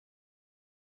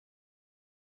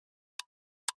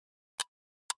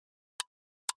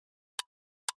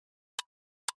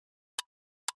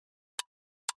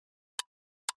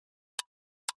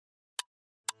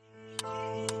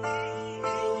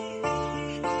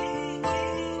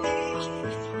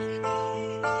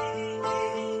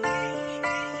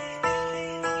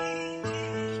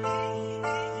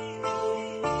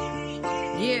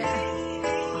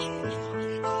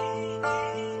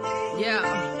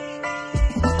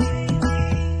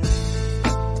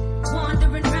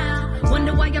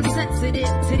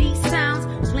to these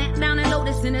sounds. Plant down and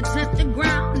lotus in a tempted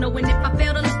ground. Knowing if I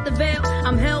fail to lift the veil,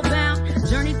 I'm hellbound.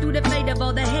 Journey through the fate of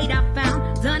all the hate I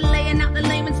found. Done laying out the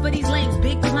laments for these lames,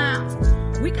 big clowns.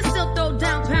 We can still throw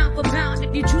down pound for pound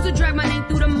if you choose to drag my name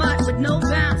through the mud with no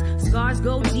bounds. Scars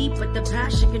go deep, but the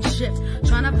passion can shift.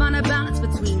 Trying to find a balance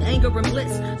between anger and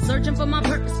bliss. Searching for my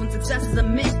purpose when success is a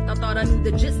myth. I thought I knew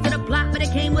the gist of the plot, but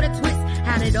it came with a twist.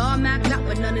 Had it all mapped out,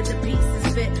 but none of the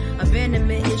pieces fit.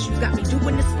 Abandonment issues got me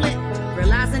doing the split.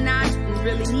 Realizing I didn't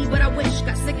really need what I wish.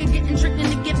 Got sick of getting tricked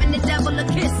into giving the devil a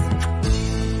kiss.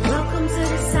 Welcome to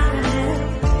the side of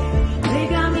hell. They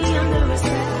got me under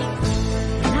respect.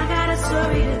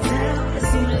 Story to tell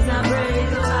as soon as I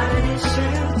break out of this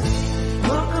shell.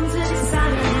 Welcome to the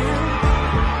side of hell.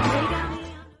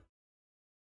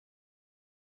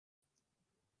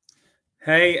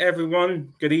 Hey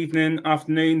everyone, good evening,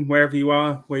 afternoon, wherever you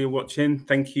are, where you're watching.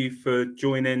 Thank you for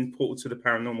joining Portal to the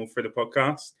Paranormal for the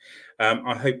podcast.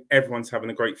 I hope everyone's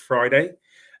having a great Friday.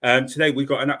 Today we've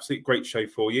got an absolute great show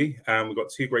for you. We've got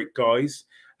two great guys,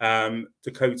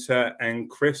 Dakota and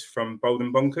Chris from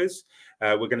Bonkers.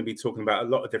 We're going to be talking about a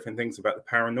lot of different things about the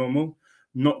paranormal,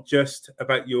 not just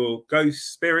about your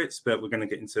ghost spirits, but we're going to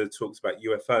get into talks about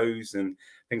UFOs and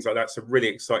things like that. So really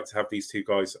excited to have these two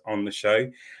guys on the show.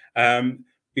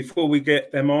 Before we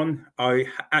get them on, I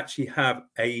actually have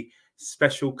a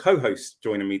special co-host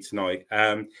joining me tonight.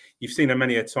 You've seen her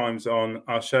many a times on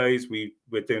our shows. We're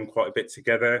doing quite a bit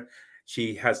together.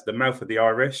 She has the mouth of the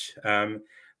Irish, the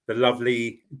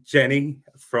lovely Jenny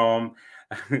from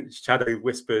Shadow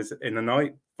Whispers in the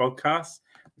Night podcast.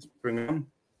 Let's bring her on.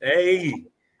 Hey,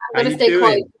 I'm going to stay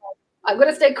quiet. I'm going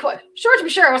to stay quiet. Sure to be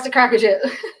sure, what's the crack with you?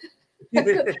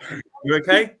 You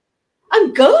okay?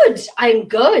 I'm good.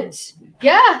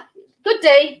 Yeah, good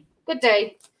day.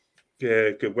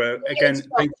 Yeah, good. Well, again,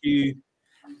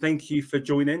 thank you for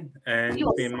joining and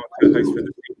being my co-host for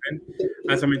this evening.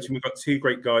 As I mentioned, we've got two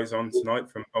great guys on tonight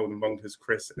from Bonkers,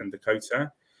 Chris and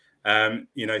Dakota.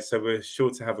 So we're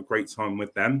sure to have a great time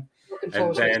with them.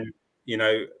 And then,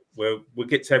 we'll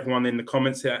get to everyone in the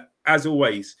comments. As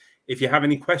always, if you have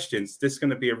any questions, this is going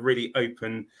to be a really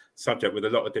open subject with a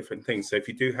lot of different things. So if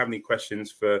you do have any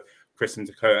questions for Chris and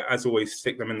Dakota, as always,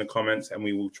 stick them in the comments and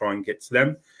we will try and get to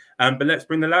them. But let's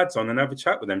bring the lads on and have a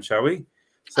chat with them, shall we?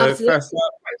 So Absolutely. First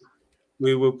up,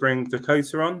 we will bring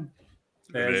Dakota on.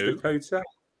 There's Hello. Dakota.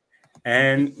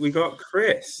 And we got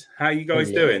Chris. How are you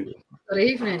guys doing? Good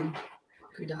evening.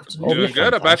 Good afternoon. Doing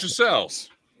good. How about yourselves?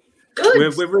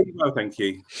 Good. We're really well, thank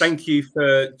you. Thank you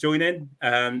for joining.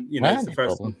 It's the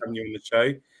first time having you on the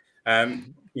show.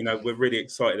 We're really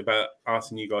excited about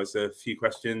asking you guys a few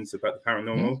questions about the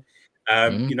paranormal.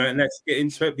 And let's get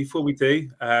into it. Before we do,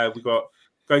 we've got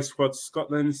Ghost Squad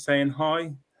Scotland saying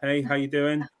hi. Hey, how you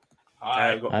doing?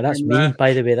 Hi. That's me,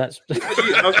 by the way. That's okay.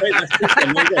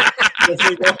 That's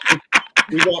it.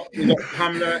 We got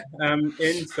Pamela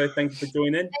in, so thank you for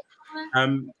joining.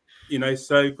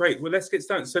 So great. Well, let's get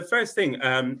started. So first thing,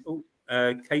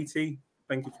 Katie,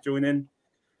 thank you for joining.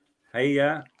 Hey,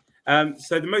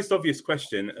 so the most obvious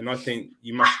question, and I think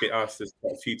you must get asked this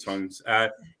quite a few times,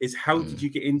 is how did you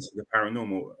get into the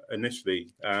paranormal initially?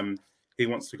 Who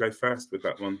wants to go first with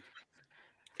that one?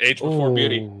 Age before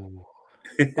beauty.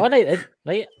 All right.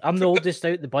 I'm the oldest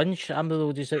out the bunch.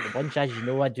 As you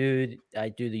know, I do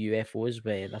the UFOs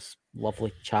with this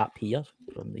lovely chap here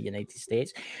from the United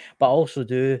States, but I also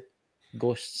do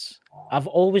ghosts. I've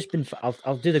always been.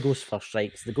 I'll do the ghost first,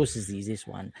 right? Because the ghost is the easiest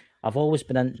one. I've always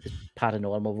been into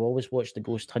paranormal. I've always watched the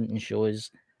ghost hunting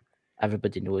shows.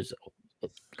 Everybody knows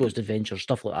Ghost Adventure,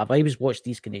 stuff like that. I've always watched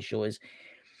these kind of shows.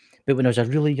 But when I was a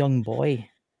really young boy,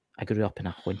 I grew up in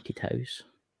a haunted house.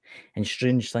 And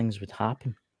strange things would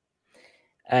happen.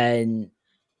 And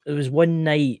there was one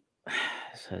night.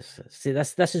 See,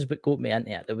 this is what got me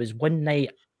into it. There was one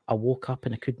night I woke up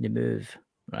and I couldn't move.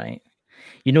 Right,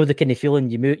 you know the kind of feeling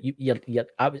you move.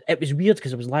 It was weird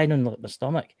because I was lying on my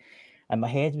stomach, and my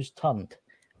head was turned,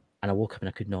 and I woke up and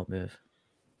I could not move.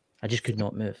 I just could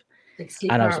not move.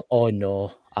 And I was, oh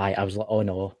no, I was like, oh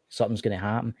no, something's going to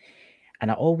happen.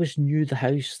 And I always knew the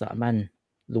house that I'm in,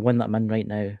 the one that I'm in right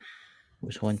now,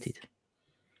 was haunted.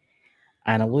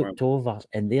 And I looked over,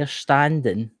 and there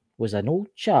standing was an old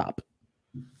chap,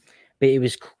 but he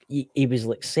was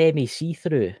like semi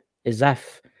see-through, as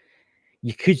if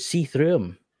you could see through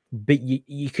him, but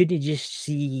you couldn't just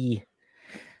see.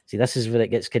 See, this is where it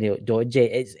gets kind of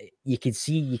dodgy. You could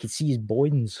see his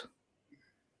bones,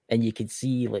 and you could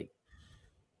see how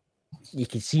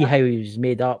he was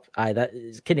made up. That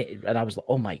is kind of, and I was like,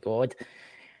 oh my god.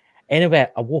 Anyway,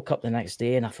 I woke up the next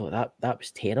day and I thought that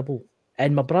was terrible.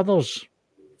 And my brothers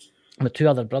my two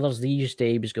other brothers, they used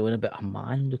to, he was going about a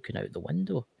man looking out the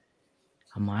window.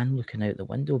 A man looking out the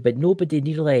window. But nobody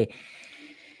really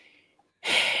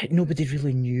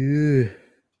knew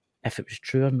if it was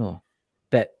true or not.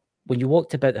 But when you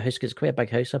walked about the house, because it's quite a big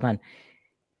house, man,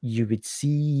 you would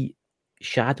see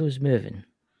shadows moving,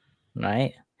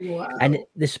 right? Wow. And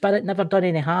the spirit never done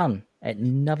any harm. It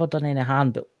never done any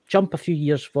harm. But jump a few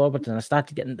years forward, and I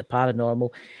started getting into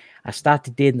paranormal. I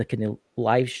started doing the kind of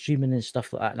live streaming and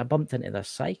stuff like that, and I bumped into this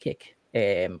psychic.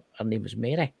 Her name was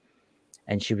Mary,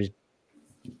 and she was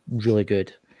really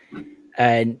good.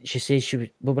 And she says we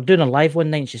were doing a live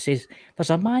one night, and she says, "There's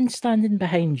a man standing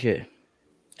behind you,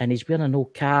 and he's wearing an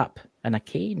old cap and a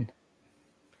cane."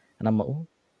 And I'm like, "Oh,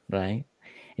 right."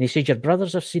 And he said, "Your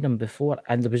brothers have seen him before,"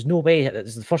 and there was no way. It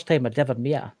was the first time I'd ever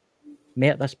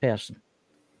met this person.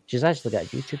 She's actually got a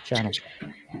YouTube channel,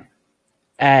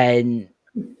 and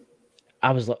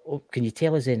I was like, "Oh, can you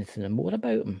tell us anything more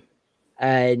about him?"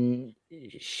 And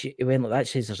she went like that.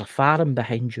 She says, "There's a farm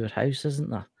behind your house, isn't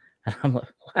there?" And I'm like,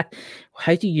 "What?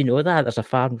 How do you know that? There's a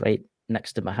farm right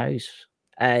next to my house."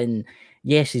 And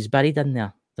yes, he's buried in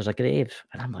there. There's a grave.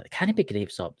 And I'm like, "There can't be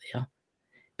graves up there."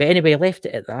 But anyway, I left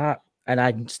it at that. And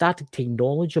I started to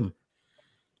acknowledge him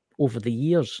over the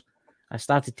years. I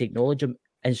started to acknowledge him,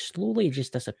 and slowly he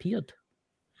just disappeared.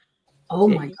 Oh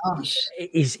my gosh.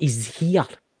 He's here,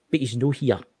 but he's no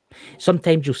here.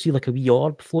 Sometimes you'll see like a wee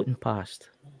orb floating past,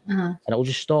 and it'll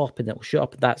just stop and it'll show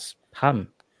up. That's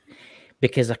him,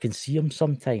 because I can see him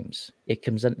sometimes. It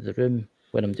comes into the room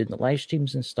when I'm doing the live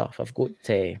streams and stuff. I've got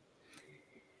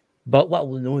but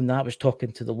little known that I was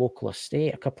talking to the local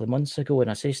estate a couple of months ago,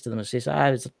 and I says to them,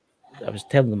 I was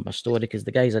telling them my story because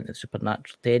the guy's into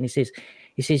supernatural too, and he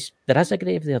says, "There is a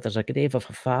grave there. There's a grave of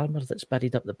a farmer that's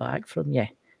buried up the back from you.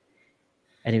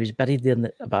 And he was buried there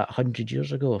about 100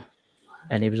 years ago.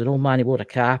 And he was an old man, he wore a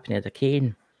cap and he had a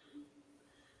cane."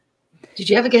 Did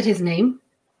you ever get his name?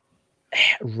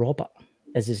 Robert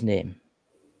is his name.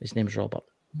 His name's Robert.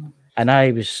 And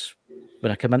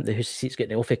when I come into the house, it's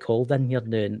getting awfully cold in here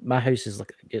now. And my house is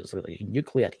like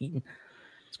nuclear heating.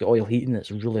 It's got oil heating.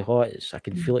 It's really hot. I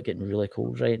can feel it getting really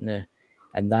cold right now.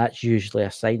 And that's usually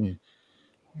a sign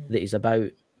that he's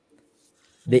about.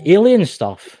 The alien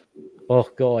stuff, oh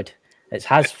God, it's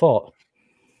his fault.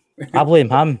 I blame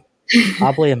him.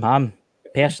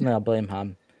 Personally, I blame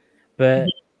him. But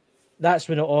that's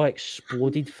when it all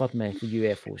exploded for me, the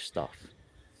UFO stuff.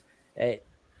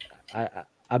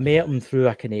 I met him through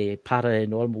a kind of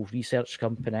paranormal research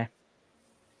company.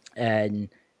 And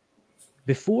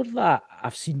before that,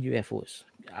 I've seen UFOs.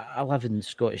 I live in the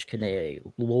Scottish kind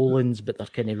of lowlands, but they're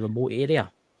kind of remote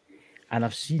area. And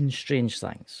I've seen strange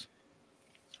things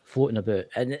floating about.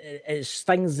 And it's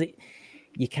things that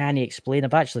you can't explain.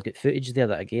 I've actually got footage there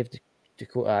that I gave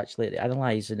Dakota actually to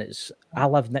analyse. And I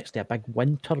live next to a big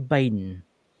wind turbine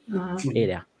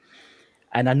area.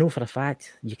 And I know for a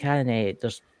fact you can't,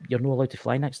 you're not allowed to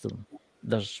fly next to them.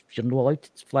 You're not allowed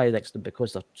to fly next to them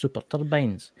because they're super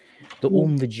turbines. The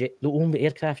only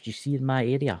aircraft you see in my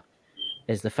area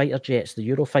is the fighter jets, the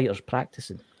Eurofighters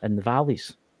practicing in the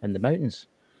valleys and the mountains.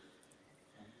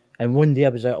 And one day I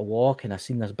was out a walk and I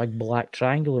seen this big black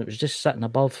triangle and it was just sitting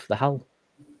above the hill.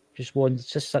 Just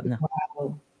sitting there.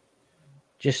 Wow.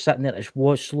 Just sitting there. It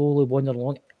was slowly wandering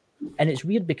along. And it's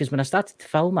weird because when I started to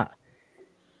film it,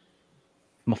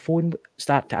 my phone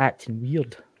started acting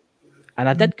weird. And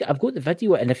I've got the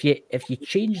video, and if you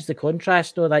change the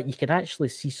contrast or that, you can actually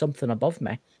see something above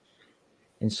me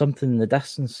and something in the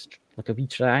distance, like a wee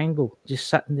triangle, just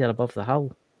sitting there above the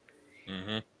hill.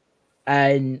 Mm-hmm.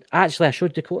 And actually, I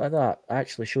showed Dakota that. I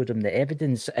actually showed him the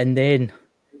evidence, and then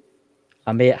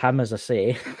I met him, as I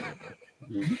say,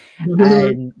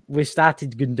 and we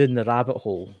started going down the rabbit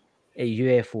hole at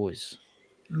UFOs.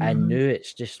 I knew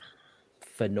it's just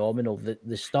phenomenal.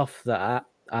 The stuff that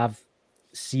I've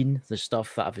seen, the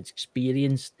stuff that I've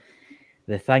experienced,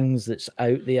 the things that's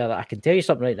out there. I can tell you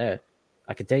something right now.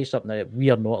 We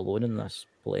are not alone in this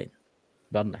plane.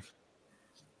 Bernie.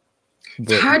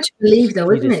 It's hard to believe,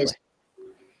 though, isn't it?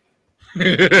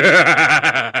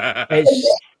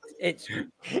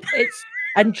 It's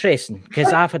interesting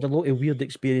because I've had a lot of weird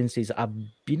experiences. I've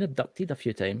been abducted a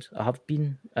few times. I have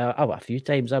been a few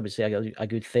times. I would say a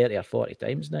good 30 or 40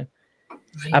 times now.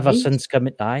 Really? Ever since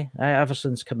coming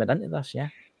into this, yeah.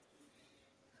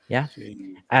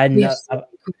 And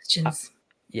questions.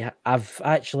 I've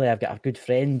got a good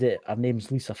friend. Her name's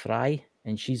Lisa Fry,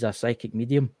 and she's a psychic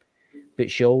medium.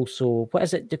 But she also, what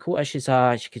is it, Dakota? She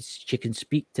can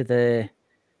speak to the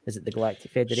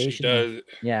Galactic Federation? She does.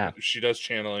 Yeah. She does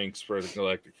channelings for the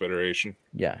Galactic Federation.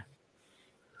 Yeah.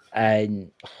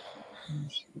 And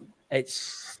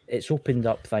it's it's opened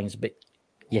up things. But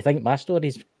you think my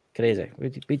story's crazy?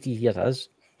 Wait till you hear his.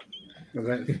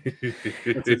 Let's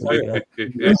Yeah.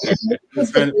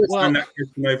 turn that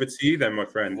question over to you then, my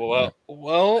friend.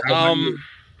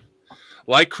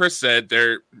 Like Chris said,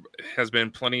 there has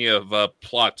been plenty of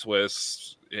plot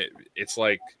twists. It's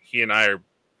like he and I are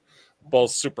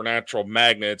both supernatural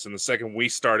magnets, and the second we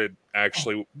started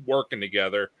actually working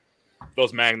together,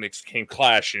 those magnets came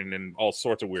clashing, and all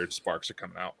sorts of weird sparks are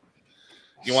coming out.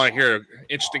 You want to hear an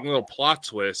interesting little plot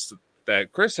twist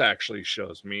that Chris actually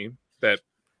shows me that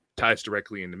ties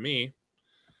directly into me?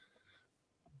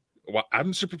 Well,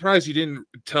 I'm surprised you didn't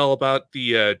tell about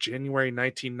the January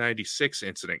 1996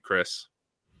 incident, Chris,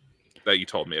 that you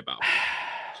told me about.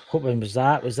 When was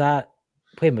that?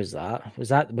 When was that? Was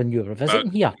that when you were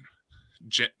visiting here?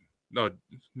 No,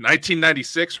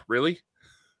 1996. Really?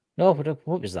 No,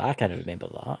 what was that? I can't remember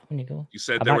that. When you go, you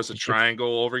said there was a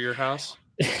triangle over your house.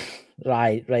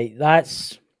 Right.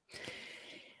 That's.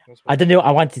 I don't know.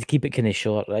 I wanted to keep it kind of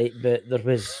short, right? But there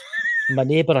was my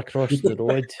neighbour across the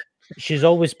road. She's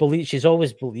always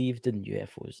believed in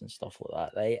UFOs and stuff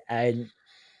like that, right? And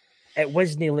it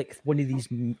wasn't like one of these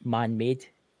man-made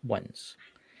ones.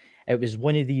 It was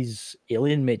one of these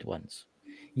alien-made ones.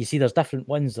 You see, there's different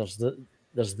ones. There's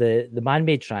the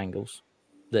man-made triangles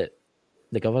that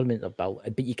the government have built,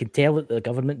 but you can tell that the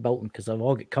government built them because they've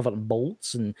all got covered in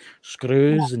bolts and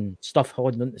screws and stuff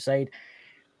holding on the side.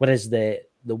 Whereas the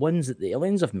ones that the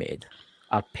aliens have made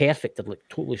are perfect. They're like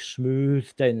totally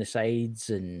smooth down the sides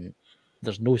and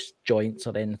there's no joints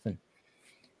or anything.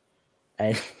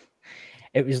 And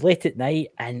it was late at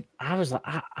night, and I was like,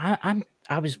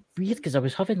 I was weird because I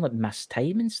was having like missed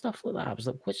time and stuff like that. I was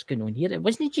like, what's going on here? It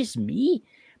wasn't just me.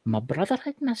 My brother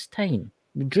had missed time.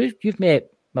 Drew, you've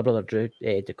met my brother Drew,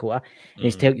 Dakota, and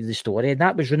he's telling you the story. And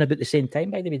that was around about the same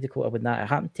time, by the way, Dakota, when that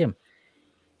happened to him.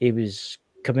 He was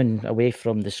coming away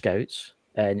from the scouts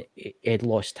and he had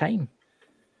lost time.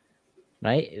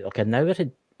 Right? Like an hour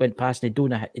had went past and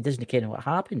he doesn't care what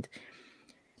happened.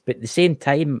 But at the same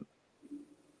time,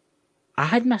 I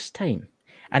had missed time.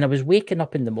 And I was waking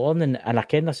up in the morning, and I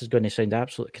ken this is going to sound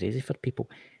absolutely crazy for people,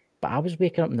 but I was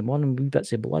waking up in the morning with wee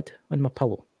bits of blood on my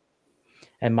pillow.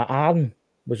 And my arm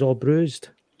was all bruised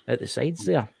at the sides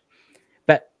there.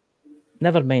 But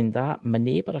never mind that, my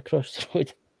neighbour across the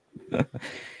road,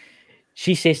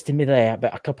 she says to me there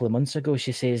about a couple of months ago,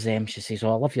 she says,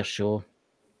 oh, I love your show.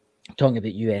 Talking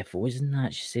about UFOs and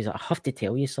that. She says, I have to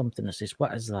tell you something. I says,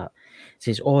 what is that?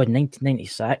 She says, in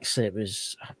 1996, it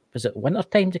was it winter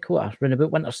time, Dakota? Around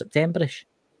about winter, September-ish.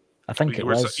 I think it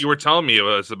was. You were telling me it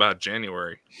was about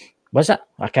January. Was it?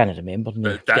 I can't remember.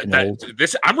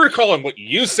 I'm recalling what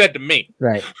you said to me.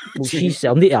 Right. Well, she said,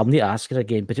 I'll need to ask her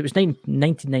again, but it was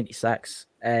 1996,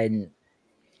 and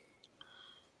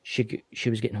she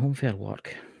was getting home for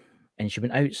work, and she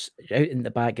went out in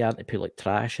the backyard to put like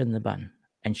trash in the bin.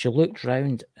 And she looked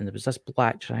round, and there was this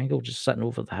black triangle just sitting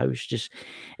over the house.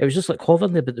 It was just like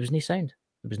hovering there, but there was no sound.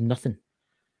 There was nothing.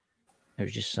 It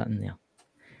was just sitting there,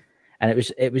 and it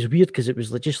was weird because it was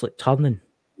just like turning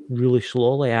really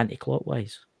slowly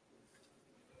anti-clockwise.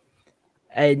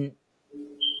 And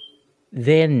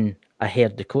then I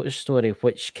heard Dakota's story,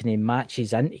 which kind of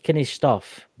matches into kind of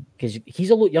stuff because he's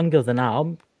a lot younger than I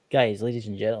am, guys, ladies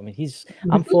and gentlemen.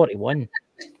 I'm 41.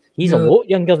 He's a lot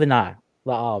younger than I.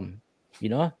 You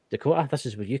know, Dakota, this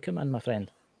is where you come in, my friend.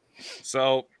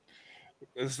 So,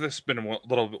 this has been a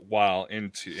little bit while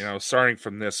into, starting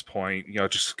from this point,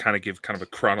 just kind of give a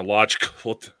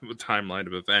chronological timeline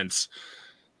of events.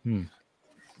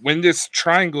 When this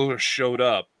triangle showed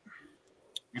up,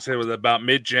 you said it was about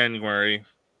mid-January,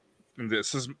 and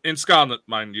this is in Scotland,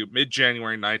 mind you,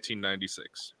 mid-January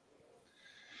 1996.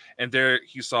 And there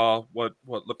he saw what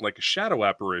looked like a shadow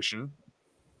apparition.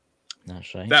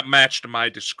 That's right. That matched my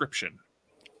description.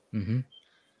 Mm-hmm.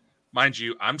 Mind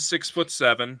you, I'm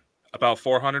 6'7", about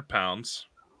 400 pounds.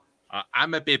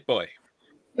 I'm a big boy.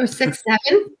 You're 6'7"?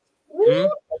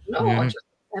 No, just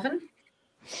 7.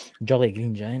 Jolly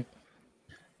green giant.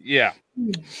 Yeah.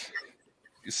 You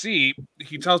see,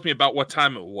 he tells me about what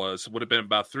time it was. It would have been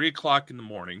about 3 o'clock in the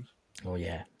morning. Oh,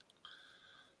 yeah.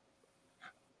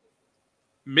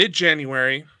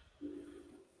 Mid-January,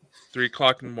 3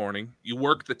 o'clock in the morning. You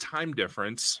work the time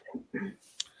difference.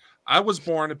 I was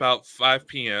born about 5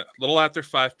 p.m., a little after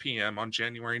 5 p.m. on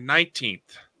January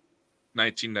 19th,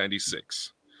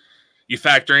 1996. You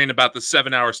factor in about the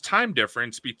 7 hours time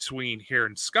difference between here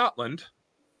and Scotland.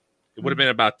 It would have been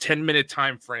about 10-minute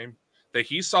time frame that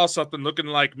he saw something looking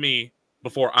like me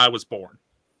before I was born.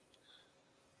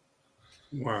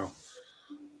 Wow.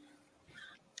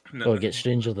 No. Oh, it gets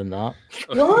stranger than that.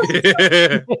 What?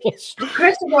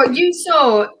 Chris, what you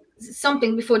saw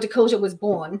something before Dakota was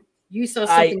born. You saw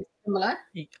something similar.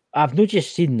 I've not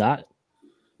just seen that,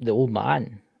 the old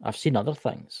man. I've seen other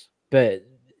things, but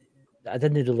I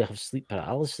didn't really have sleep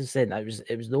paralysis then.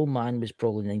 It was the old man was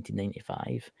probably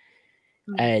 1995,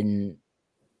 and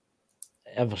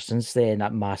ever since then,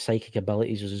 my psychic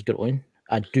abilities has grown.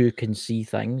 I can see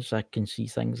things. I can see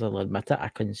things. I'll admit it. I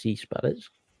can see spirits,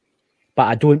 but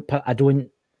I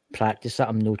don't practice it.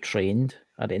 I'm no trained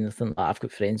or anything like that. I've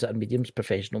got friends that are mediums,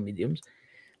 professional mediums.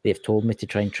 They've told me to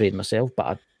try and train myself, but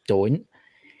I don't.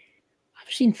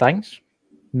 I've seen things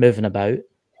moving about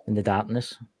in the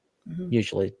darkness,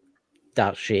 usually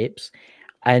dark shapes,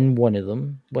 and one of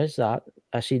them was that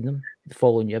I seen them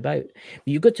following you about. But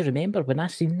you got to remember, when I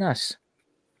seen this,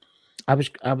 I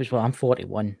was well, I'm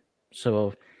 41,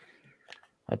 so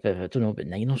I don't know, about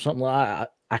 9 or something like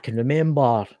that. I can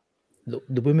remember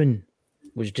the woman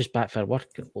was just back for work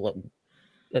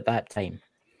at that time,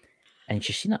 and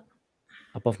she seen it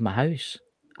above my house.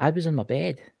 I was in my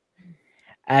bed,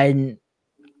 and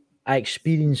I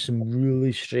experienced some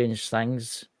really strange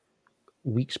things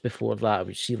weeks before that. I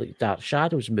would see like dark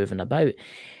shadows moving about,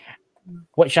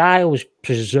 which I always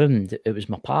presumed it was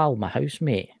my pal, my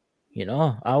housemate. You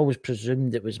know, I always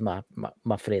presumed it was my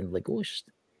friendly ghost.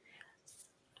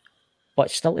 But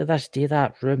still to this day,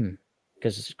 that room,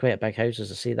 because it's quite a big house,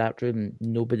 as I say, that room,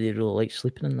 nobody really likes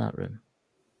sleeping in that room.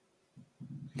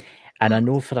 And I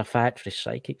know for a fact for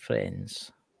psychic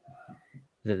friends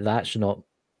that that's not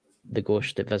the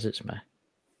ghost that visits me.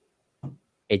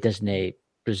 It doesn't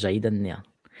reside in there.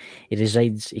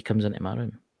 He comes into my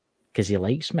room because he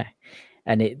likes me.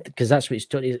 And because that's what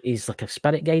he's like a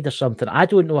spirit guide or something. I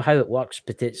don't know how it works,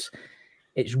 but it's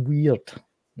weird,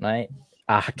 right?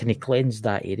 I can cleanse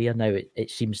that area now.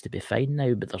 It seems to be fine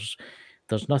now, but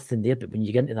there's nothing there. But when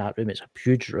you get into that room, it's a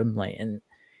huge room, like, and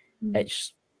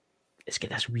it's got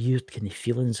this weird kind of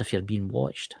feelings if you're being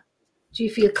watched. Do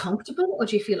you feel comfortable or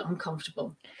do you feel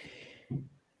uncomfortable?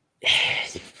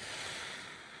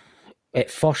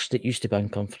 At first, it used to be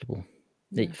uncomfortable.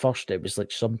 At first, it was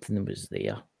like something was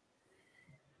there.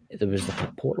 There was like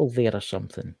a portal there or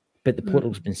something, but the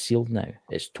portal's been sealed now.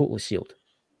 It's totally sealed.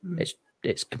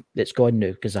 It's gone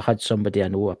now because I had somebody I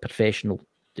know, a professional,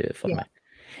 do it for me,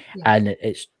 and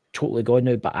it's totally gone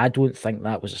now. But I don't think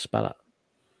that was a spirit.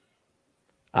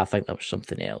 I think that was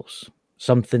something else.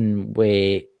 Something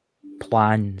with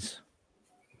plans.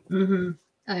 I'm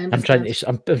trying to.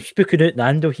 I'm spooking out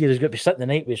Nando here. He's going to be sitting the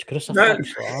night with his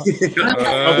crucifix.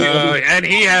 And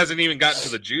he hasn't even gotten to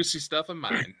the juicy stuff of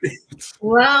mine.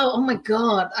 Wow! Oh my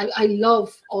God! I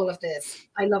love all of this.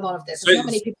 I love all of this. There's not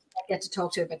many people I get to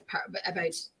talk to about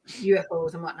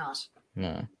UFOs and whatnot.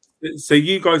 No. So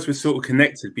you guys were sort of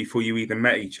connected before you even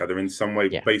met each other in some way,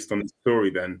 based on the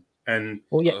story, then. And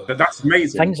that's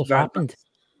amazing. Things have happened.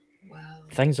 Wow.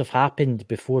 Things have happened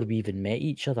before we even met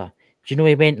each other. Do you know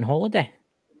he went on holiday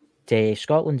to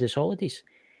Scotland as holidays?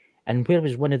 And where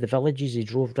was one of the villages he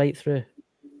drove right through?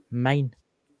 Mine.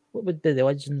 What would be the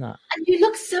odds in that? And you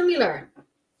look similar.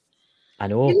 I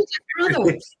know. You look like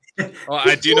brothers. Well,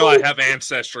 I do know I have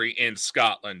ancestry in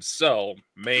Scotland, so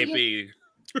maybe.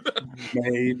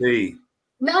 Maybe.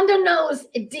 Nando knows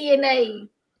a DNA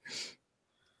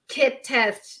kit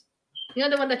test. You know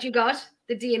the one that you got?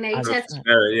 The DNA test?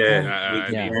 You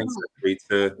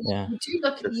do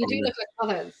look like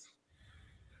brothers.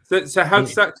 So how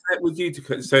does that connect with you,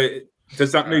 Dakota? So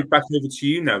does that move back over to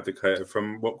you now, Dakota,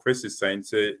 from what Chris is saying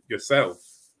to yourself?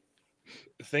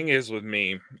 The thing is with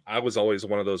me, I was always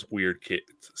one of those weird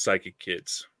kids, psychic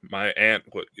kids. My aunt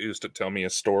used to tell me a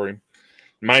story.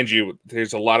 Mind you,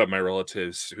 there's a lot of my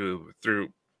relatives who, through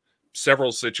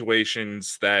several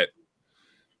situations that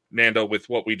Nando, with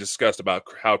what we discussed about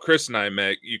how Chris and I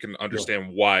met, you can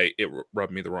understand why it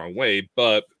rubbed me the wrong way.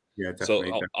 But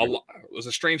definitely. I was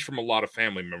estranged from a lot of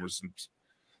family members, and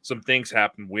some things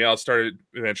happened. We all started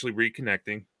eventually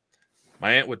reconnecting.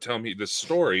 My aunt would tell me this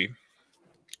story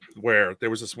where there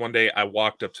was this one day I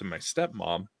walked up to my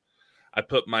stepmom. I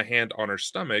put my hand on her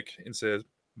stomach and said,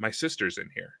 "My sister's in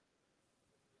here."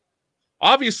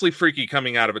 Obviously freaky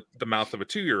coming out of the mouth of a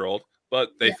 2-year-old,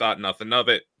 but they thought nothing of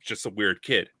it. Just a weird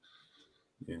kid.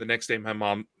 Yeah. The next day,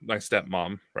 my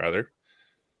stepmom,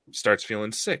 starts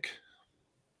feeling sick.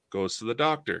 Goes to the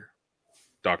doctor.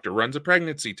 Doctor runs a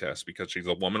pregnancy test because she's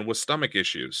a woman with stomach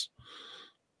issues.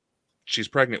 She's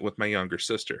pregnant with my younger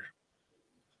sister.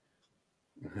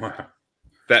 Wow.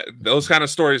 Those kind of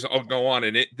stories all go on,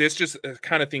 and this just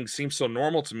kind of thing seems so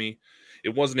normal to me.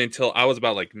 It wasn't until I was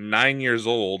about 9 years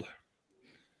old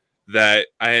that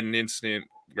I had an incident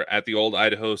at the old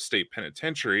Idaho State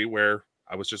Penitentiary where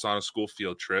I was just on a school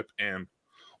field trip and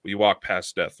we walked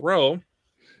past death row.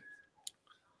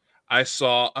 I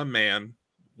saw a man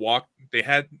walk. They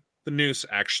had the noose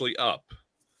actually up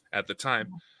at the time.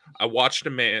 I watched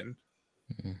a man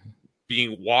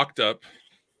being walked up,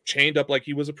 chained up like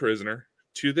he was a prisoner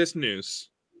to this noose,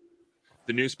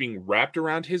 the noose being wrapped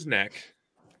around his neck,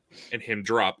 and him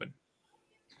dropping.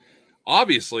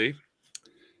 Obviously,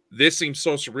 this seems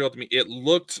so surreal to me. It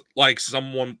looked like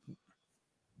someone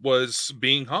was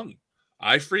being hung.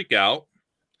 I freak out,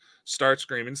 start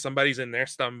screaming, somebody's in there,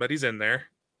 somebody's in there.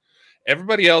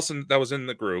 Everybody else that was in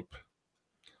the group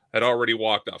had already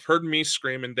walked off. Heard me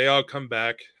screaming, they all come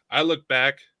back. I look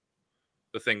back,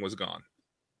 the thing was gone.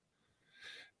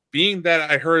 Being that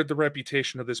I heard the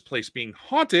reputation of this place being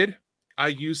haunted, I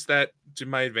used that to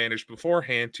my advantage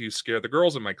beforehand to scare the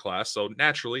girls in my class, so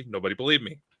naturally, nobody believed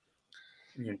me.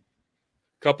 Yeah.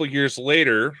 A couple years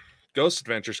later, Ghost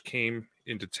Adventures came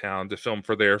into town to film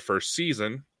for their first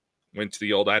season, went to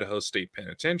the old Idaho State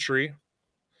Penitentiary.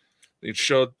 They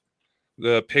showed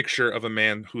the picture of a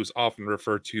man who's often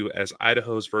referred to as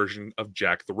Idaho's version of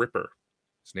Jack the Ripper.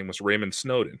 His name was Raymond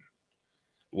Snowden.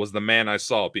 It was the man I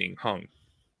saw being hung.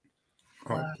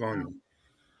 Oh, blimey.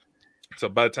 So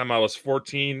by the time I was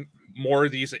 14, more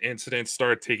of these incidents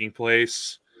started taking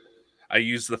place. I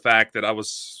used the fact that I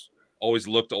was always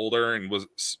looked older and was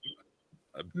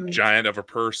a giant of a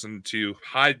person to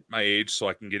hide my age so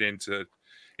I can get into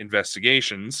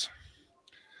investigations.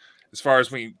 As far as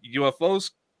when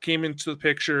UFOs came into the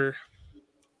picture,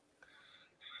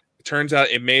 it turns out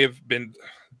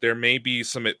there may be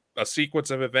a sequence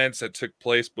of events that took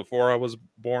place before I was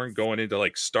born, going into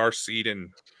like starseed and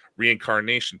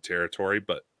reincarnation territory.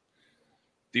 But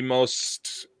the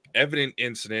most evident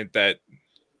incident that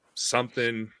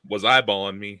something was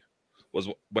eyeballing me was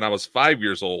when I was 5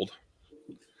 years old.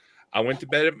 I went to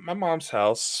bed at my mom's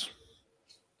house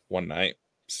one night,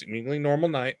 seemingly normal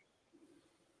night.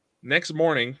 Next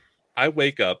morning, I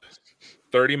wake up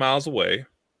 30 miles away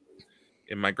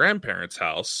in my grandparents'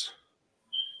 house,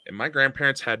 and my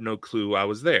grandparents had no clue I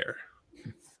was there.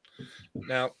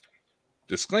 Now,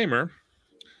 disclaimer,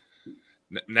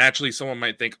 naturally someone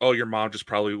might think, oh, your mom just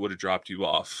probably would have dropped you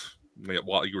off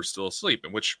while you were still asleep,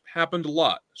 and which happened a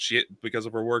lot because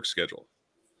of her work schedule.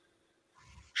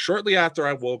 Shortly after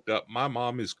I woke up, my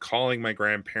mom is calling my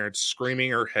grandparents,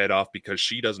 screaming her head off because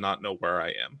she does not know where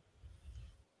I am.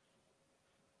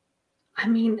 I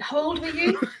mean, how old were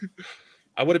you?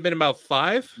 I would have been about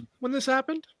 5 when this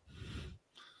happened.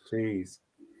 Jeez.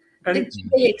 Did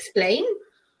they explain?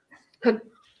 Could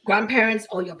grandparents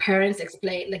or your parents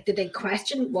explain? Like, did they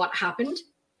question what happened?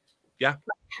 Yeah.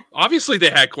 Obviously, they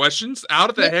had questions. How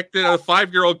the heck did a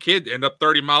 5-year-old kid end up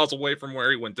 30 miles away from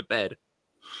where he went to bed?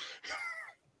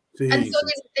 And so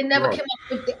they never came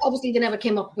up with, obviously they never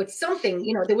came up with something,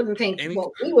 they wouldn't think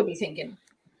what we would be thinking.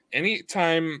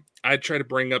 Anytime I try to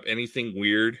bring up anything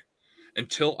weird,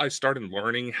 until I started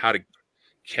learning how to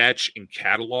catch and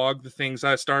catalog the things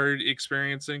I started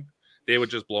experiencing, they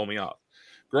would just blow me off.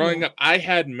 Growing up, I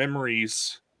had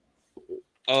memories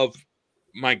of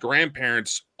my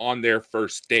grandparents on their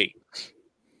first date.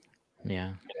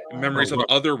 Yeah. Memories of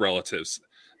other relatives.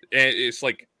 And it's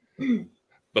like,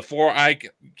 before I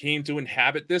came to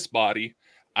inhabit this body,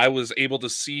 I was able to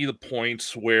see the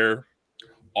points where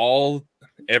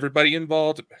everybody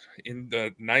involved in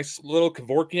the nice little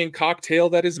Kevorkian cocktail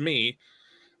that is me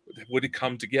would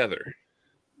come together.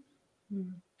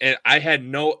 And I had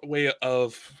no way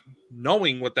of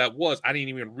knowing what that was. I didn't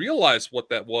even realize what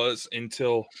that was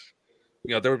until,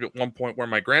 there was one point where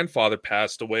my grandfather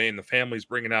passed away and the family's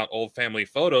bringing out old family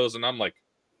photos. And I'm like,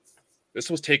 this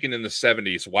was taken in the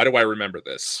 70s. Why do I remember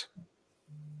this?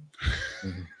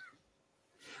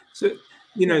 So,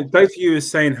 both of you are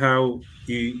saying how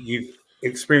you've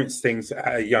experienced things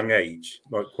at a young age,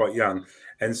 like quite young,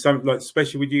 and some, like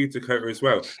especially with you, Dakota, as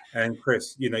well, and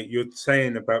Chris. You're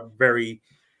saying about the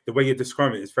way you're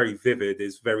describing it is very vivid.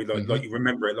 Is very like you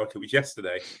remember it like it was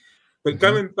yesterday. But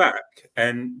going back,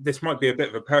 and this might be a bit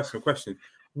of a personal question,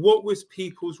 what was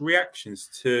people's reactions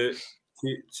to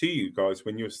you guys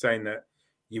when you were saying that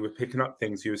you were picking up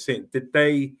things you were seeing? Did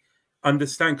they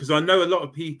understand? Because I know a lot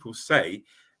of people say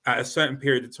at a certain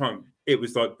period of time it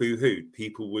was like boo-hoo.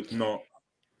 People would not,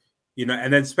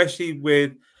 and then especially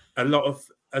with a lot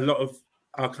of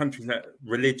our countries that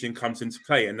religion comes into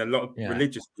play, and a lot of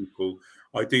religious people,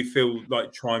 I do feel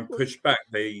like try and push back.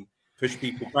 They push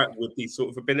people back with these sort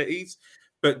of abilities.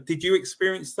 But did you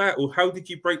experience that, or how did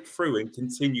you break through and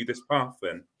continue this path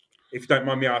then? If you don't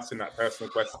mind me asking that personal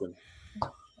question. Do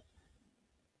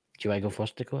you want to go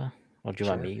first, Dakota? Or do you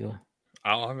want me to go?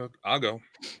 I'll go.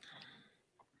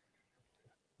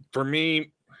 For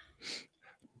me,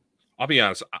 I'll be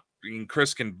honest.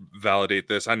 Chris can validate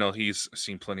this. I know he's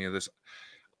seen plenty of this.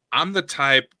 I'm the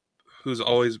type who's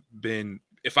always been,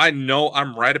 if I know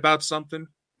I'm right about something,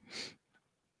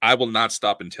 I will not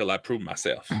stop until I prove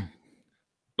myself.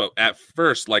 But at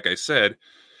first, like I said,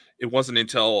 it wasn't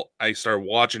until I started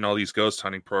watching all these ghost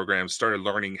hunting programs, started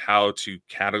learning how to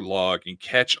catalog and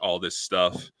catch all this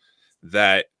stuff,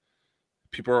 that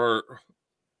people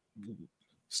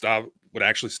would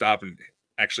actually stop and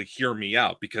actually hear me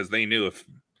out, because they knew if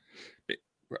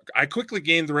I quickly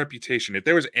gained the reputation, if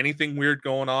there was anything weird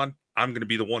going on, I'm going to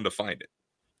be the one to find it.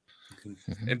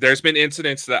 And there's been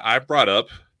incidents that I brought up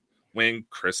when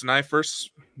Chris and I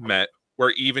first met, where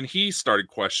even he started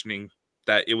questioning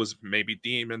that it was maybe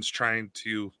demons trying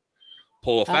to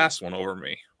pull a fast one over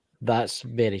me. That's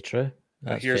very true.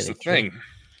 Here's the thing.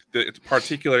 The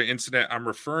particular incident I'm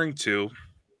referring to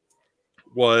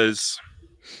was,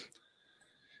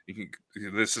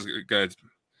 this is going to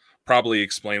probably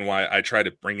explain why I try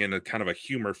to bring in a kind of a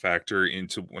humor factor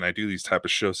into when I do these type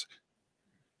of shows.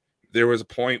 There was a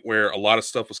point where a lot of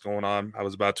stuff was going on. I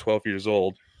was about 12 years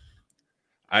old.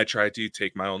 I tried to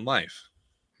take my own life.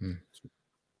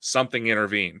 Something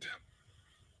intervened.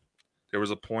 There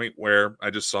was a point where I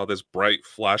just saw this bright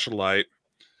flash of light,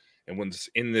 and when it's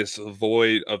in this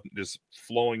void of this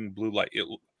flowing blue light,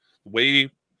 the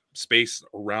way space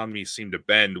around me seemed to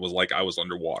bend was like I was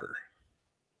underwater.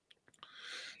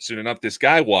 Soon enough, this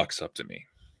guy walks up to me.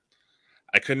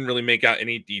 I couldn't really make out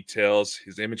any details.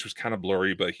 His image was kind of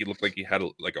blurry, but he looked like he had a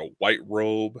white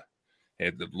robe,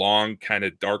 had the long, kind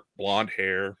of dark blonde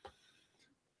hair.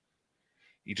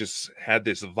 He just had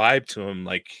this vibe to him,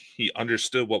 like he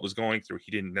understood what was going through.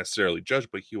 He didn't necessarily judge,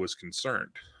 but he was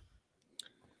concerned.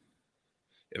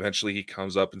 Eventually, he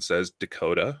comes up and says,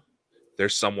 "Dakota,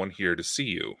 there's someone here to see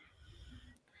you."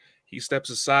 He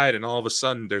steps aside, and all of a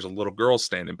sudden, there's a little girl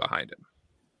standing behind him.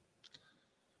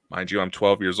 Mind you, I'm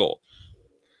 12 years old.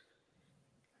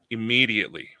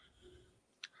 Immediately,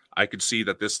 I could see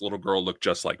that this little girl looked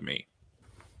just like me.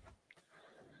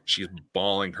 She's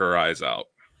bawling her eyes out.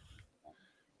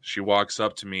 She walks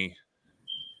up to me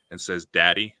and says,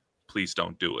 "Daddy, please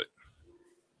don't do it."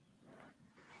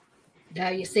 Now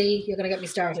you see, you're going to get me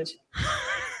started.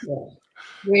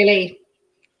 Really?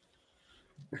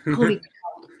 Holy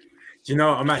Do you know,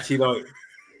 I'm actually like...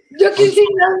 Look, you see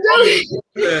that,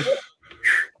 don't you?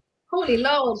 Holy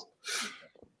Lord.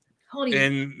 Holy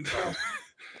and Lord.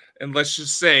 And let's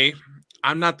just say,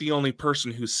 I'm not the only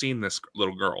person who's seen this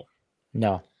little girl.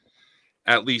 No.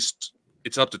 At least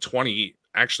it's up to 20.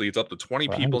 Actually, it's up to 20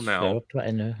 people now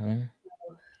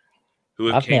who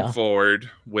have came forward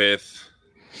with,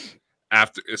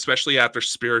 especially after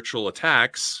spiritual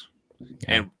attacks.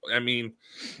 Yeah. And I mean,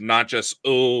 not just,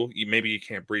 maybe you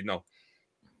can't breathe. No.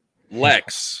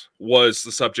 Lex was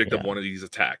the subject of one of these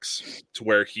attacks, to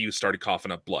where he started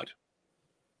coughing up blood.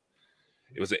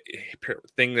 It was a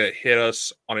thing that hit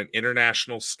us on an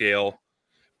international scale,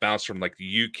 bounced from like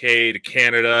the UK to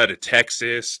Canada to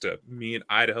Texas to me in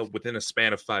Idaho within a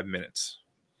span of 5 minutes.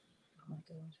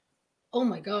 Oh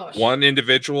my gosh. One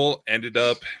individual ended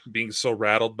up being so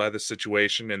rattled by the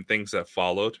situation and things that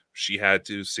followed, she had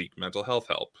to seek mental health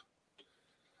help.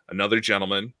 Another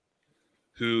gentleman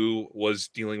who was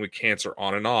dealing with cancer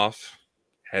on and off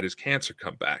had his cancer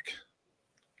come back.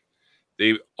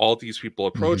 All these people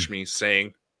approached me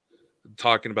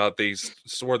talking about they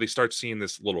start seeing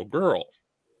this little girl.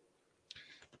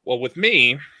 Well, with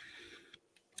me,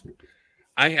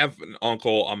 I have an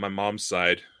uncle on my mom's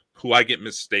side who I get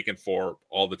mistaken for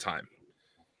all the time,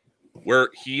 where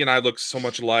he and I look so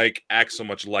much alike, act so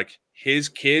much alike. His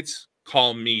kids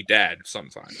call me dad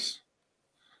sometimes.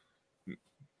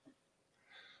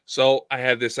 So I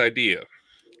had this idea,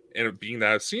 and being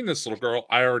that I've seen this little girl,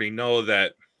 I already know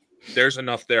that there's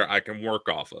enough there I can work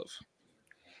off of.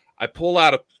 I pull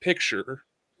out a picture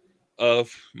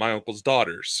of my uncle's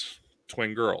daughters,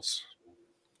 twin girls.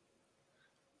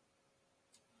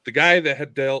 The guy that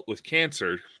had dealt with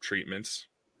cancer treatments,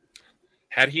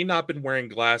 had he not been wearing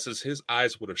glasses, his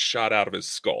eyes would have shot out of his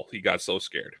skull. He got so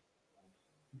scared.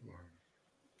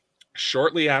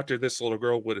 Shortly after this little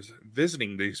girl was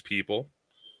visiting these people,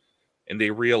 and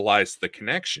they realized the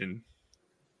connection,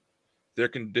 their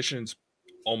conditions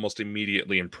almost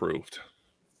immediately improved.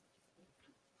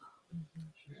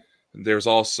 There's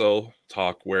also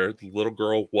talk where the little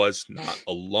girl was not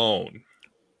alone.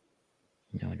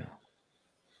 No.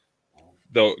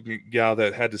 Though, gal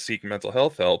that had to seek mental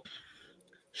health help,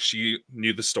 she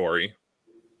knew the story.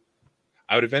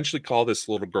 I would eventually call this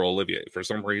little girl Olivia. For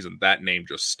some reason, that name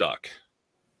just stuck.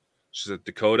 She said,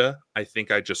 "Dakota, I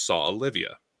think I just saw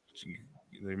Olivia."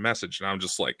 The message, and I'm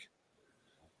just like,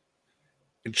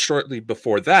 And shortly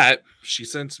before that, she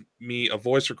sent me a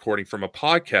voice recording from a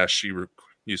podcast she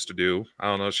used to do. I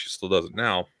don't know if she still does it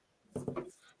now.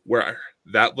 Where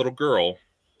that little girl,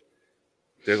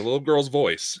 there's a little girl's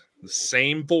voice, the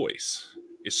same voice,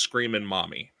 is screaming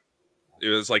mommy. It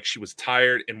was like she was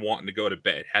tired and wanting to go to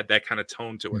bed, had that kind of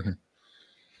tone to her. Mm-hmm.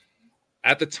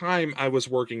 At the time, I was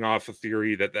working off a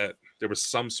theory that there was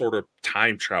some sort of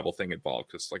time travel thing involved.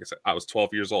 Because, like I said, I was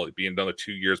 12 years old. It'd be another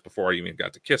 2 years before I even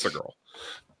got to kiss a girl.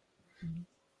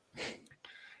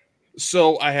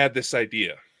 So I had this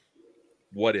idea.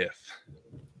 What if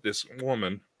this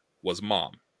woman was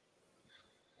mom?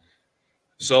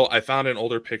 So I found an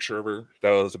older picture of her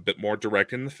that was a bit more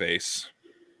direct in the face.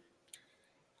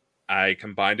 I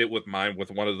combined it with mine with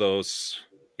one of those,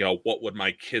 what would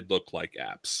my kid look like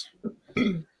apps.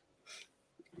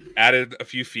 Added a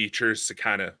few features to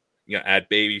kind of, add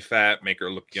baby fat, make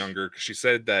her look younger. Because she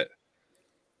said that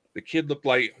the kid looked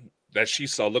like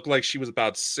she was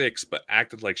about 6, but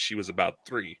acted like she was about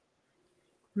 3.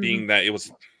 Mm-hmm. Being that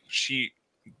she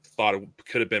thought it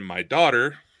could have been my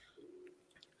daughter.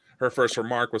 Her first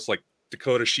remark was like,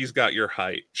 Dakota, she's got your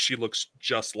height. She looks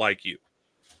just like you.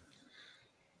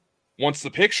 Once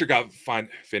the picture got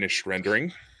finished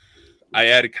rendering, I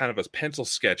added kind of a pencil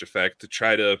sketch effect to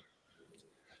try to...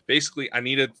 Basically, I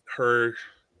needed her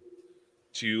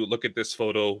to look at this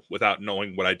photo without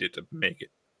knowing what I did to make it.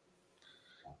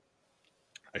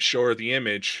 I show her the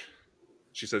image.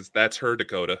 She says, that's her,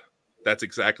 Dakota. That's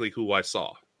exactly who I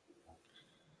saw.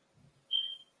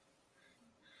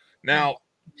 Now,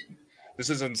 this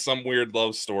isn't some weird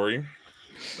love story.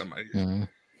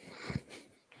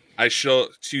 I show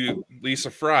to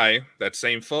Lisa Fry that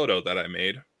same photo that I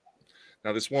made.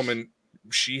 Now, this woman,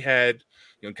 she had,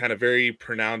 kind of very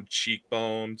pronounced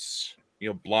cheekbones,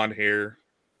 blonde hair.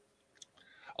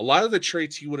 A lot of the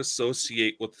traits you would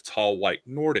associate with the tall white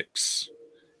Nordics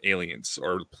aliens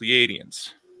or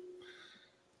Pleiadians.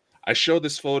 I showed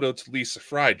this photo to Lisa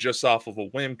Fry just off of a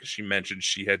whim because she mentioned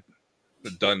she had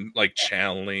done like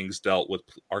channelings, dealt with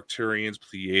Arcturians,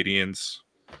 Pleiadians.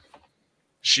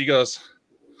 She goes,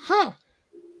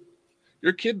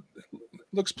 your kid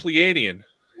looks Pleiadian,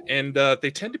 and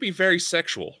they tend to be very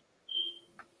sexual.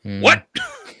 What?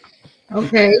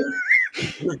 Okay.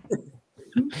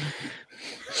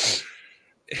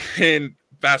 And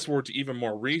fast forward to even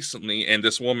more recently, and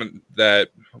this woman that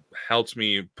helped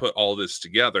me put all this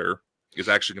together is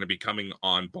actually going to be coming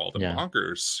on Bald and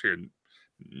Bonkers here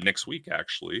next week,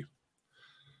 actually.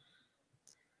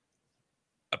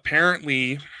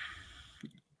 Apparently,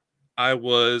 I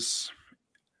was,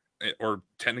 or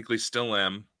technically still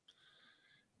am,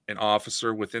 an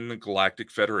officer within the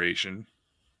Galactic Federation.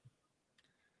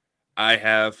 I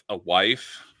have a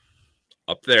wife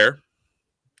up there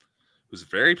who's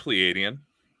very Pleiadian,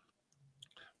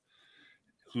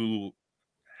 who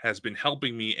has been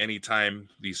helping me anytime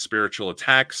these spiritual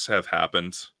attacks have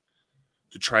happened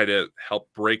to try to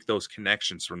help break those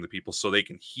connections from the people so they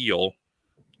can heal.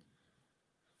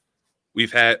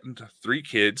 We've had 3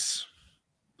 kids.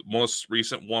 The most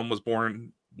recent one was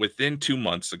born within 2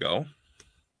 months ago.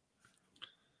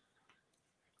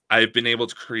 I've been able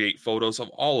to create photos of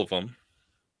all of them.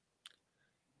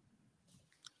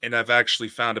 And I've actually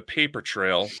found a paper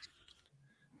trail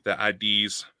that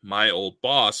IDs my old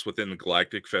boss within the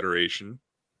Galactic Federation,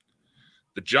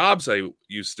 the jobs I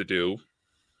used to do,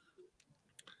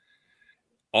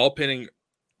 all pinning.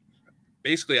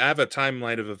 Basically, I have a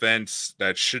timeline of events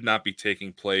that should not be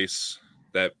taking place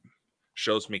that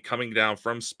shows me coming down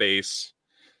from space,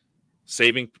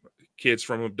 saving kids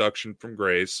from abduction from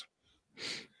Greys,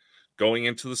 going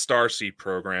into the Starseed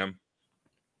program,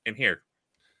 and here,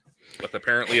 with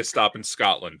apparently a stop in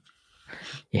Scotland.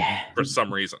 Yeah. For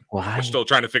some reason. Why? We're still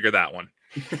trying to figure that one.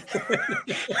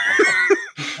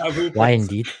 Why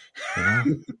indeed? Yeah.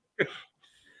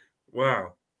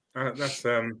 Wow.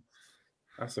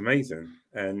 That's amazing.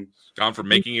 And gone from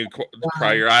making you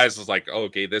cry your eyes is like, oh,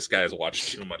 okay, this guy's watched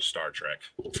too much Star Trek.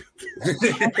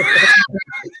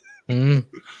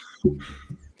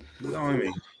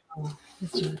 Blimey.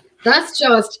 That's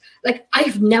just like,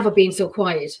 I've never been so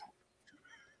quiet.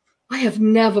 I have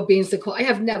never been so quiet. I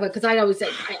have never, because I always say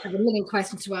I have a million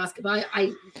questions to ask, but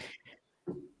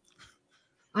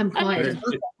I'm quiet. It's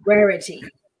a rarity.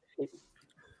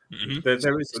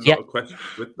 There is a lot of questions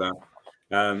with that.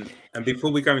 And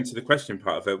before we go into the question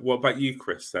part of it, what about you,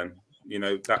 Chris, then?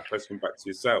 That question back to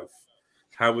yourself.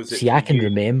 How was it? See, I can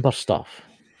remember stuff.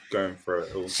 Going through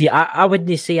it all. See, I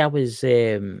wouldn't say I was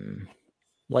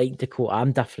like Dakota.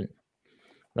 I'm different.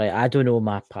 Right? I don't know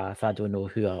my path. I don't know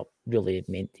who I'm really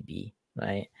meant to be.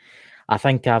 Right? I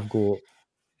think I've got,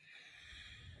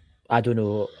 I don't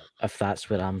know if that's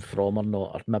where I'm from or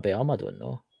not, or maybe I don't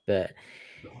know. But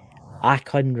I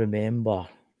can remember,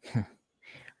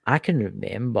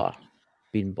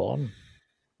 being born,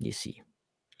 you see.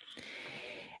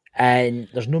 And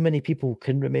there's no many people who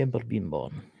can remember being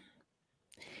born.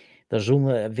 There's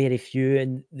only a very few,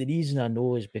 and the reason I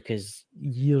know is because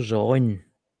years on,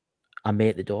 I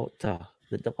met the doctor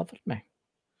that delivered me.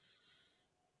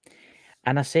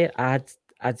 And I said I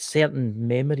had certain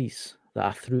memories that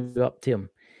I threw up to him.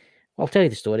 I'll tell you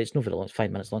the story. It's not very long. It's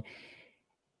 5 minutes long.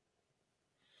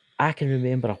 I can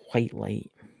remember a white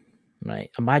light,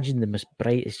 right? Imagine the most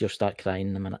brightest. You'll start crying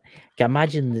in a minute. Can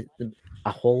imagine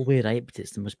a hallway, right? But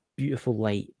it's the most beautiful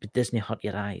light, but doesn't hurt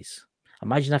your eyes.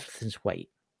 Imagine everything's white,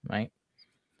 right?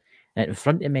 And in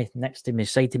front of me, next to me,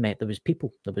 side of me, there was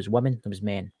people. There was women. There was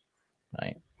men,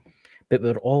 right? But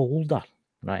we were all older,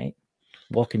 right?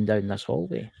 Walking down this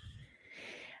hallway.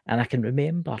 And I can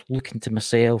remember looking to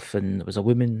myself, and there was a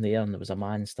woman there, and there was a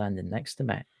man standing next to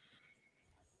me.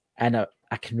 And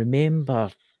I can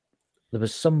remember there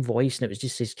was some voice, and it was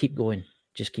just says, "Keep going,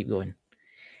 just keep going."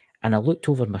 And I looked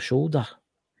over my shoulder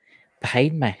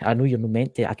behind me. I know you're not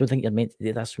meant to. I don't think you're meant to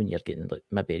do this when you're getting like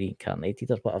maybe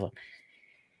reincarnated or whatever.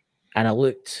 And I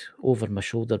looked over my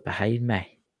shoulder behind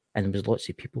me, and there was lots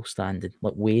of people standing,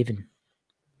 like waving.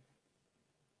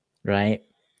 Right.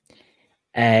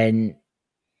 And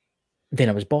then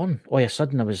I was born. All of a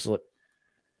sudden, I was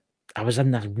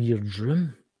in this weird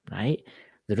room, right?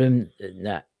 The room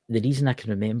that the reason I can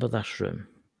remember this room,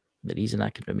 there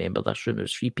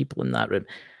was 3 people in that room: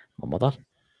 my mother,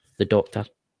 the doctor,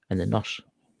 and the nurse.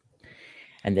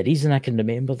 And the reason I can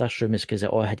remember this room is because it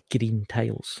all had green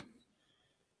tiles,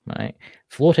 right?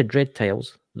 Floor had red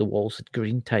tiles, the walls had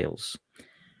green tiles.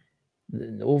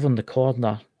 Over in the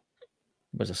corner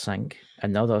was a sink,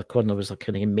 and the other corner was like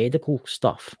kind of medical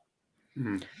stuff.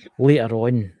 Later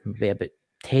on, maybe about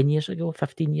 10 years ago,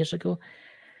 15 years ago,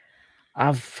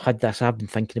 I've been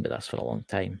thinking about this for a long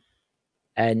time.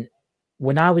 And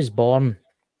when I was born,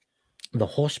 the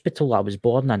hospital I was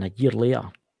born in a year later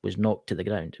was knocked to the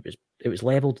ground. It was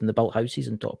leveled and they built houses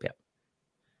on top of it.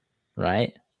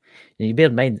 Right? And you bear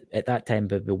in mind, at that time,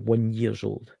 we were 1 year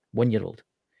old.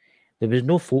 There was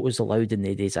no photos allowed in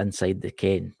the days inside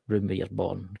the room where you're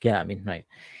born. You get what I mean? Right.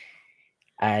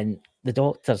 And the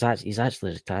doctor's he's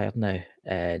actually retired now.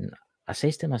 And I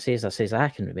says to him, I says, I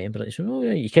can remember it. He says, "Oh,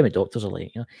 yeah, you came with doctors are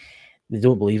like, they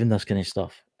don't believe in this kind of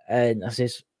stuff." And I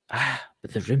says,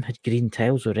 but the room had green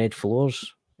tiles with red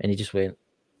floors. And he just went,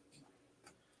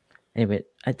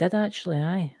 "I did actually,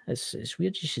 aye. It's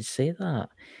weird you should say that."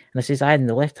 And I says, "Aye, on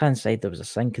the left-hand side, there was a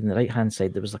sink. On the right-hand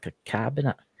side, there was like a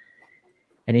cabinet."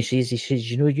 And he says,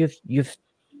 you've,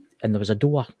 and there was a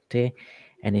door, too.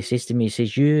 And he says to me,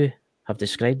 you have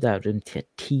described that room to a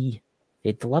T.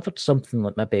 He delivered something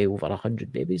like maybe over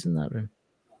 100 babies in that room.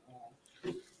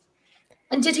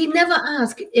 And did he never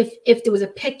ask if there was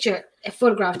a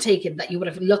photograph taken that you would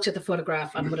have looked at the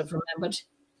photograph and would have remembered?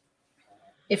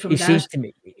 He says to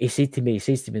me,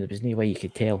 there was no way you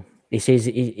could tell. He says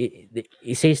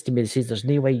to me, there's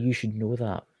no way you should know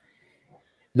that.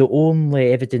 The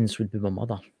only evidence would be my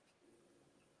mother.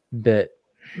 But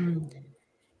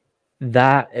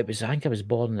I think I was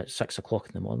born at 6 o'clock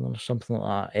in the morning or something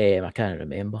like that. I can't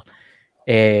remember.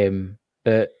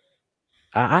 But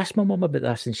I asked my mum about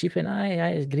this, and she went,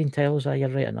 aye, green tiles, you're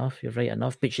right enough.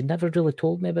 But she never really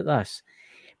told me about this.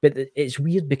 But it's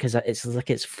weird because it's like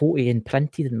it's photo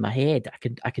imprinted in my head.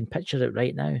 I can picture it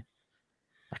right now.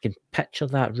 I can picture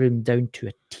that room down to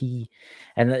a T.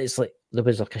 And it's like there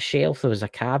was like a shelf, there was a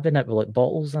cabinet with like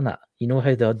bottles in it. You know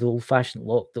how the old-fashioned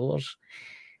locked doors?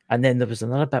 And then there was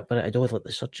another bit where it had all like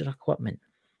the surgery equipment.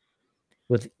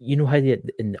 With how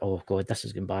oh god, this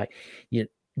is going back.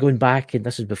 Going back, and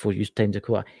this is before use time to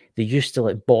quote. They used to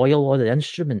like boil all the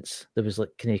instruments. There was like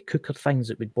kind of cooker things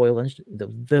that would boil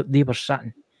instruments. They were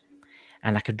sitting,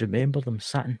 and I could remember them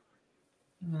sitting.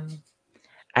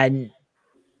 And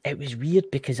it was weird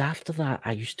because after that,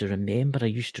 I used to remember.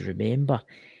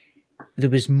 There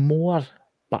was more,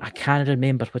 but I can't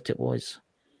remember what it was.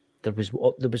 There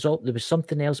was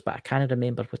something else, but I can't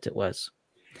remember what it was.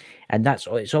 And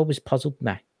it's always puzzled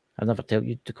me. I'll never tell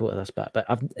you to quote this bit, but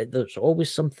there's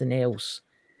always something else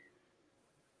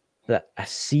that I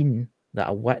seen, that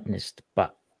I witnessed,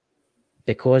 but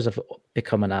because I've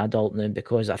become an adult now,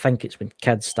 because I think it's when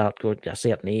kids start going to a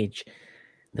certain age,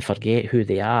 they forget who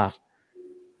they are.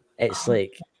 It's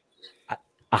like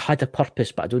I had a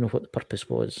purpose, but I don't know what the purpose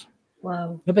was.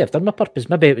 Wow. Maybe I've done my purpose.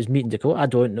 Maybe it was meeting Dakota. I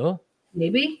don't know.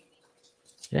 Maybe.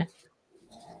 Yeah.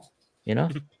 You know?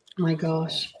 Oh my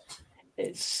gosh.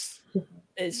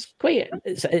 it's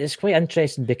quite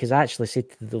interesting because I actually said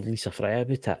to the Lisa Fry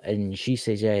about it, and she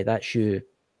says, "Yeah, that's you.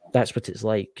 That's what it's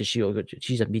like." Because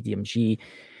she's a medium. She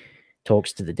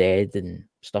talks to the dead and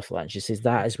stuff like that. And she says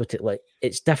that is what it like.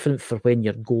 It's different for when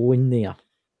you're going there,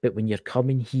 but when you're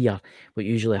coming here, what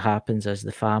usually happens is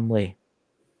the family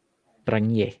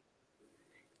bring you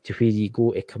to where you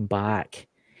go to come back,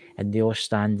 and they all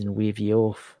stand and wave you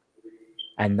off,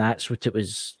 and that's what it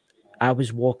was. I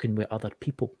was walking with other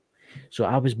people. So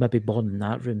I was maybe born in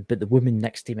that room, but the woman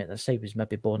next to me at the side was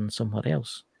maybe born somewhere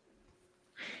else.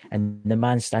 And the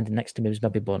man standing next to me was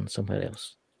maybe born somewhere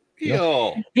else. You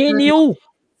know? Hey, Neil!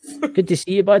 Good to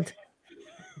see you, bud.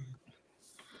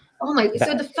 Oh my!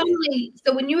 So the family.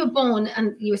 So when you were born,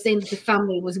 and you were saying that the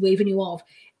family was waving you off,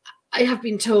 I have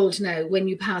been told now when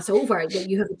you pass over that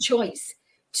you have a choice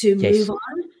to move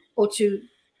on or to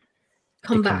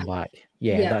come back.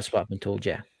 Yeah, that's what I've been told.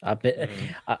 Yeah,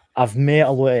 I've met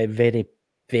a lot of very,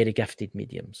 very gifted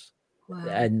mediums,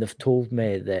 and they've told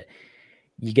me that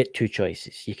you get two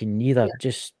choices. You can either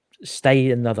just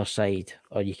stay on the other side,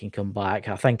 or you can come back.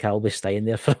 I think I'll be staying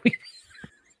there for a week.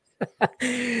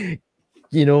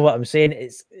 You know what I'm saying?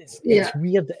 It's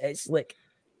weird. It's like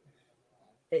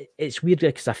it's weird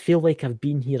because I feel like I've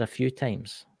been here a few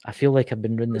times. I feel like I've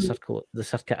been running the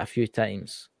circuit a few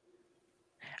times.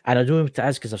 And I don't know what it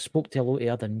is because I've spoke to a lot of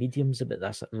other mediums about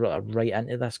this, right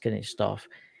into this kind of stuff.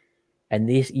 And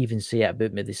they even say it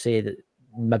about me. They say that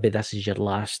maybe this is your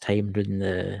last time running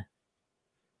the...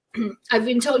 I've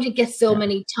been told you get so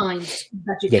many times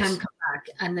that you can come back,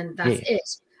 and then that's it.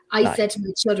 I said to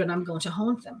my children, I'm going to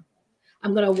haunt them.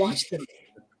 I'm going to watch them.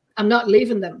 I'm not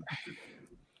leaving them.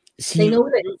 They know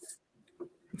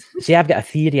this. See, I've got a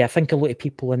theory. I think a lot of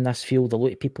people in this field, a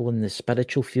lot of people in the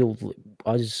spiritual field, like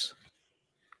us,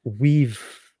 we're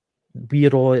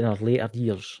all in our later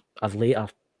years, our later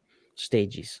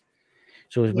stages.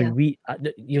 So when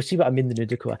you'll see what I mean, the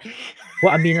Nudico.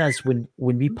 What I mean is when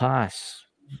we pass,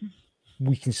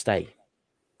 we can stay.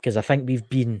 Because I think we've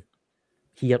been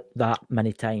here that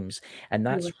many times. And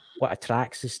that's what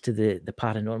attracts us to the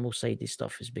paranormal side of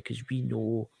stuff, is because we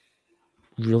know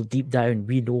real deep down,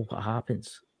 we know what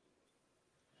happens.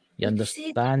 You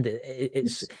understand?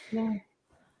 It's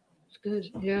good,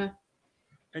 yeah.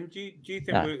 And do you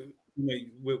think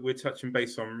we're touching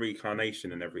base on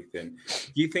reincarnation and everything?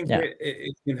 Do you think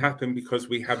it can happen because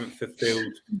we haven't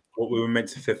fulfilled what we were meant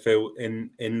to fulfill in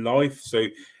life? So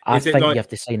I think you have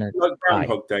to sign it like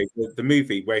Groundhog Day, the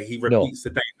movie where he repeats the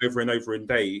day over and over and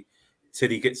day till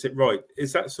he gets it right?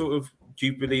 Is that sort of? Do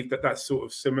you believe that that's sort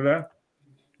of similar?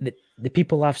 The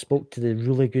people I've spoke to, the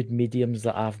really good mediums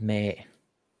that I've met,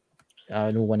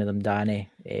 I know one of them, Danny,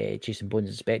 Jason Bones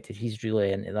Inspector. He's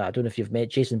really into that. I don't know if you've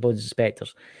met Jason Bones Inspector.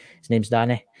 His name's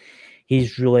Danny.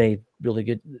 He's really, really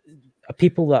good.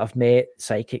 People that I've met,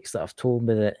 psychics that have told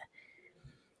me that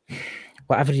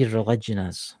whatever your religion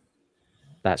is,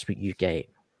 that's what you get.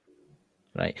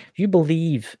 Right? If you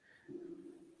believe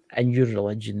in your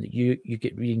religion that you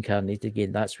get reincarnated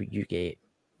again, that's what you get.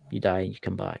 You die and you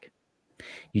come back.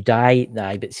 You die,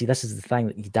 but see, this is the thing,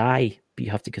 that you die, but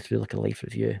you have to go through like a life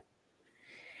review.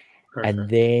 Perfect. And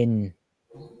then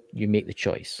you make the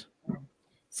choice.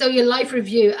 So your life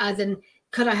review, as in,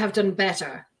 could I have done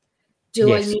better?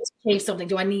 Do I need to change something?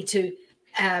 Do I need to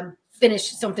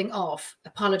finish something off,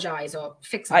 apologize, or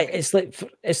fix something? It's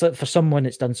like for someone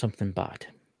that's done something bad,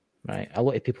 right? A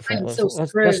lot of people think,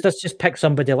 let's just pick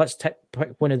somebody. Let's pick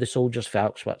one of the soldiers for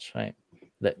Auschwitz, right?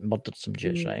 That murdered some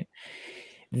Jews, right?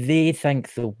 They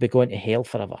think they'll be going to hell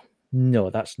forever. No,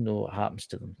 that's not what happens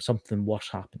to them. Something worse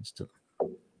happens to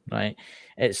them, right?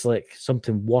 It's like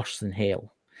something worse than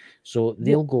hell. So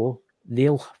they'll go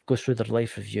through their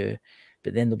life review,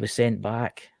 but then they'll be sent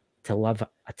back to live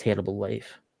a terrible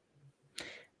life.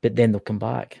 But then they'll come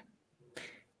back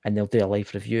and they'll do a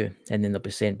life review, and then they'll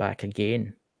be sent back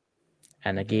again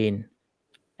and again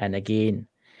and again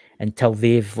until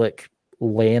they've like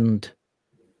learned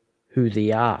who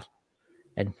they are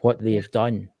and what they've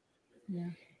done. Yeah.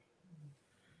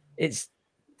 It's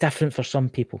different for some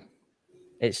people.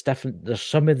 It's different. There's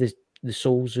some of the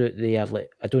souls out there, like,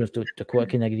 I don't know if Dakota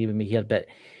can agree with me here, but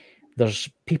there's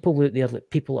people out there, like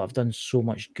people that have done so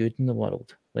much good in the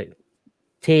world. Like,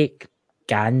 take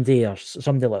Gandhi or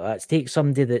somebody like that. Take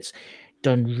somebody that's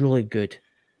done really good.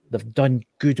 They've done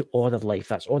good all their life.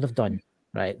 That's all they've done,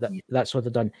 right? That's all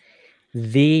they've done.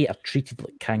 They are treated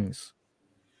like kings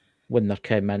when they're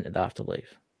coming into the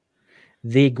afterlife.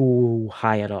 They go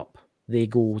higher up. They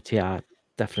go to a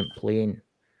different plane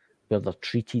where they're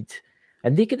treated,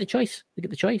 and they get the choice. They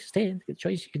get the choice. Stay. They get the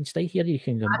choice. You can stay here. You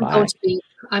can come back.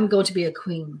 I'm going to be a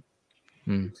queen.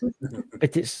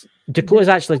 But it's Dakota's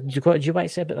actually. Dakota, do you want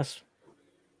to say about this?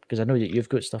 Because I know that you've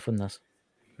got stuff on this.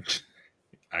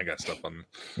 I got stuff on.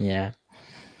 Yeah.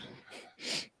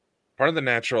 Part of the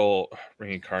natural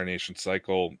reincarnation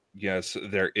cycle, yes,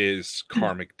 there is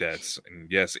karmic debts,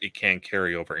 and yes, it can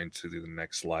carry over into the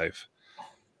next life.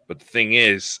 But the thing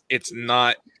is, it's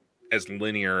not as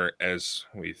linear as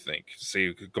we think. Say,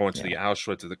 you could go into the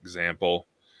Auschwitz example.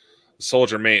 The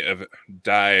soldier may have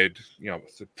died,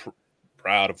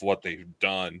 proud of what they've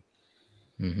done,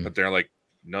 but they're like,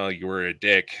 no, you were a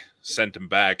dick. Sent him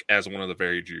back as one of the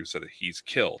very Jews that he's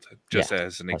killed. Just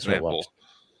as an example.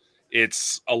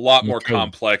 It's a lot more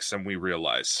complex than we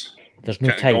realize. There's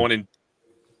no time. Going in,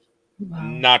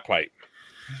 not quite.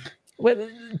 Well,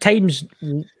 time's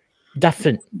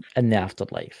different in the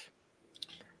afterlife.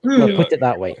 Well, put it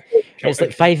that way. It's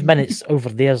like 5 minutes over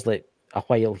there's like a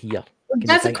while here.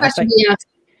 That's a question we asked.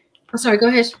 Oh, sorry, go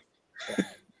ahead.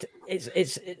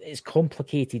 It's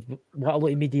complicated. What a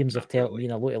lot of mediums have told me,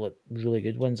 and a lot of really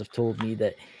good ones have told me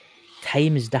that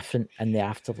time is different in the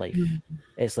afterlife.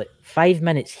 It's like 5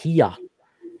 minutes here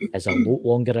is a lot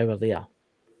longer over there.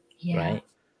 Right?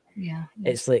 Yeah.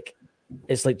 It's like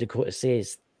Dakota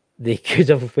says, they could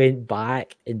have went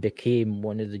back and became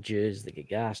one of the Jews that get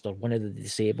gassed or one of the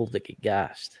disabled that get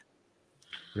gassed.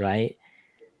 Right?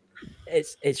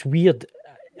 It's weird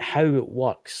how it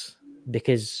works,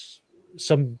 because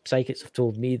some psychics have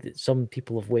told me that some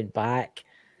people have went back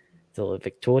to the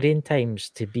Victorian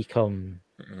times to become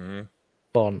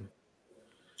born.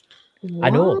 What? I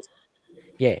know.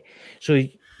 Yeah. So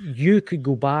you could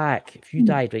go back if you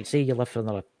died, right? Say you live for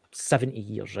another 70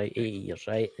 years, right? 80 years,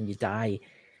 right? And you die,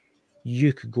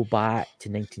 you could go back to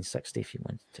 1960 if you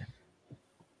wanted to.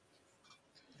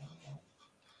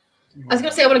 I was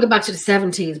going to say I want to go back to the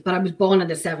 70s, but I was born in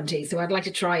the 70s, so I'd like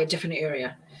to try a different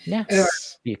area. Yeah.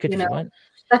 You could if you want.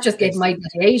 That just gave my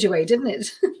age away, didn't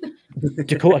it?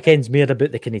 Dakota Ken's more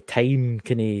about the kind of time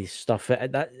kind of stuff.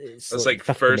 It's like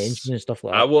fifth first dimension and stuff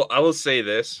like that. I will say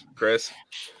this, Chris.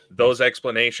 Those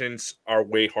explanations are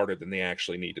way harder than they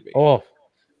actually need to be. Oh,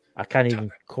 I can't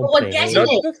even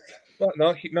comprehend.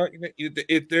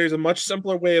 There's a much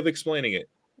simpler way of explaining it.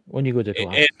 When you go to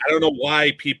class. And I don't know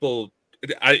why people.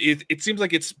 It seems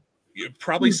like it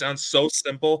probably sounds so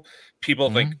simple.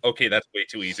 People think, okay, that's way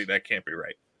too easy. That can't be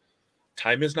right.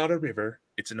 Time is not a river;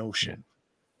 it's an ocean.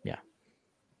 Yeah.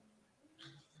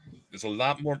 There's a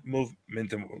lot more movement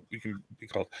than what we can be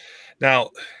called.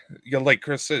 Now, like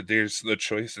Chris said, there's the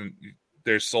choice, and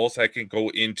there's souls that can go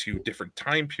into different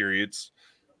time periods,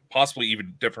 possibly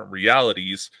even different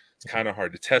realities. It's kind of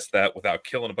hard to test that without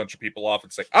killing a bunch of people off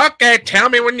and say, okay, tell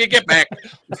me when you get back.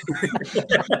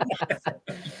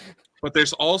 But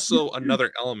there's also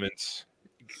another element,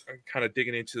 kind of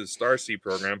digging into the Starseed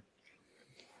program.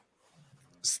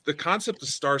 The concept of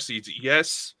starseeds,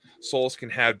 yes, souls can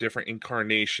have different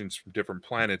incarnations from different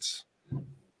planets,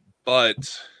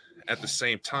 but at the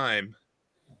same time,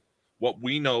 what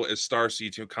we know as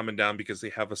starseeds, coming down because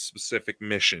they have a specific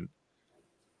mission.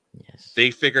 Yes. They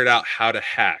figured out how to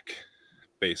hack,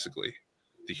 basically,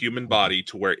 the human body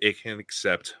to where it can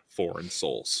accept foreign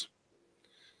souls.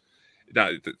 Now,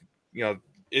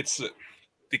 it's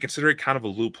they consider it kind of a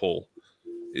loophole.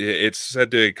 It's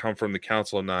said to come from the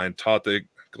Council of Nine, taught the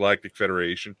Galactic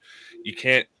Federation. You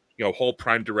can't, whole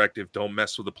prime directive, don't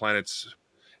mess with the planet's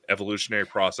evolutionary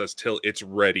process till it's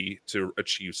ready to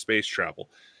achieve space travel.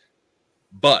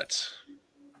 But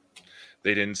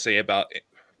they didn't say about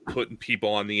putting people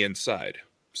on the inside,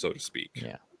 so to speak.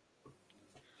 Yeah.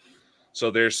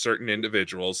 So there's certain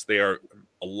individuals, they are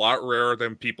a lot rarer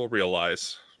than people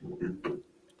realize.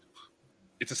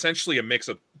 It's essentially a mix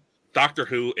of Doctor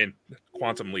Who and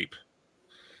Quantum Leap.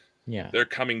 Yeah. They're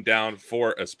coming down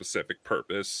for a specific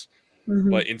purpose.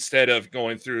 But instead of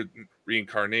going through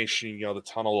reincarnation, the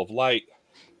tunnel of light,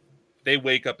 they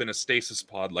wake up in a stasis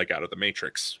pod like out of the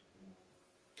Matrix.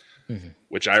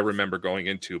 Which I remember going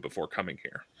into before coming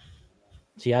here.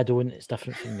 See, I don't. It's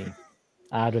different from me.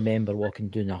 I remember walking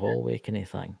down the hallway kind of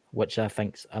thing, which I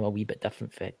think I'm a wee bit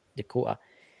different for Dakota.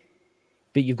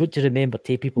 But you've got to remember,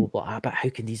 people but how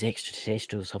can these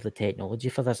extraterrestrials have the technology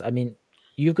for this? I mean,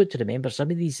 you've got to remember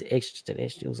some of these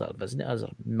extraterrestrials that are visiting us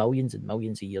are millions and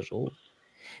millions of years old.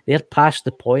 They're past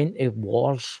the point of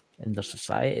wars in their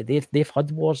society. They've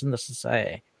had wars in their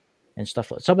society and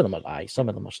stuff like that. Some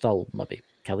of them are still maybe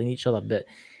killing each other, but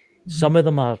some of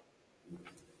them are.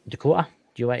 Dakota,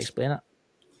 do you want to explain it?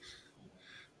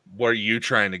 What are you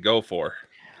trying to go for?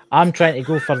 I'm trying to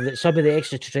go for some of the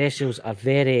extraterrestrials are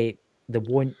they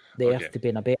want the Earth to be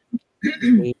in a better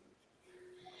state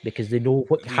because they know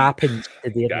what happens to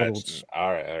their worlds.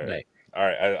 All right. All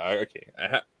right. Okay.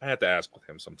 I had to ask with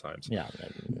him sometimes. Yeah.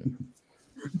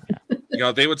 You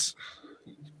know, they would.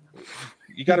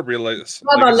 You got to realize,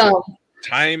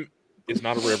 time is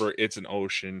not a river; it's an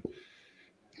ocean.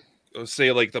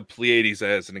 Say, like the Pleiades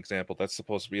as an example, that's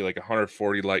supposed to be like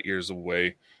 140 light years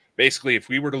away. Basically, if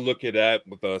we were to look at that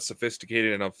with a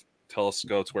sophisticated enough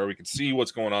telescopes where we could see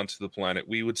what's going on to the planet,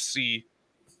 we would see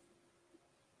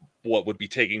what would be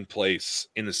taking place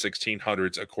in the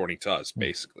 1600s, according to us,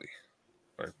 basically.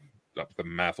 Or, the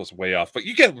math was way off, but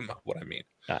you get what I mean.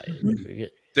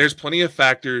 There's plenty of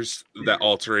factors that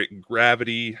alter it.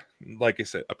 Gravity, like I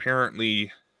said,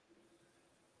 apparently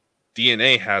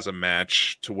DNA has a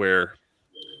match to where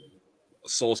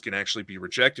souls can actually be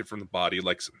rejected from the body,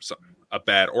 like a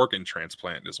bad organ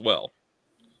transplant as well.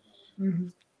 Mm-hmm.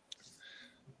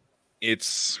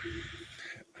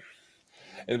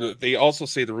 And they also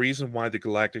say the reason why the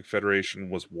Galactic Federation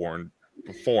was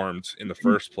formed in the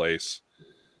first place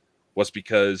was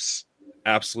because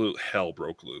absolute hell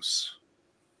broke loose.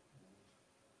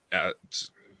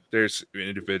 There's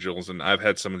individuals, and I've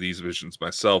had some of these visions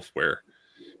myself, where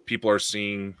people are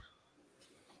seeing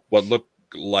what look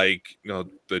like,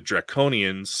 the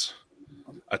Draconians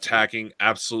attacking,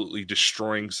 absolutely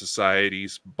destroying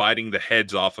societies, biting the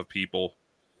heads off of people.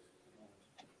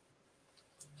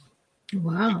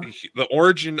 Wow. The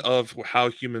origin of how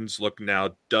humans look now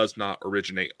does not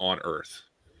originate on Earth.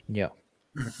 Yeah.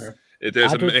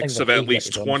 There's a mix of at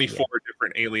least 24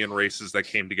 different alien races that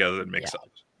came together and mixed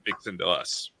into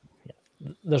us.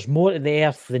 Yeah. There's more to the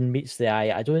Earth than meets the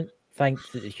eye. I don't think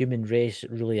that the human race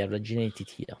really originated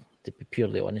here, to be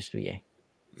purely honest with you.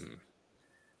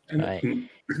 Right.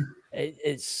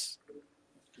 There's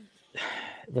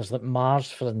like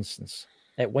Mars, for instance.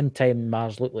 At one time,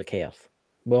 Mars looked like Earth.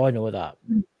 We all know that.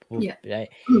 Yeah. Right.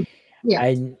 Yeah.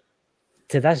 And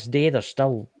to this day, there's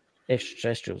still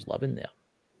extraterrestrials living there.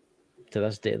 To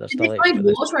this day, there's still. Did they find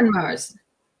water on Mars?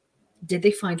 Did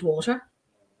they find water?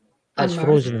 It's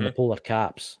frozen in the polar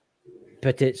caps,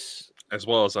 but it's as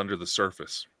well as under the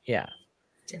surface. Yeah,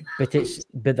 but there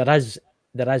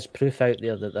is proof out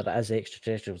there that there is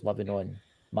extraterrestrials living on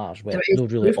Mars. Well, no,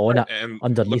 really on it. And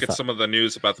underneath look at some of the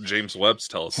news about the James Webb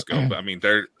telescope. I mean,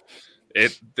 they're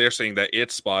saying that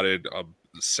it spotted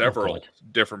several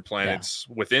different planets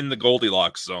within the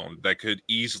Goldilocks zone that could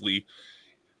easily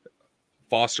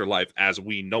foster life as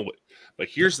we know it. But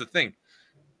here's the thing.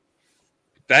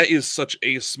 That is such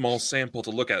a small sample to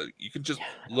look at. You can just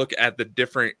look at the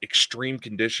different extreme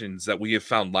conditions that we have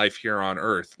found life here on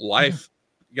Earth. Life,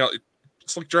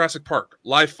 it's like Jurassic Park.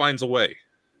 Life finds a way.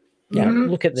 Yeah,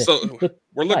 look at this. So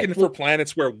we're looking for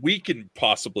planets where we can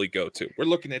possibly go to. We're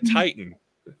looking at Titan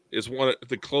is one of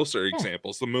the closer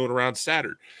examples, the moon around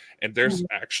Saturn. And there's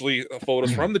actually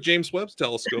photos from the James Webb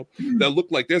telescope that look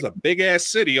like there's a big ass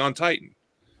city on Titan.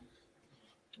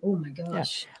 Oh my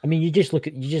gosh! Yeah. I mean, you just look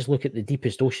at the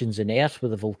deepest oceans in Earth, where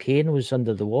the volcanoes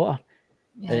under the water,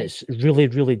 and it's really,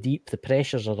 really deep. The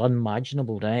pressures are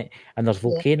unimaginable, right? And there's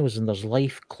volcanoes, and there's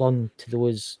life clung to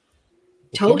those.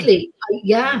 Totally,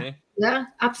 yeah,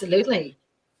 absolutely.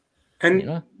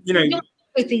 And you know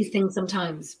with these things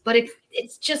sometimes, but it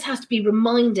just has to be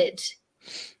reminded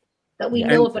that we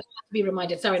know of it. Has to be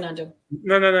reminded. Sorry, Nando.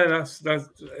 No. That's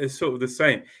it's sort of the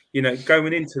same.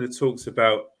 Going into the talks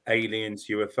about aliens,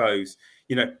 UFOs.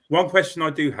 One question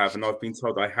I do have, and I've been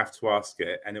told I have to ask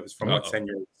it, and it was from my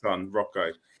 10-year-old son,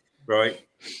 Rocco. Right?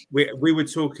 We were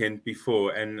talking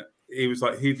before, and he was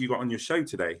like, "Who have you got on your show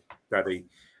today, Daddy?"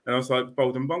 And I was like,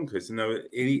 "Bold and Bonkers." And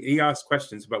he asked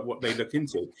questions about what they look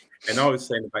into, and I was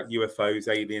saying about UFOs,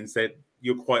 aliens. That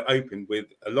you're quite open with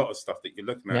a lot of stuff that you're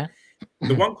looking at. Yeah.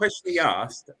 The one question he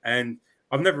asked, and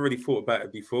I've never really thought about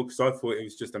it before because I thought it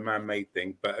was just a man-made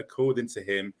thing, but according to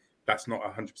him, that's not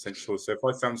 100% sure. So if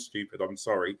I sound stupid, I'm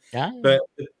sorry. Yeah. But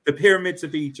the pyramids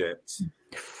of Egypt,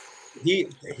 he's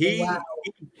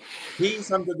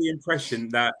under the impression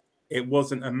that it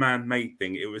wasn't a man-made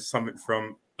thing. It was something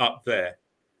from up there.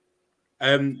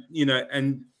 And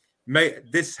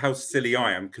this is how silly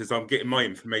I am because I'm getting my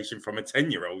information from a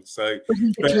 10-year-old. So,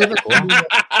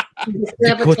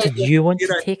 Dakota, do you want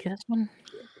to take this one?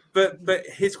 But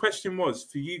his question was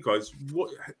for you guys: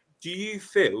 what do you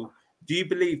feel? Do you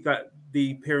believe that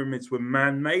the pyramids were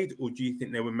man-made, or do you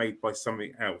think they were made by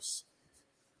something else?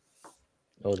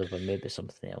 Oh, they were made by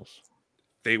something else.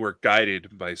 They were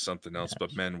guided by something else,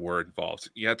 but men were involved.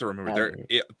 You have to remember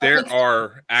there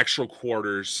are actual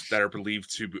quarters that are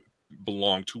believed to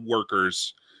belong to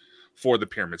workers for the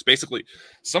pyramids. Basically,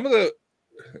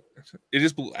 it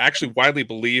is actually widely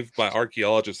believed by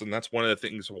archaeologists, and that's one of the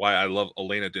things why I love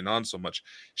Elena Dinan so much.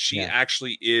 She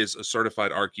actually is a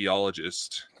certified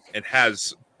archaeologist and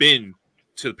has been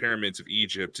to the pyramids of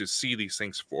Egypt to see these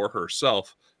things for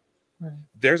herself. Right.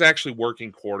 There's actually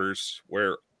working quarters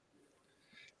where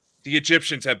the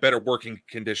Egyptians have better working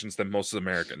conditions than most of the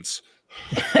Americans.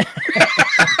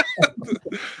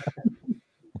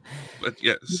 But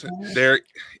yes, there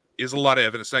is a lot of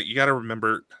evidence that you got to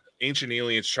remember. Ancient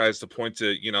Aliens tries to point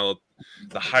to,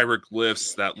 the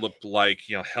hieroglyphs that looked like,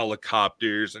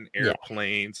 helicopters and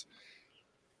airplanes. Yeah.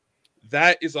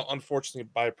 That is an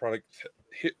unfortunate byproduct.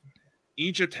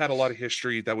 Egypt had a lot of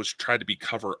history that was tried to be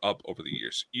covered up over the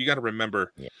years. You got to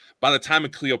remember, by the time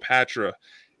of Cleopatra,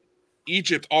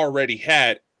 Egypt already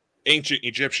had ancient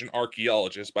Egyptian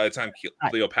archaeologists by the time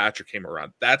Cleopatra came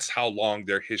around. That's how long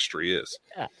their history is.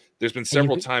 Yeah. There's been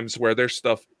several times where their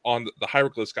stuff on the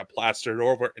hieroglyphs got plastered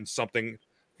over and something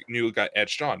new got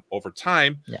etched on. Over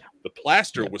time, the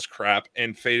plaster was crap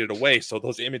and faded away, so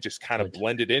those images kind of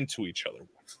blended into each other.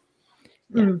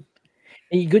 Yeah.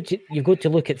 You got to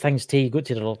look at things too. You got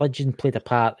to the religion played a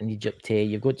part in Egypt too.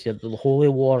 You got to the holy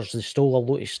wars. They stole a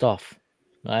lot of stuff,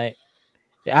 right?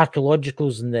 The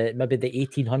archaeologicals in maybe the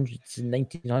 1800s and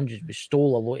 1900s, we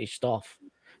stole a lot of stuff.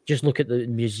 Just look at the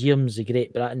museums of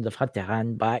Great Britain. They've had to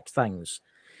hand back things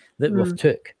that we've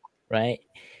took, right?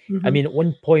 Mm-hmm. I mean, at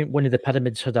one point, one of the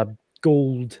pyramids had a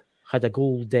gold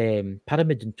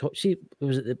pyramid on top. See,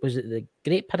 was it the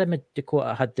Great Pyramid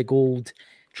Dakota had the gold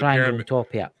triangle on top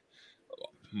of it?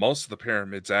 Most of the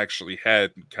pyramids actually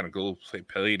had kind of gold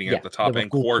plating at the top and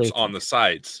quartz on the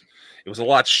sides. It was a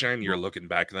lot shinier looking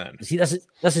back then. See, this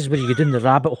is where you get in the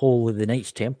rabbit hole with the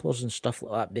Knights Templars and stuff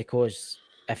like that. Because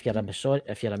if you're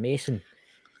a Mason,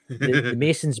 the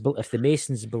Masons, if the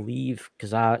Masons believe,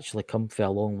 because I actually come from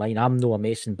a long line, I'm no a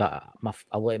Mason, but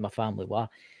a lot of my family were,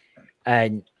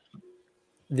 and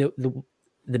the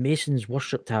Masons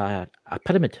worshipped a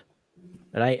pyramid,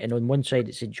 right? And on one side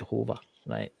it said Jehovah,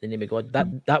 right, the name of God.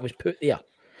 That was put there.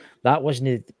 That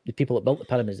wasn't the people that built the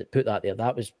pyramids that put that there.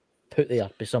 That was put there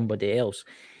by somebody else.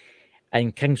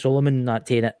 And King Solomon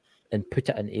taken it and put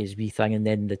it into his wee thing, and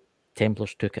then the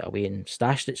Templars took it away and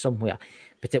stashed it somewhere.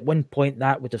 But at one point,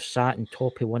 that would have sat on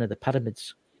top of one of the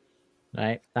pyramids,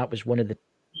 right? That was one of the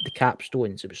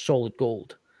capstones. It was solid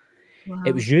gold. Wow.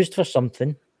 It was used for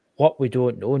something. What we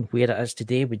don't know, and where it is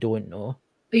today, we don't know.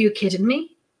 Are you kidding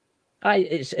me?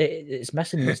 It's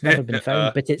missing. It's never been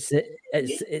found. But it's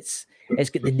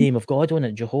got the name of God on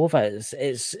it, Jehovah.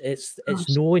 It's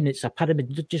known. It's a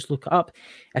pyramid. Just look it up.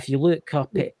 If you look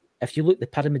the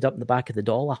pyramid up in the back of the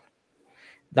dollar,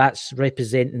 that's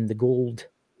representing the gold,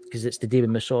 because it's the David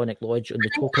Masonic Lodge on the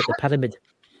top of the pyramid.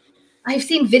 I've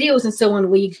seen videos and so on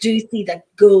where you do see that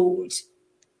gold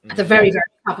at the very, very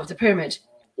top of the pyramid.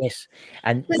 Yes.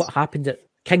 And what happened that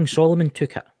King Solomon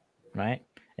took it, right?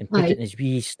 And put it in his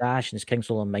wee stash in his King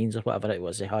Solomon mines or whatever it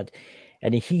was he had.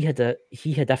 And he had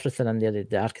everything in there,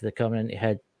 the Ark of the Covenant, he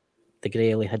had the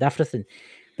Grail, he had everything.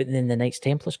 But then the Knights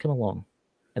Templars came along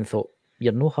and thought,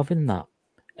 you're not having that.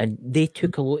 And they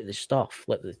took a lot of the stuff,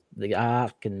 like the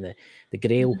Ark and the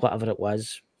Grail, whatever it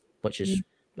was, which is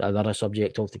another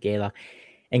subject altogether,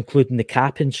 including the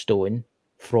capping stone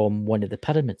from one of the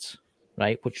pyramids,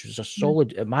 right? Which was a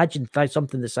solid, imagine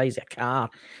something the size of a car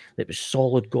that was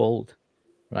solid gold,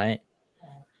 right?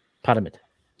 Pyramid.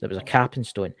 There was a capping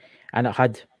stone, and it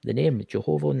had the name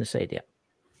Jehovah on the side of it.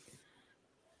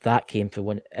 That came from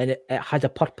one, and it had a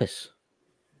purpose.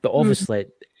 But obviously,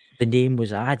 the name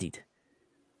was added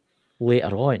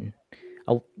later on.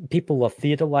 People have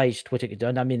theorized what it could do.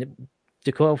 I mean,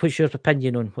 Dakota, what's your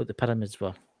opinion on what the pyramids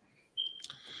were?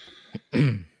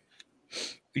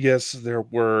 Yes, there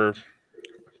were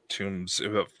tombs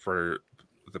for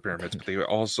the pyramids, but they've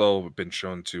also been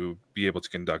shown to be able to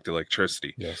conduct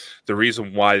electricity. Yes. The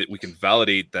reason why we can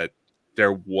validate that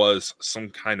there was some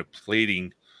kind of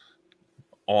plating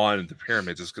on the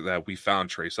pyramids is that we found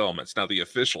trace elements. Now, the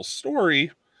official story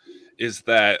is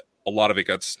that a lot of it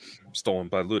got stolen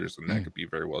by looters, and that could be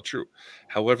very well true.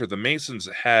 However, the Masons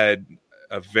had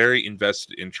a very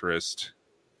invested interest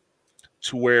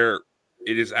to where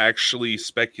it is actually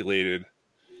speculated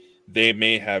they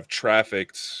may have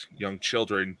trafficked young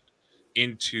children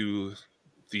into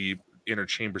the inner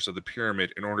chambers of the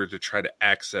pyramid in order to try to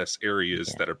access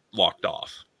areas that are locked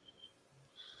off.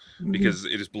 Because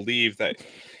it is believed that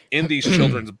in these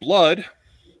children's blood,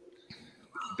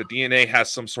 the DNA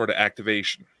has some sort of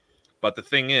activation. But the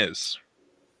thing is,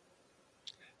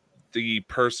 the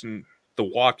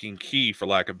walking key, for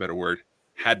lack of a better word,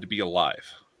 had to be alive.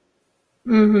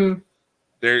 Mm-hmm.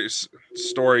 There's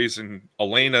stories, and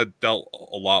Elena dealt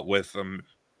a lot with them.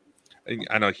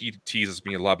 I know he teases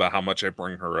me a lot about how much I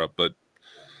bring her up, but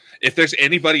if there's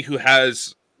anybody who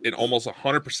has an almost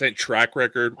 100% track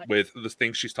record with the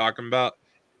things she's talking about,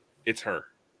 It's her.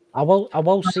 I will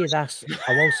say this.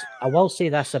 I will say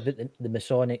this about the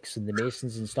Masonics and the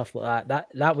Masons and stuff like that.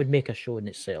 That would make a show in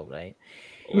itself, right?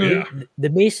 Oh yeah. The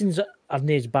Masons aren't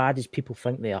as bad as people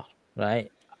think they are,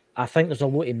 right? I think there's a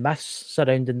lot of myths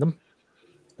surrounding them.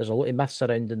 There's a lot of myths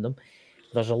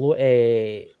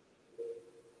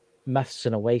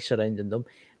in a way surrounding them.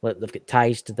 Like they've got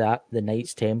ties to that, the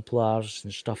Knights Templars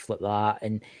and stuff like that.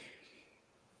 And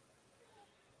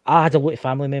I had a lot of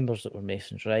family members that were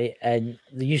Masons, right? And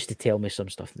they used to tell me some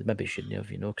stuff that maybe shouldn't have,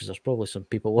 because there's probably some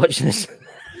people watching this.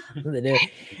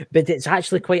 But it's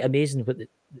actually quite amazing what the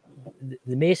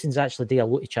Masons actually do a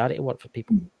lot of charity work for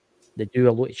people. They do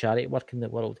a lot of charity work in the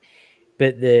world.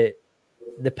 But the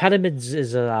pyramids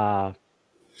is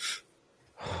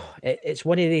it's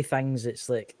one of the things that's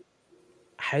like,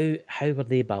 how were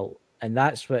they built? And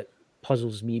that's what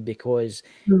puzzles me, because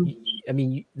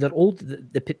they're old.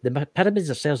 The pyramids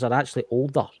themselves are actually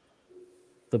older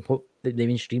than what the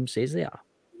mainstream says they are,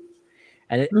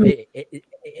 and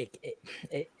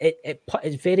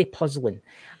it's very puzzling.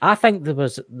 I think there were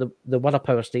a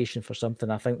power station for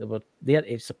something. I think they were there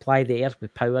to supply the earth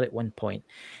with power at one point.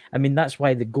 I mean, that's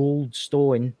why the gold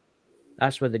stone,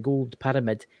 that's where the gold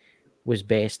pyramid was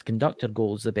best conductor.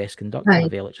 Gold's the best conductor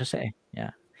of electricity. Yeah.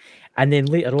 And then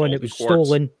later on, it was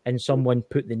stolen, and someone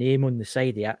put the name on the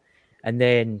side of it. And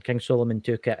then King Solomon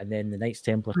took it, and then the Knights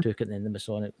Templar took it, and then the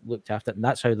Masonic looked after it, and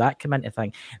that's how that came into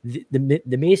thing. The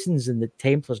Masons and the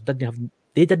Templars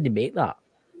didn't make that.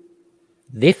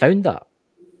 They found that.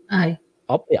 Aye.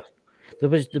 Up there. There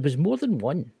was more than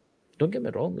one. Don't get me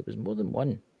wrong. There was more than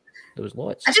one. There was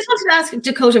lots. I just wanted to ask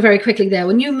Dakota very quickly there,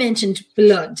 when you mentioned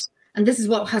blood, and this is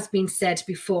what has been said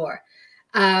before,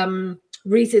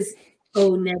 Reese's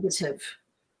O negative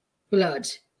blood,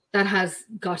 that has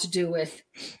got to do with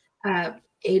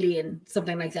alien,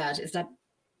 something like that. Is that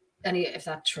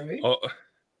true?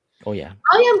 Oh yeah.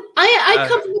 I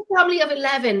come from a family of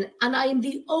 11, and I am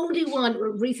the only one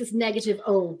with Reese's negative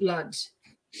O blood.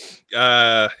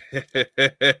 I'm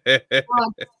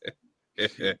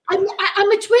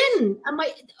a twin, and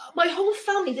my whole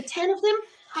family, the 10 of them,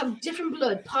 have different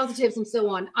blood, positives and so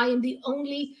on. I am the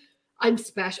only. I'm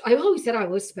special. I always said I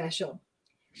was special,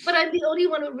 but I'm the only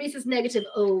one with Reese's negative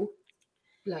O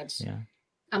blood. Yeah.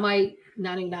 Am I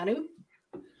nanu?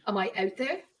 Am I out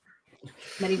there?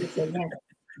 Many would say yes.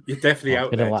 You're definitely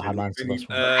out there. Let him answer this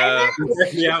one. You're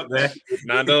definitely out there.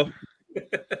 Nando,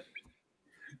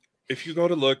 if you go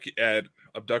to look at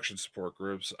abduction support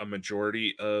groups, a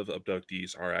majority of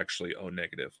abductees are actually O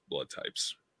negative blood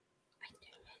types.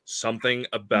 Something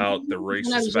about the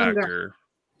racist factor.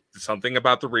 Something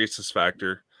about the racist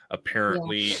factor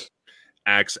apparently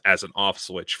acts as an off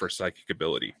switch for psychic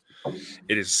ability.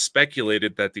 It is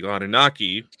speculated that the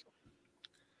Anunnaki,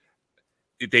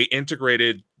 they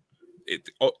integrated it.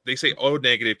 They say O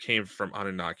negative came from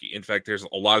Anunnaki. In fact, there's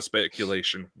a lot of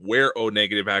speculation where O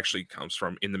negative actually comes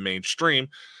from in the mainstream,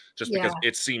 just because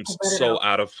it seems so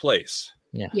out of place.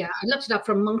 Yeah, I looked it up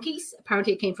from monkeys.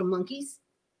 Apparently, it came from monkeys.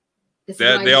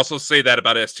 They also say that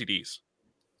about STDs.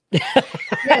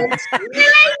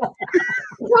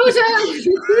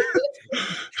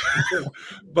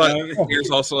 But here's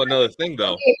also another thing,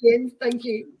 though. Thank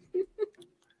you.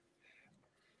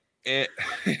 And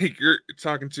you're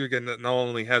talking to again that not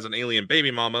only has an alien baby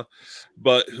mama,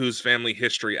 but whose family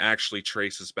history actually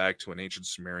traces back to an ancient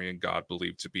Sumerian god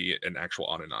believed to be an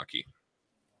actual Anunnaki.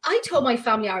 I told my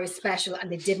family I was special,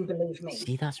 and they didn't believe me.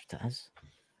 See, that's what it is.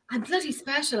 I'm bloody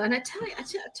special, and I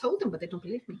told them, but they don't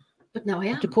believe me. But now I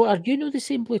am. Dakota, do you know the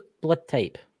same blood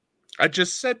type? I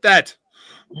just said that.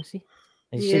 I see.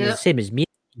 It's the same as me.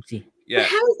 See. Yeah. But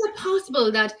how is it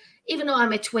possible that even though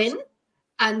I'm a twin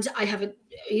and I have a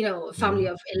family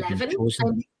of 11,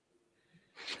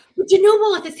 but you know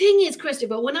what? The thing is,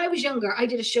 Christopher, when I was younger, I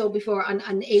did a show before on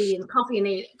alien coffee and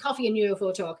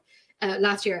UFO talk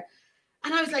last year,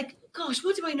 and I was like, gosh,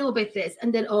 what do I know about this?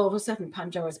 And then all of a sudden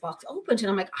Pandora's box opened, and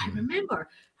I'm like, I remember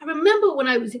when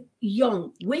I was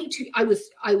young, I was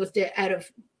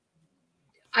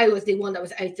the one that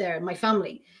was out there in my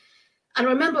family. And I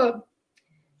remember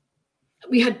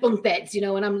we had bunk beds, and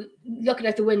I'm looking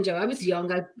out the window. I was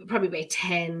young, I probably about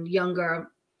 10, younger,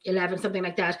 11, something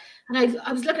like that. And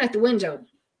I was looking out the window.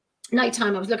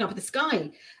 Nighttime, I was looking up at the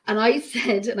sky, and I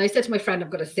said to my friend, I'm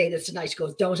going to say this tonight. She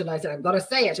goes, don't. And I said, I'm going to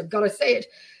say it.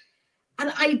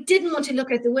 And I didn't want to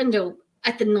look out the window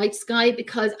at the night sky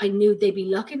because I knew they'd be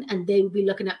looking, and they would be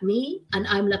looking at me, and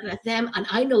I'm looking at them, and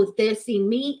I know that they're seeing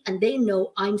me, and they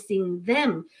know I'm seeing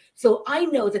them. So I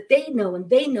know that they know, and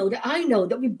they know that I know,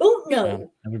 that we both know. Yeah,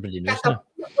 everybody knows that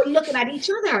we're looking at each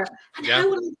other. And how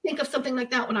would I think of something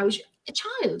like that when I was a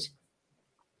child?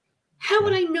 How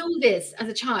would I know this as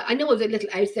a child? I know I was a little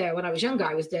out there when I was younger.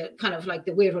 I was the kind of like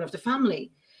the weird one of the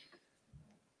family.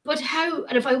 But how,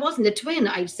 and if I wasn't a twin,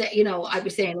 I'd say, you know, I'd be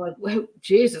saying, well,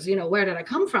 Jesus, you know, where did I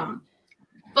come from?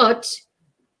 But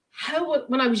how,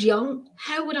 when I was young,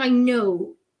 how would I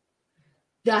know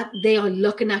that they are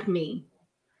looking at me?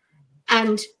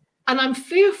 And I'm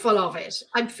fearful of it.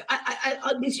 I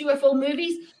these UFO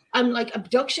movies, I'm like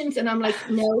abductions, and I'm like,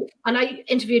 no. And I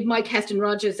interviewed Mike Heston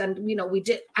Rogers, and, you know,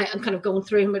 I'm kind of going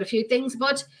through him with a few things,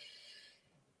 but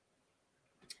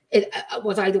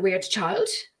was I the weird child?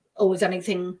 Or was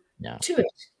anything to it?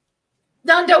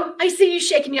 Nando, I see you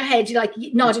shaking your head. You're like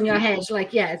nodding your head. You're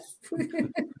like, yes.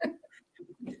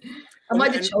 Am I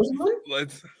the chosen one?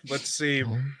 Let's see.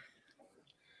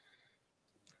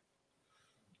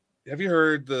 Have you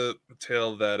heard the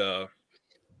tale that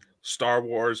Star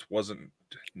Wars wasn't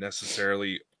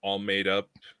necessarily all made up?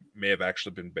 May have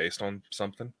actually been based on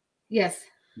something. Yes.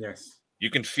 You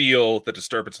can feel the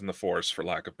disturbance in the Force, for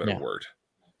lack of a better word.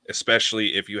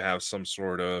 Especially if you have some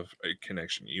sort of a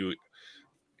connection.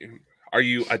 Are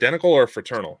you identical or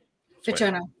fraternal?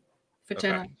 Fraternal.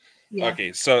 Okay. Yeah.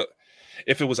 Okay, so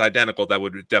if it was identical, that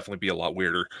would definitely be a lot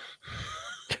weirder.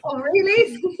 Oh,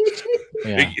 really?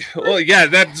 Well, yeah,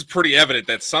 that's pretty evident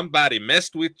that somebody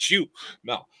messed with you.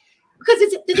 No. Because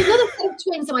there's another set of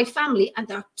twins in my family, and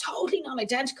they're totally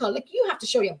non-identical. Like, you have to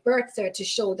show your birth cert to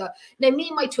show that. Now, me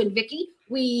and my twin Vicky,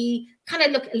 we kind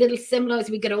of look a little similar as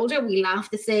we get older. We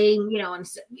laugh the same, you know, and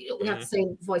we have the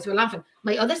same voice. We're laughing.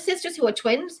 My other sisters, who are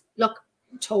twins, look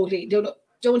totally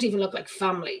don't even look like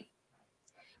family,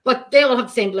 but they all have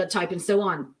the same blood type and so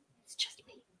on. It's just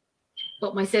me.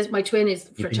 But my twin is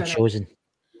fraternal. Chosen.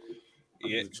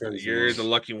 Yeah, you're the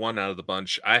lucky one out of the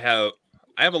bunch. I have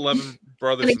 11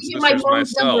 brothers and sisters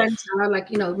myself. Like,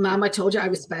 you know, Mom, I told you I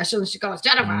was special, and she goes,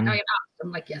 Jennifer, no, you're not.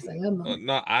 I'm like, yes, I am.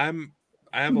 No, I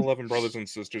have 11 brothers and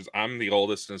sisters. I'm the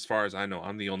oldest, and as far as I know,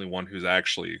 I'm the only one who's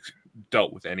actually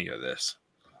dealt with any of this.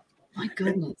 My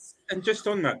goodness. And just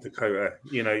on that, Dakota,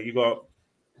 you know,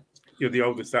 you're the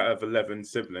oldest out of 11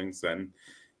 siblings. Then,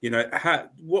 you know,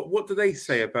 what do they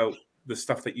say about the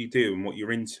stuff that you do and what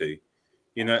you're into?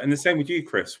 You know, and the same with you,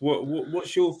 Chris.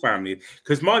 What's your family?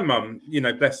 Because my mum, you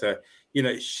know, bless her, you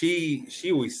know, she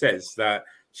always says that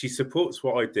she supports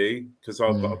what I do because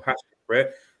I've got a passion for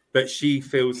it, but she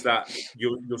feels that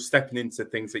you're stepping into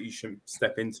things that you shouldn't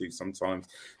step into sometimes,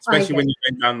 especially when you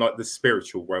go down like the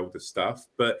spiritual world of stuff.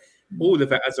 But all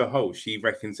of it as a whole, she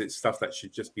reckons it's stuff that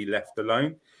should just be left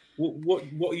alone.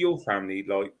 What are your family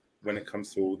like when it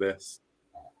comes to all this?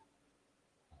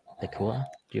 Dakota,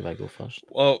 do you want to go first?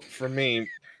 Well, for me,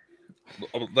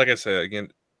 like I said, again,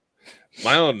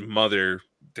 my own mother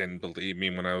didn't believe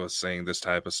me when I was saying this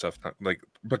type of stuff. Like,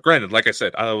 but granted, like I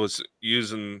said, I was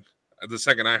using the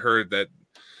second I heard that,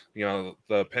 you know,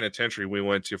 the penitentiary we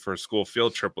went to for a school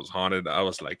field trip was haunted, I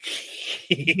was like,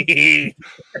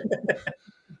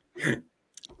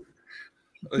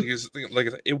 like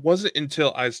it wasn't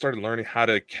until I started learning how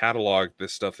to catalog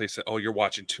this stuff. They said, "Oh, you're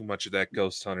watching too much of that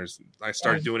Ghost Hunters." I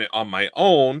started doing it on my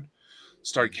own,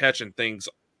 started catching things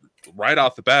right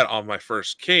off the bat on my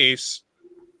first case,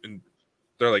 and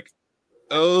they're like,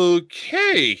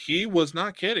 "Okay, he was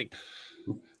not kidding."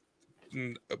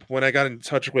 And when I got in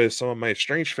touch with some of my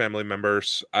estranged family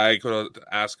members, I go to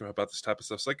ask them about this type of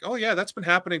stuff. It's like, "Oh yeah, that's been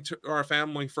happening to our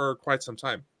family for quite some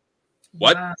time."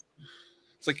 What? Wow.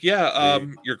 It's like, yeah,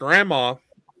 your grandma,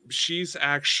 she's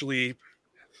actually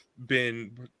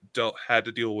had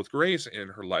to deal with grays in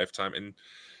her lifetime, and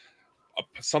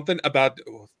something about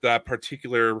that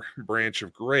particular branch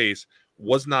of grays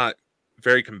was not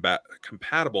very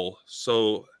compatible.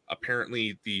 So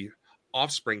apparently, the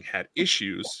offspring had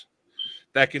issues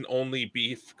that can only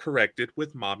be corrected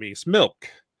with mommy's milk.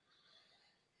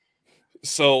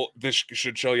 So this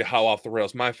should show you how off the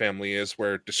rails my family is,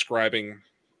 where describing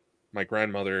my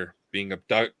grandmother being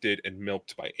abducted and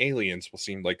milked by aliens will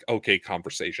seem like okay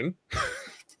conversation.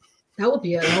 That would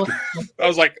be I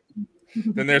was like,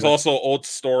 then there's also old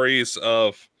stories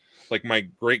of like my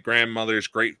great grandmother's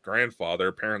great grandfather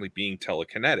apparently being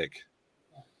telekinetic.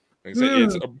 Like I said,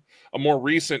 it's a more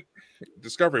recent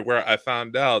discovery where I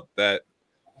found out that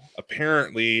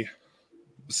apparently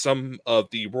some of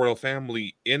the royal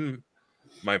family in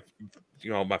my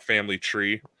family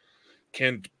tree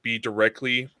can be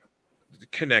directly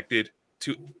connected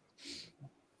to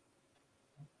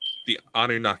the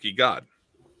Anunnaki god.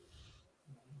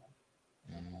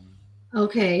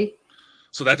 Okay.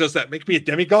 So does that make me a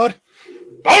demigod?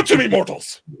 Bow to me,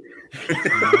 mortals!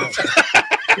 I'm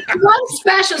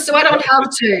special, so I don't have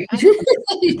to.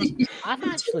 I've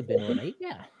actually been all right,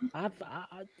 yeah.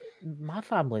 My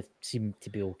family seemed to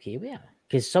be okay with it.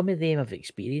 because some of them have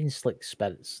experienced like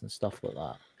spirits and stuff like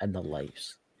that in their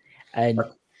lives. And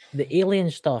the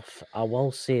alien stuff, I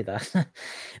will say that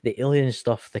the alien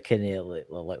stuff, the kind of like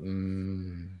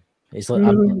it's like,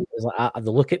 it's like they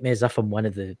look at me as if I'm one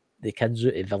of the kids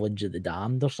out of Village of the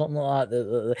Damned or something like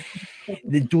that.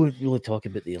 They don't really talk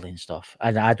about the alien stuff,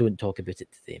 and I don't talk about it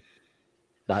to them.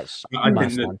 That's my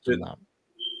stance on that.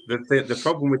 The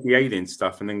problem with the alien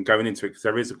stuff, and then going into it, because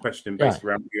there is a question based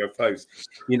around UFOs,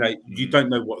 you don't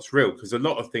know what's real because a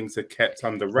lot of things are kept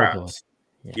under wraps.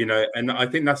 And I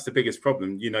think that's the biggest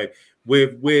problem.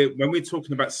 We're when we're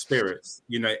talking about spirits,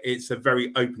 it's a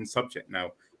very open subject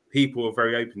now. People are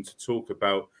very open to talk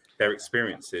about their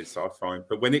experiences, I find.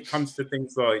 But when it comes to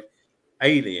things like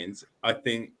aliens, I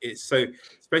think it's so,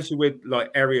 especially with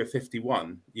like Area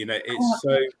 51, it's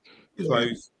so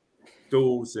closed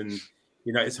doors and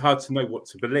it's hard to know what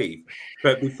to believe.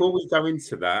 But before we go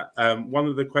into that, one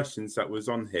of the questions that was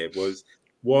on here was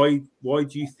why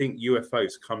do you think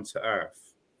UFOs come to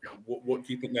Earth? What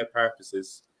do you think their purpose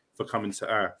is for coming to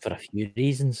Earth? For a few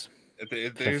reasons.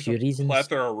 There's a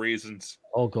plethora of reasons.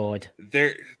 Oh God.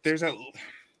 There's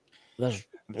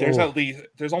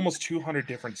almost 200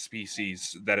 different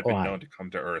species that have been known to come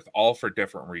to Earth, all for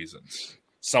different reasons.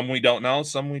 Some we don't know,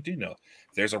 some we do know.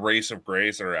 There's a race of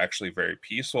greys that are actually very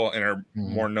peaceful and are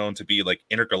more known to be like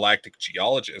intergalactic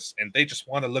geologists, and they just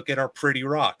want to look at our pretty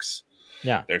rocks.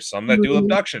 Yeah. There's some that do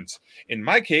abductions. In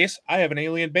my case, I have an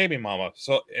alien baby mama.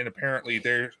 And apparently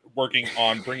they're working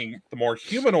on bringing the more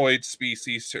humanoid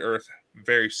species to Earth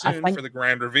very soon for the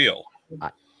grand reveal.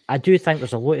 I do think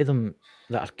there's a lot of them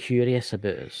that are curious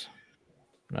about us,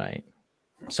 right?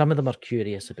 Some of them are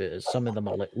curious about us. Some of them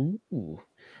are like, ooh,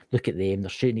 look at them. They're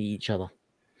shooting at each other.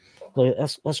 Like,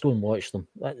 let's go and watch them.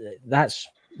 That's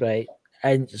right.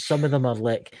 And some of them are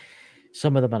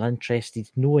interested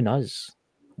knowing us.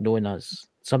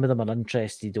 Some of them are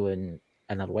interested in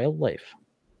our wildlife,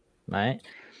 right?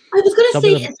 I was going to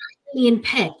say, alien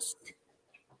pets.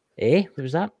 What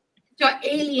was that? They're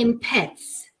alien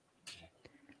pets.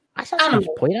 That's a good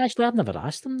point. Actually, I've never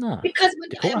asked them that. Because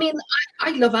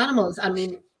I love animals. I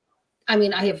mean,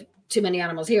 I have too many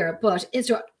animals here. But is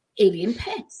there alien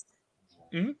pets?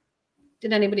 Mm-hmm.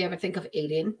 Did anybody ever think of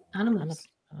alien animals?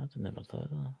 I've never thought of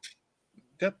that.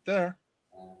 Yep, there.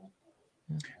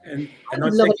 And I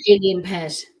would love an alien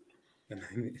pet.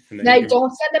 Now,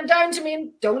 don't send them down to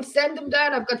me. Don't send them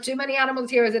down. I've got too many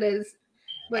animals here as it is.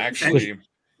 But actually,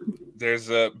 there's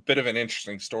a bit of an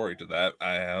interesting story to that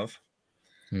I have.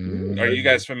 Are you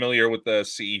guys familiar with the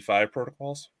CE5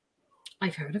 protocols?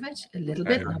 I've heard of it a little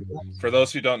bit. For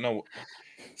those who don't know,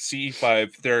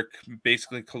 CE5, they're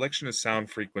basically a collection of sound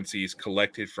frequencies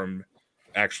collected from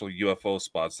actual UFO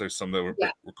spots. There's some that were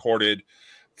recorded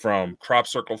from crop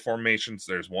circle formations.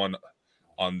 There's one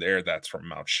on there that's from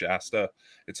Mount Shasta.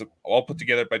 It's all put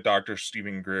together by Dr.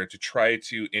 Stephen Greer to try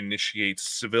to initiate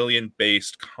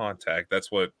civilian-based contact.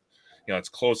 That's what, it's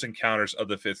close encounters of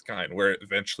the fifth kind, where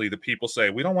eventually the people say,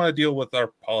 we don't want to deal with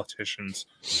our politicians.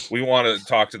 We want to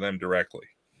talk to them directly.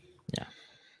 Yeah.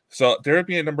 So there would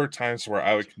be a number of times where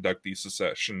I would conduct these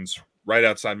sessions right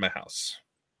outside my house.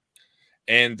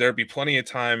 And there'd be plenty of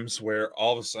times where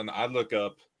all of a sudden I'd look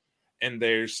up and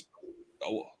there's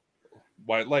a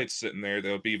white light sitting there.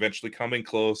 They'll be eventually coming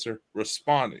closer,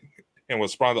 responding, and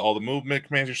respond to all the movement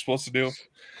commands you're supposed to do.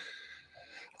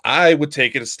 I would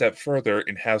take it a step further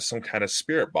and have some kind of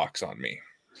spirit box on me.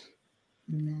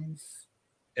 Nice.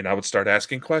 And I would start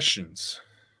asking questions.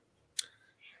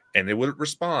 And it would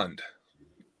respond.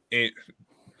 It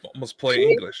almost play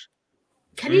English.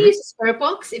 Can you use a spirit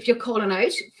box if you're calling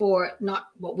out for not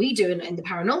what we do in the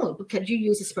paranormal, but could you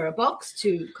use a spirit box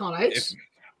to call out?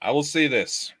 I will say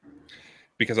this,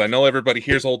 because I know everybody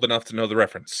here is old enough to know the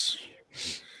reference.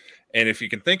 And if you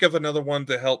can think of another one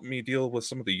to help me deal with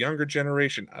some of the younger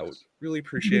generation, I would really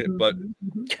appreciate it. But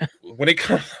when it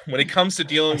comes to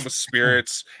dealing with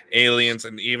spirits, aliens,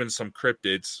 and even some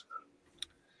cryptids,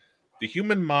 the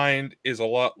human mind is a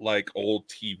lot like old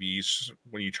TVs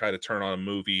when you try to turn on a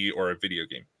movie or a video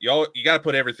game. You got to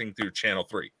put everything through channel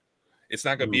 3. It's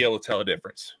not going to be able to tell a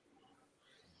difference.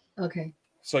 Okay.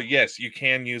 So yes, you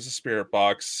can use a spirit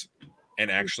box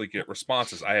and actually get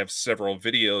responses. I have several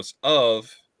videos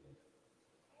of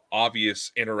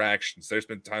obvious interactions. There's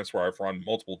been times where I've run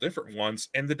multiple different ones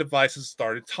and the devices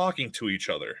started talking to each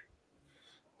other.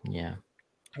 Yeah.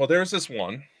 Well, there's this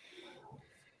one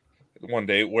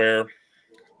day where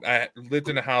I lived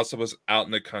in a house that was out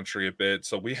in the country a bit,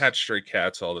 so we had stray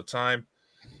cats all the time.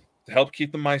 To help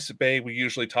keep the mice at bay, we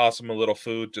usually toss them a little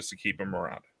food just to keep them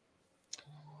around.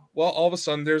 Well, all of a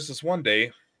sudden, there's this one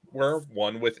day where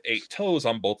one with 8 toes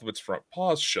on both of its front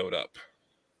paws showed up.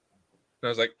 I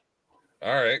was like,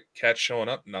 all right, cat showing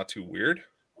up, not too weird.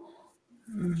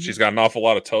 She's got an awful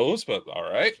lot of toes, but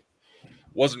all right.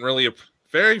 Wasn't really a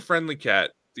very friendly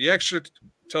cat. The extra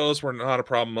toes were not a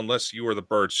problem unless you were the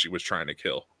birds she was trying to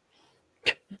kill.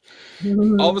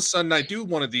 All of a sudden, I do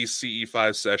one of these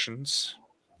CE5 sessions.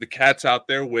 The cat's out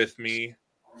there with me.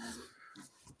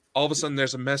 All of a sudden,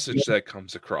 there's a message that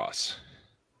comes across.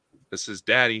 This says,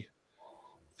 Daddy,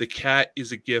 the cat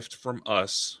is a gift from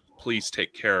us. Please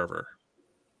take care of her.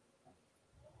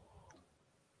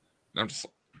 And I'm just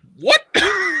like, what?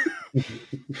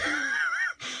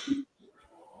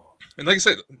 And like I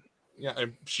said, yeah,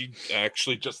 she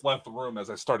actually just left the room as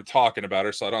I started talking about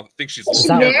her, so I don't think she's Is she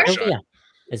looking there? at my shot.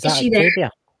 Is that she there?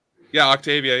 Octavia? Yeah,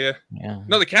 Octavia, yeah.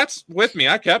 No, the cat's with me.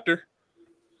 I kept her.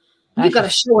 You gotta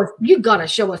show us. You gotta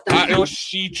show us that.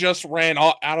 She just ran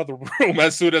out of the room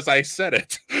as soon as I said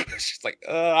it. She's like,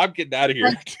 I'm getting out of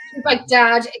here. Like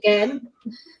Dad again.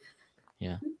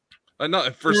 Yeah. No,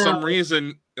 for some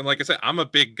reason, and like I said, I'm a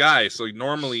big guy, so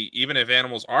normally, even if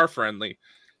animals are friendly,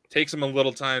 it takes them a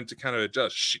little time to kind of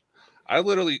adjust. I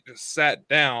literally just sat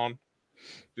down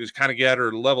to kind of get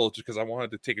her level because I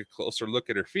wanted to take a closer look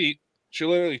at her feet. She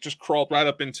literally just crawled right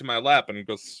up into my lap and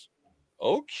goes,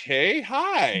 okay,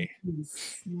 hi.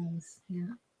 Nice. Yeah.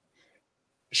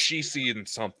 She's seeing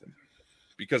something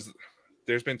because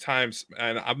there's been times,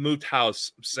 and I've moved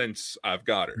house since I've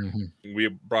got her. Mm-hmm. We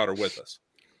brought her with us.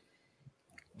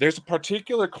 There's a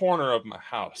particular corner of my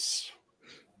house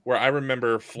where I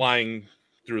remember flying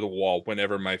through the wall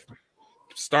whenever my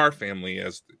star family,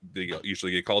 as they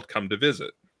usually get called, come to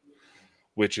visit,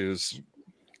 which is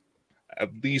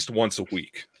at least once a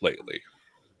week lately.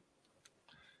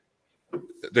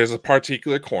 There's a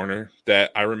particular corner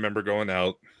that I remember going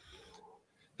out.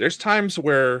 There's times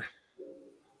where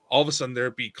all of a sudden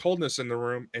there'd be coldness in the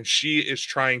room, and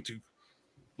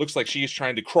looks like she is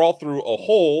trying to crawl through a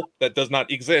hole that does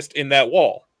not exist in that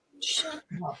wall.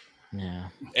 Yeah.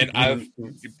 And I've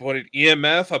pointed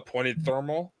EMF, I've pointed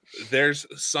thermal. There's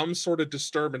some sort of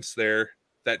disturbance there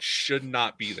that should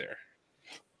not be there.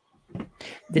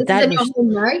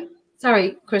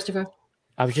 Sorry, Christopher.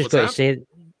 I was just going to say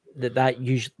did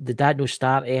that no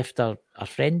start after our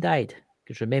friend died?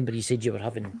 Because remember, you said you were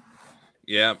having.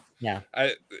 Yeah.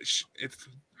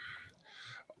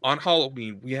 On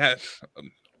Halloween, we had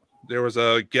there was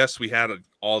a guest we had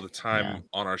all the time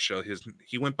on our show.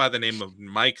 He went by the name of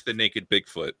Mike the Naked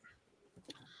Bigfoot.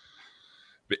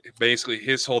 Basically,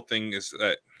 his whole thing is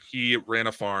that he ran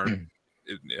a farm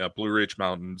in Blue Ridge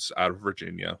Mountains out of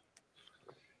Virginia.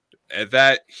 And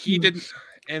that he didn't,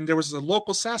 and there was a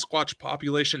local Sasquatch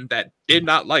population that did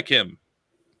not like him.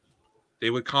 They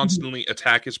would constantly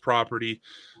attack his property,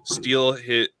 steal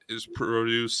his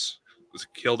produce,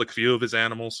 killed a few of his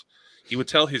animals. He would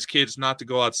tell his kids not to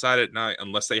go outside at night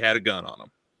unless they had a gun on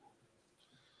them.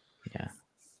 Yeah.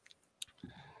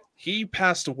 He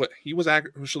passed away. He was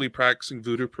actually practicing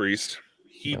voodoo priest.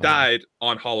 He died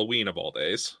on Halloween of all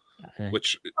days.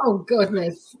 Which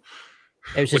goodness.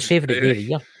 It was his favorite day of the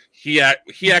year. He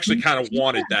actually kind of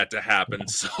wanted that to happen.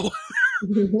 So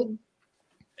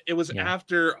it was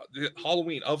after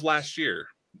Halloween of last year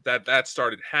that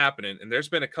started happening. And there's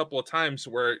been a couple of times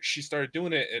where she started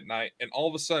doing it at night, and all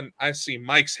of a sudden I see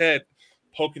Mike's head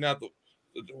poking out the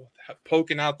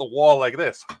wall like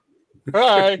this.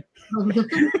 Hi.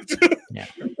 Yeah.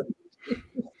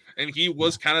 And he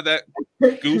was kind of that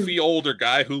goofy older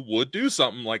guy who would do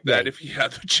something like that if he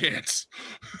had the chance.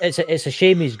 It's a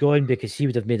shame he's gone, because he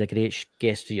would have made a great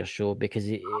guest for your show, because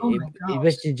he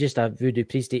wasn't just a voodoo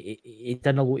priest. He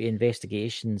done a lot of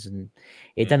investigations, and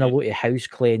he done a lot of house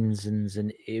cleansings,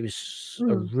 and he was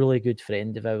a really good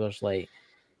friend of ours. He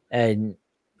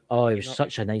was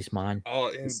such a nice man.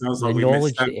 It sounds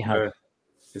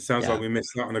like we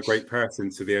missed out on a great person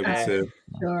to be able to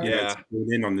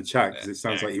tune in on the chat, because it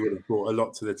sounds like he would have brought a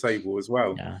lot to the table as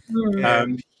well.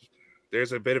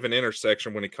 There's a bit of an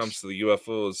intersection when it comes to the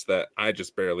UFOs that I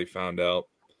just barely found out.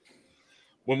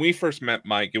 When we first met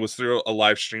Mike, it was through a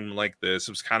live stream like this.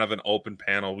 It was kind of an open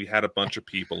panel. We had a bunch of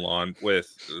people on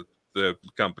with the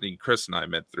company Chris and I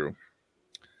met through.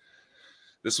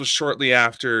 This was shortly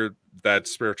after that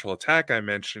spiritual attack I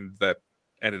mentioned that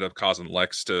ended up causing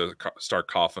Lex to start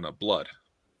coughing up blood.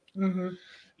 Mm-hmm.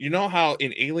 You know how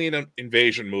in alien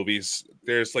invasion movies,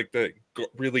 there's like the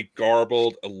really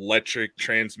garbled electric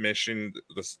transmission,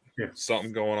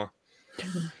 something going on.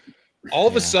 All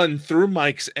of a sudden, through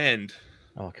Mike's end,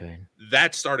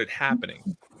 that started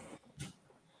happening.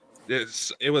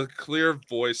 It was a clear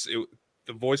voice.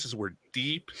 The voices were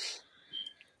deep.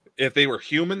 If they were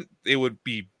human, they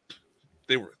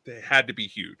had to be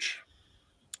huge.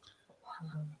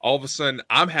 All of a sudden,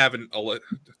 I'm having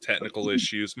technical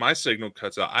issues. My signal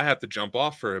cuts out. I have to jump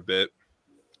off for a bit.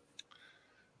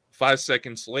 5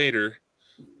 seconds later,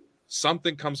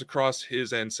 something comes across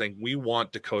his end saying, "We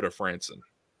want Dakota Franson."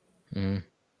 Mm.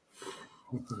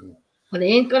 Well, they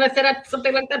ain't gonna set up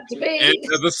something like that to me.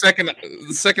 And the second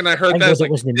I heard that, I was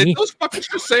like, did those fuckers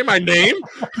just say my name?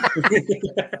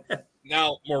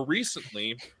 Now, more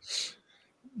recently,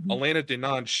 Elena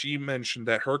Denon, she mentioned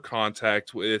that her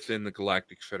contact within the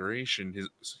Galactic Federation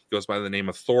goes by the name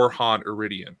of Thorhan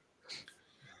Iridian.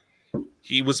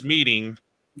 He was meeting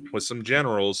with some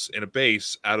generals in a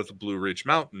base out of the Blue Ridge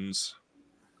Mountains.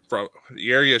 From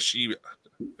the area she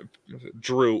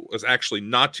drew was actually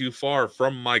not too far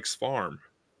from Mike's farm.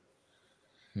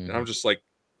 And I'm just like,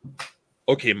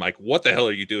 okay, Mike, what the hell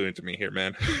are you doing to me here,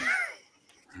 man?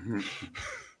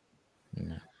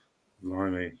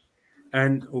 Blimey.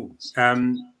 And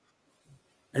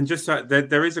just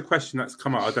there is a question that's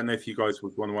come up. I don't know if you guys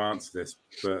would want to answer this,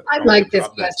 but I like this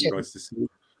question.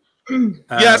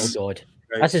 Yes. Oh God,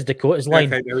 that's his Dakota's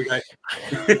line. Okay, there we go.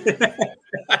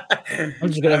 I'm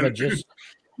just gonna have a juice.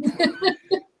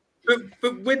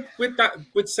 But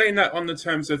with saying that on the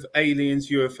terms of aliens,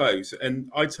 UFOs,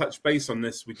 and I touched base on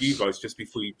this with you guys just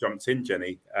before you jumped in,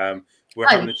 Jenny. We're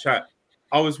having a chat.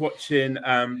 I was watching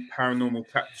Paranormal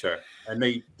Capture, and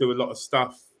they do a lot of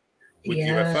stuff with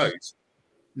UFOs.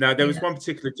 Now, there was one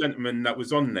particular gentleman that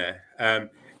was on there,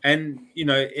 and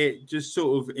it just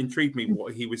sort of intrigued me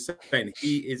what he was saying.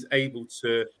 He is able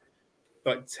to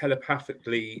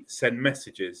telepathically send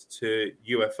messages to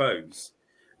UFOs,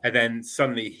 and then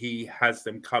suddenly he has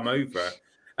them come over.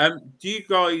 Do you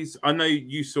guys? I know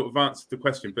you sort of answered the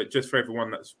question, but just for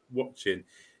everyone that's watching.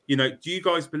 Do you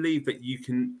guys believe that you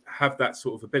can have that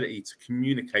sort of ability to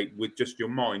communicate with just your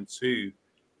mind to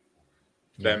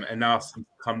them and ask them to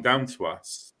come down to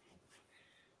us?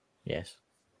 Yes.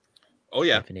 Oh,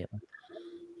 yeah. Definitely.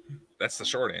 That's the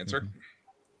short answer.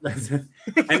 And is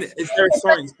there a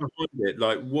science behind it?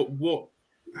 Like, what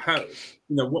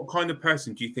kind of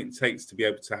person do you think it takes to be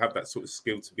able to have that sort of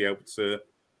skill to be able to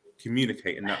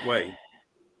communicate in that way?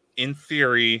 In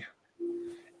theory,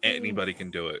 anybody can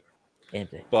do it.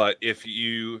 But if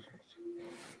you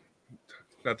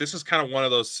now, this is kind of one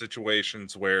of those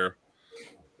situations where,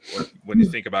 when you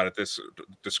think about it, this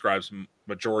describes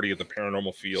majority of the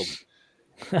paranormal field.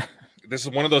 This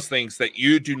is one of those things that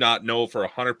you do not know for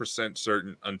 100%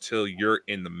 certain until you're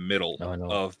in the middle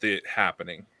of it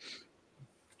happening.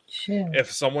 Sure. If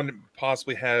someone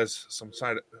possibly has some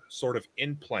sort of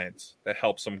implant that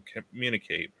helps them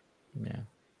communicate,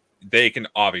 they can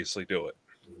obviously do it.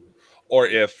 Or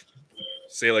if,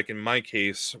 say, like in my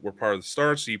case, we're part of the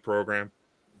Starseed program,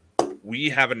 we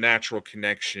have a natural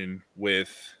connection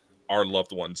with our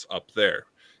loved ones up there.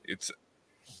 It's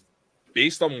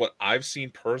based on what I've seen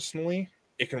personally,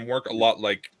 it can work a lot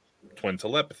like twin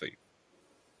telepathy.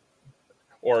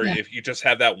 Or if you just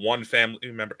have that one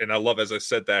family member, and I love, as I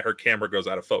said, that her camera goes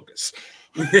out of focus.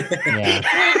 We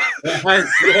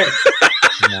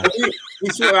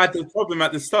sort of had the problem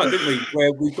at the start, didn't we?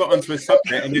 Where we got onto a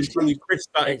subject and then suddenly Chris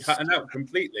started cutting out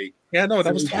completely. Yeah, no,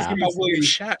 that was talking about William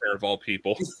Shatner of all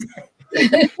people.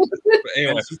 But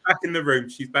anyway, she's back in the room.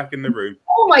 She's back in the room.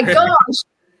 Oh my gosh!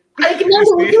 I can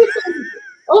remember what you said.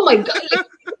 Oh my god!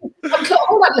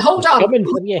 Hold on.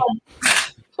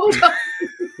 Hold on.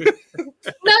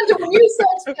 Nando, when you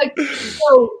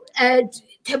said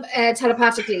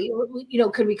telepathically,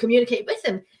 can we communicate with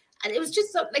them? And it was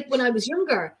just like when I was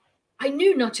younger, I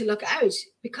knew not to look out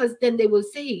because then they will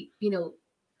say,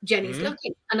 Jenny's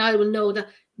looking, and I will know that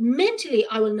mentally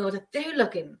I will know that they're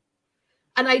looking.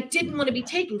 And I didn't want to be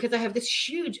taken because I have this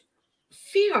huge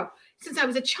fear since I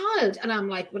was a child. And I'm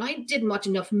like, when I didn't watch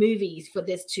enough movies for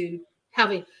this to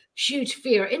have a huge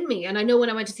fear in me. And I know when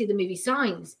I went to see the movie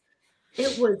Signs,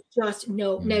 it was just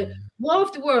no. Now, War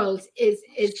of the Worlds is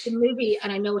the movie, and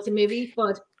I know it's a movie,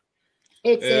 but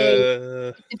it's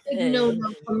a big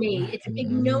no-no for me. It's a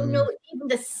big no-no. Even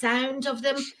the sound of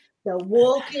them, the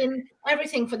walking,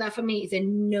 everything for that for me is a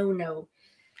no-no.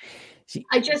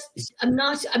 I'm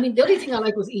not. I mean, the only thing I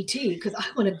like was E.T. because I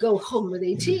want to go home with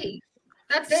E.T.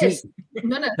 That's it.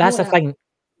 That's the thing.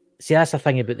 See, that's the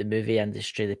thing about the movie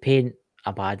industry. They paint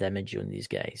a bad image on these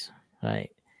guys, right?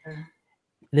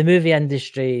 The movie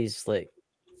industry is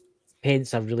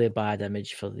paints a really bad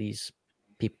image for these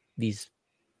people, these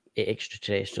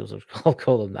extraterrestrials. I'll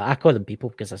call them that. I call them people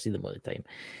because I see them all the time.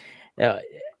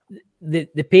 They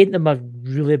paint them a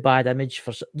really bad image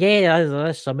for. Yeah, there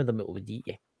is some of them that would eat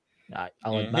you.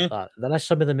 I'll admit that. There are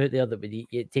some of them out there that would eat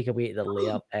you, take away their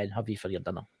layer and have you for your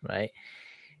dinner, right?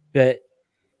 But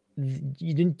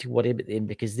you don't need to worry about them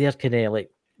because they're kind of like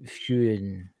few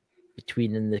in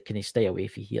between, and they kind of stay away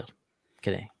from here,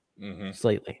 kind of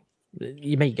slightly.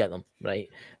 You might get them, right?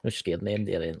 I'm not scared of them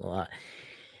there or anything like that.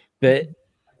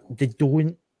 But they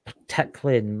don't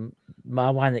particularly, in my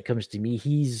one that comes to me,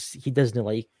 he doesn't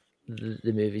like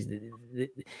the movies.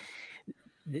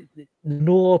 They're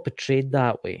not all portrayed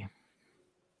that way.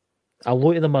 A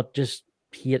lot of them are just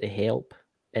here to help,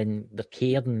 and they're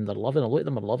caring, they're loving. A lot of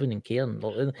them are loving and caring.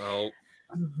 Well,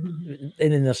 And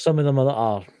then there's some of them that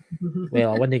are,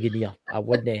 well, I wouldn't get near. I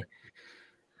wouldn't.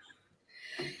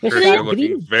 Chris, you're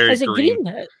looking very Is it green.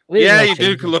 Yeah, you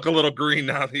do look a little green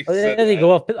now. There you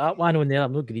go. I'll put that one on there.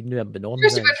 I'm not green. I've been on.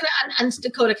 And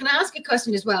Dakota, can I ask a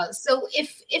question as well? So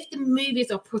if the movies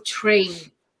are portraying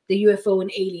the UFO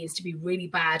and aliens to be really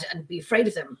bad and be afraid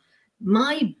of them,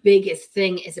 my biggest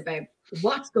thing is about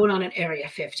what's going on in Area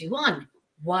 51.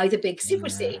 Why the big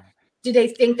secrecy? Do they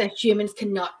think that humans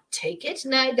cannot take it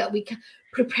now that we can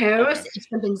prepare us if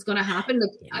something's going to happen? Like,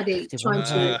 are they trying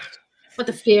to put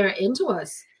the fear into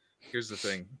us? Here's the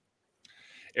thing.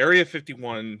 Area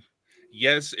 51,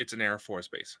 yes, it's an Air Force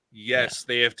base. Yes,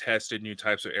 they have tested new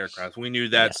types of aircraft. We knew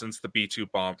that since the B-2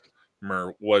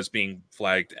 bomber was being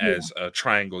flagged as a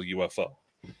triangle UFO.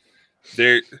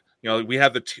 There, we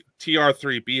have the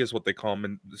TR-3B is what they call them,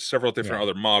 and several different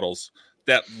other models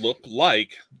that look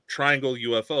like triangle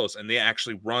UFOs, and they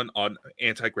actually run on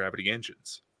anti-gravity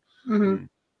engines.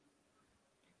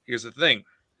 Here's the thing.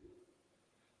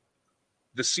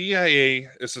 The CIA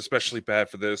is especially bad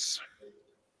for this.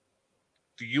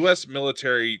 The U.S.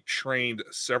 military trained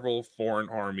several foreign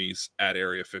armies at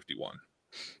Area 51.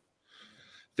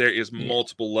 There is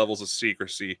multiple levels of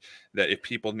secrecy that if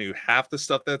people knew half the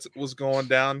stuff that was going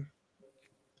down,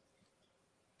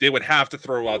 they would have to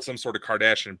throw out some sort of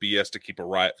Kardashian BS to keep a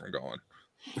riot from going.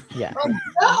 Yeah.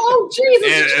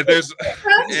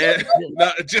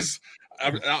 Jesus.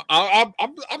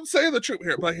 I'm saying the truth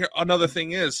here, but here another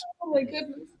thing is, oh my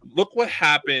goodness, look what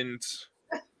happened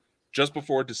just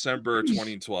before December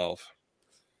 2012.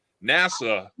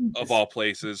 NASA, of all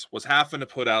places, was having to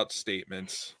put out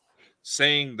statements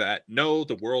saying that no,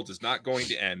 the world is not going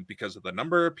to end because of the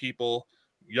number of people,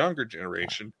 younger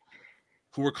generation,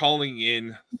 who were calling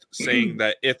in saying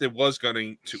that if it was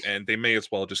going to end, they may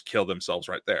as well just kill themselves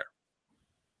right there.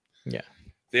 Yeah.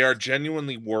 They are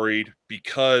genuinely worried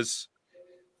because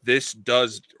this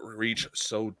does reach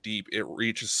so deep. It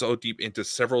reaches so deep into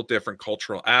several different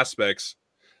cultural aspects.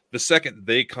 The second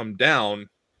they come down,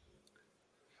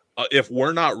 if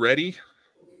we're not ready,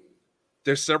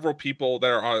 there's several people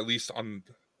that are at least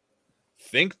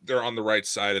think they're on the right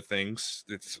side of things.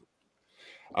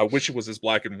 I wish it was as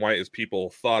black and white as people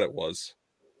thought it was.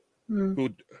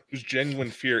 Whose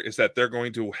genuine fear is that they're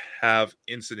going to have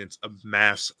incidents of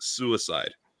mass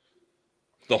suicide.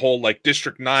 The whole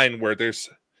District 9 where there's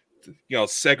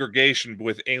segregation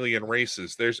with alien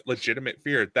races. There's legitimate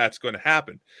fear that's going to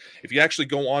happen. If you actually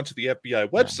go onto the FBI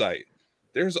website,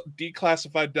 there's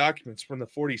declassified documents from the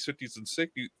 40s, 50s, and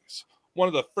 60s. One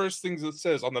of the first things it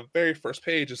says on the very first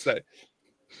page is that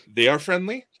they are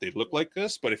friendly. They look like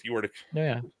this, but if you were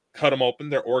to cut them open,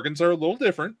 their organs are a little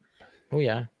different. Oh,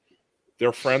 yeah.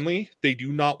 They're friendly. They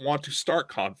do not want to start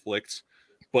conflicts.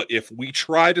 But if we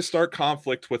try to start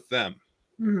conflict with them,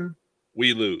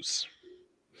 we lose.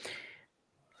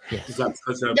 Yes. Is that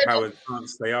because of how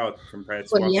advanced they are compared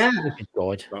to us? Yeah.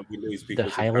 God. We lose they're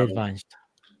highly advanced.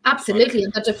 Absolutely.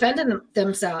 And they're defending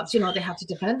themselves. They have to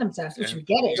defend themselves, which we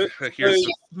get it. Here's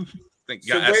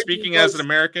speaking as an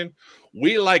American,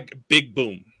 we like big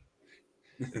boom.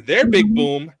 Their big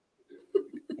boom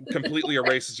completely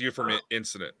erases you from an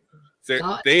incident.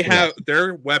 They have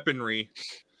their weaponry.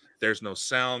 There's no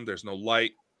sound. There's no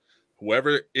light.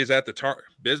 Whoever is at the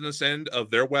business end of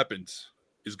their weapons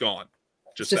is gone.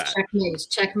 Just that.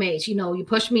 Checkmate. You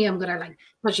push me, I'm gonna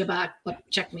push you back, but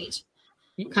checkmate.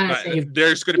 Kind of thing.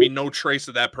 There's going to be no trace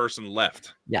of that person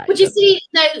left. Yeah. But you see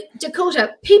now,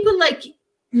 Dakota, people like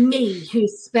me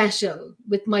who's special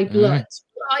with my blood,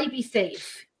 will I be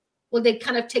safe? Will they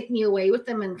kind of take me away with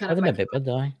them and kind of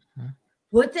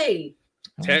would they?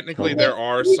 Technically, there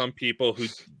are some people who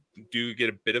do get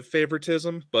a bit of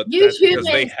favoritism, but that's because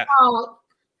they have.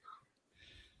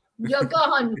 You're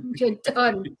gone. You're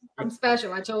done. I'm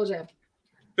special. I told you.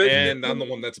 And I'm the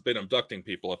one that's been abducting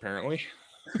people, apparently.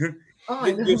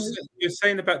 You're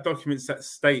saying about documents that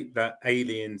state that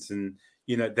aliens and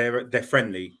they're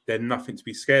friendly, they're nothing to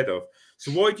be scared of.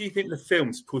 So why do you think the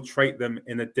films portray them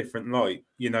in a different light?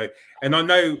 And I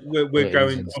know we're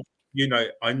going.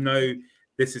 I know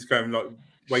this is going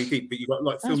way deep, but you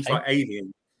got films like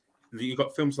Alien. You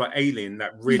got films like Alien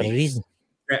that really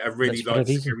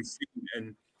scary scene,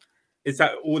 and Is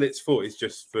that all it's for? Is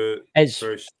just for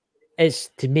it's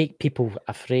to make people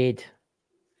afraid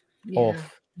of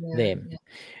them.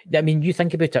 Yeah. I mean, you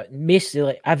think about it. Mostly,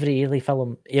 like every alien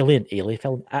film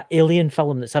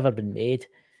that's ever been made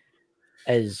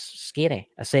is scary,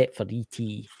 except for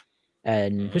E.T.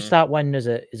 And what's that one? Is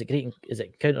it great? Is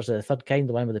it Encounters of the Third Kind?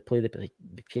 The one where they play the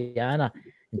piano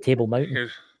in Table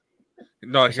Mountain?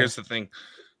 Here's the thing.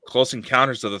 Close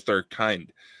Encounters of the Third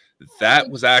Kind. That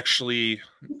was actually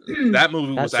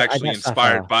was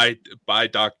inspired by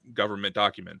government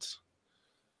documents.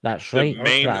 That's right. The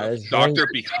main doctor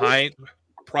behind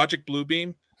Project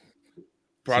Bluebeam.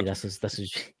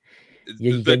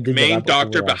 The main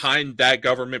doctor behind that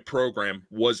government program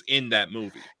was in that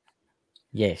movie.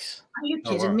 Yes. Are you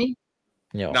kidding me?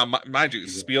 No. Now, mind you,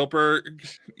 Spielberg,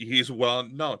 he's well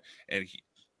known, and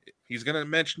he's going to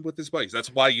mention with his buddies.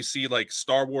 That's why you see like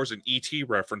Star Wars and E.T.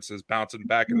 references bouncing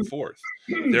back and forth.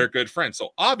 They're good friends.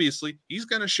 So obviously, he's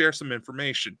going to share some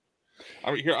information.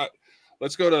 I mean,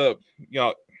 let's go to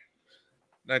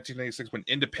 1996 when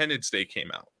Independence Day came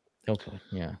out. Okay,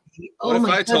 yeah. What if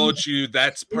I told you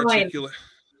that's particular?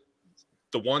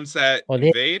 The ones that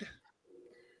invade,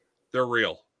 they're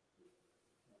real.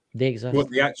 They exist. What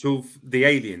the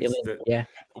aliens? Yeah.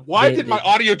 Why did my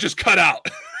audio just cut out?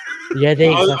 Yeah,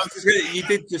 they exist. You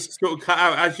did just sort of cut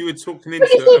out as you were talking into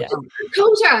it.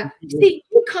 Dakota, see,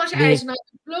 you cut out and I'm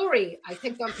blurry. I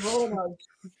think that's all.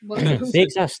 They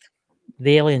exist.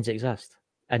 The aliens exist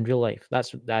in real life. They're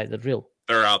real.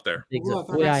 They're out there.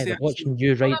 They're watching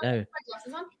you right now.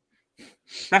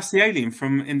 That's the alien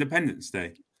from Independence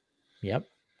Day. Yep.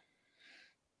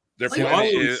 Their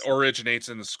planet originates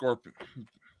in the Scorpion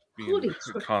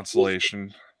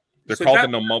constellation. They're called the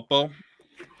Nomopo.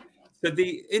 So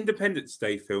the Independence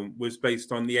Day film was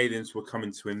based on the aliens were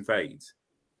coming to invade.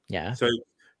 Yeah.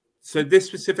 So this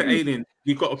specific alien,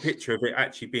 you got a picture of it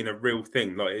actually being a real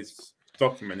thing, like it's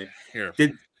documented. Here.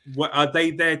 Are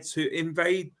they there to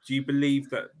invade? Do you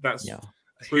believe that's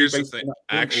Here's the thing.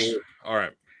 Actually, all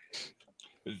right.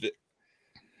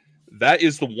 That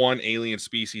is the one alien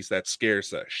species that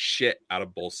scares the shit out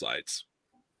of both sides.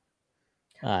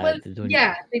 They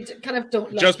kind of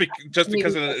don't. Just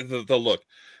because of the look,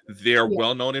 they're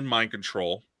well known in mind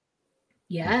control.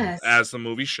 Yes, as the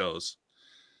movie shows.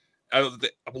 A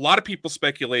lot of people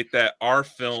speculate that our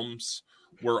films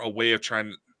were a way of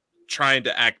trying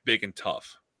to act big and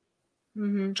tough.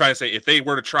 Mm-hmm. Trying to say if they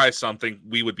were to try something,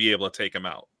 we would be able to take them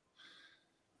out.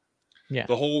 Yeah,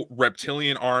 the whole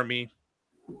reptilian army.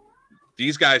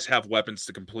 These guys have weapons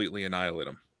to completely annihilate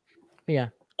them. Yeah.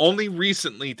 Only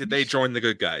recently did they join the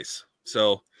good guys.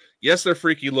 So, yes, they're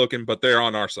freaky looking, but they're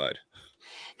on our side.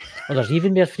 Well, there's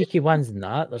even more freaky ones than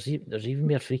that. There's even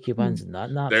more freaky ones than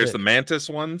that. There's the mantis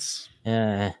ones.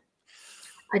 Are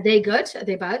they good? Are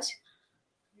they bad?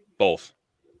 Both.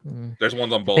 There's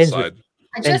ones on both sides.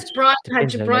 Brian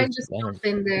just jumped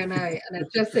in there now, and I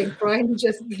just think Brian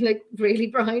just like really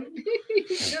Brian.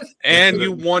 And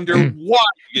you wonder why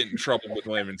you get in trouble with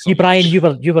women. You, Brian, you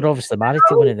were obviously married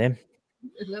to one of them.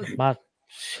 When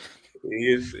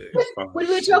we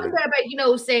were talking there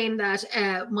about saying that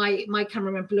my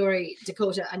camera went blurry,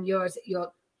 Dakota, and your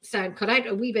sound cut out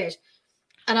a wee bit,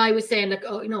 and I was saying like,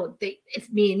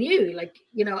 it's me and you, like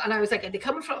and I was like, are they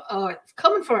coming for? Oh, it's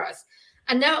coming for us,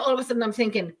 and now all of a sudden I'm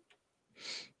thinking.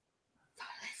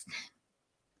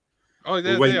 Oh,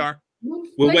 they are.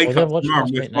 We'll wake up tomorrow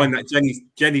and we'll find that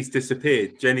Jenny's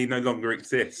disappeared. Jenny no longer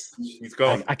exists. She's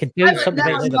gone. I can tell you something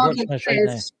about they're watching us right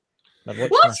now. They're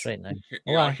watching us right now.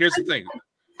 Here's the thing.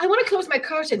 I want to close my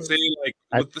curtains. Say, like,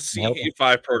 with the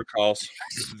CA5 protocols,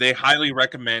 they highly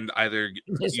recommend either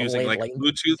using like a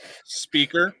Bluetooth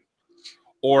speaker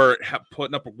or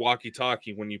putting up a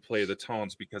walkie-talkie when you play the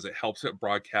tones because it helps it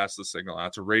broadcast the signal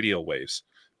out to radio waves.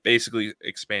 Basically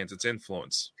expands its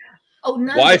influence. Oh,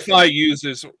 no. Wi-Fi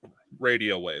uses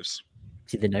radio waves.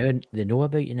 See, they know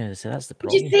about you now, so that's the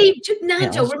problem. You see,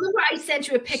 Nando, remember I sent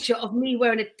you a picture of me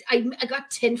wearing I got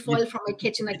tinfoil from my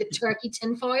kitchen, like the turkey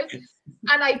tinfoil,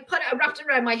 and I wrapped it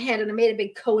around my head and I made a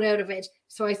big coat out of it.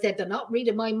 So I said, they're not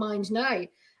reading my mind now.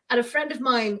 And a friend of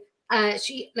mine,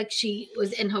 she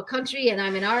was in her country and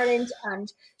I'm in Ireland,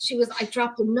 and I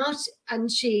dropped a nut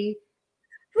and she,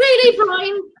 really,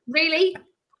 Brian, really?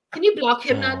 Can you block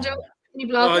him, Nando? Can you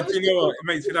block him? Do you know what? It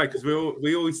makes me know because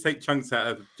we always take chunks out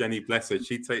of Jenny, bless her.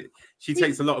 She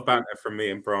takes a lot of banter from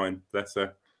me and Brian, bless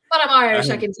her. But I'm Irish,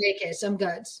 I can take it. I'm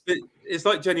good. It's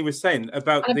like Jenny was saying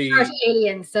about I'm part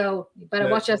alien, so you better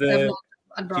watch us. And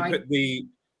Brian.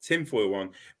 tinfoil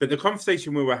on. But the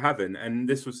conversation we were having, and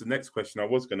this was the next question I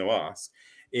was going to ask,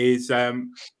 is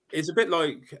it's a bit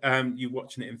like you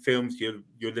watching it in films,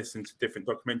 you're listening to different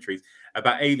documentaries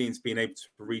about aliens being able to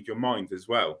read your mind as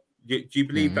well. Do you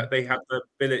believe that they have the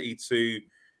ability to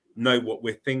know what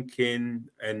we're thinking,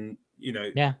 and you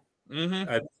know,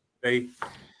 you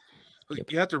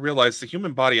have to realize the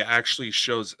human body actually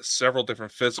shows several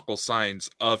different physical signs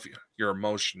of your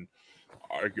emotion.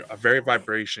 A very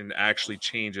vibration actually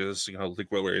changes, you know, like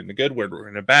whether we're in the good, whether we're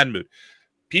in a bad mood.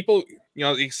 People, you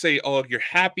know, they say, "Oh, you're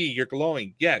happy, you're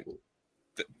glowing." Yeah,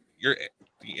 the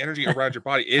energy around your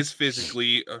body is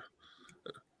physically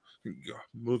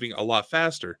moving a lot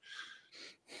faster.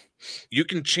 You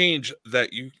can change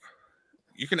that. You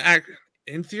can act.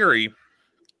 In theory,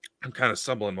 I'm kind of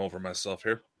stumbling over myself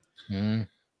here.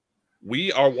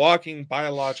 We are walking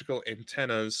biological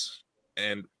antennas,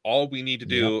 and all we need to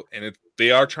do, and if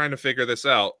they are trying to figure this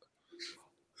out,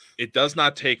 it does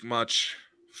not take much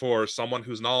for someone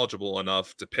who's knowledgeable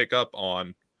enough to pick up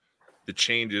on the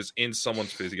changes in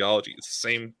someone's physiology. It's the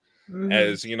same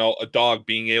as, you know, a dog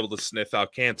being able to sniff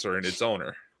out cancer in its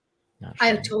owner.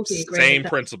 I totally agree. Same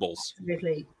principles.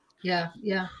 Absolutely. Yeah.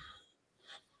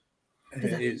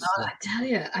 I tell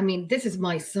you, I mean, this is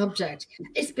my subject.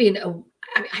 It's been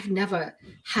I've never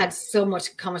had so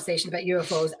much conversation about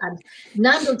UFOs, and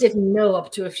Nando didn't know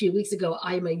up to a few weeks ago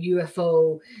I'm a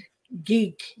UFO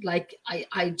geek. Like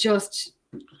I just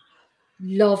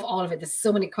love all of it. There's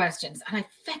so many questions, and I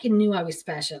fucking knew I was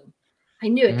special. I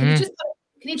knew it. Can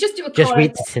you just do a just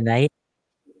wait till tonight?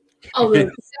 Oh, well,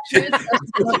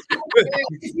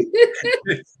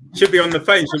 should be on the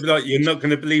phone. She'll be like, "You're not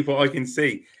going to believe what I can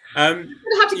see." I'm going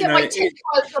to have to get my tip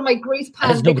out from my grease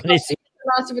pan because the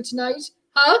last of it tonight,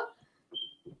 huh?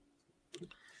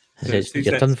 I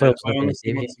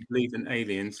honestly believe in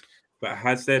aliens, but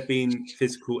has there been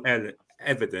physical evidence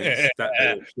that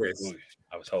they exist?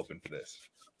 I was hoping for this.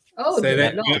 Oh, so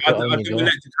then, I think we'll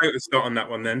let Dakota start on that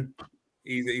one. Then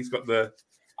he's got the.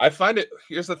 I find it.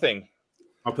 Here's the thing.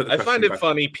 I find it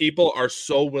funny. People are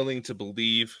so willing to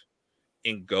believe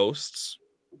in ghosts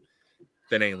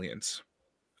than aliens.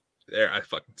 There, I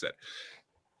fucking said.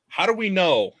 How do we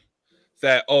know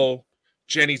that? Oh,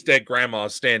 Jenny's dead grandma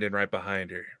is standing right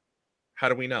behind her. How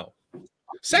do we know?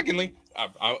 Secondly,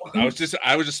 I was just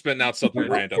spitting out something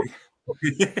random.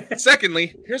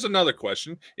 Secondly, here's another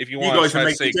question. If you want to try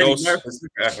to say ghosts,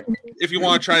 if you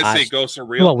want to try to say ghosts are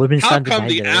real, how come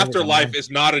the afterlife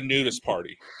is not a nudist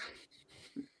party?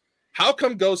 How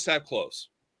come ghosts have clothes?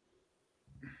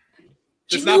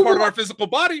 It's not part of our physical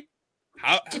body.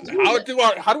 How do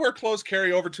our clothes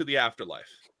carry over to the afterlife?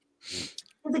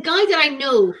 The guy that I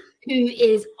know who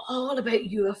is all about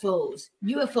UFOs,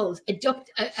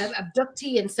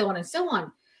 abductee, and so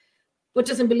on, but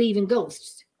doesn't believe in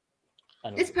ghosts.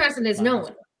 This person is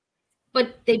known,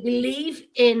 but they believe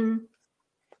in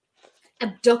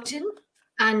abducting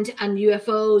and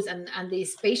UFOs and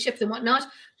these spaceships and whatnot.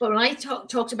 But when I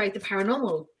talked about the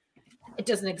paranormal, it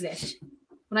doesn't exist.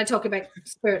 When I talk about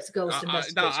spirits, ghosts,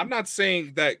 no, I'm not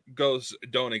saying that ghosts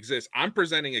don't exist. I'm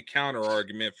presenting a counter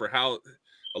argument for how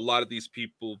a lot of these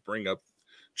people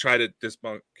try to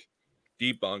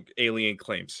debunk alien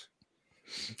claims.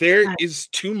 There is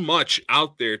too much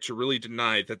out there to really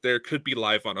deny that there could be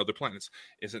life on other planets.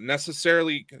 Is it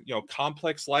necessarily,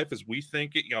 complex life as we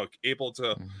think it, able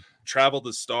to travel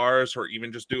the stars or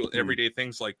even just do everyday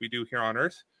things like we do here on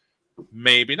Earth?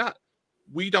 Maybe not.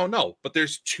 We don't know, but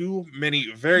there's too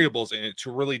many variables in it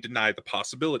to really deny the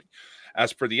possibility.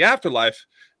 As for the afterlife,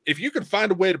 if you could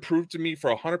find a way to prove to me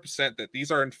for 100% that these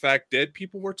are in fact dead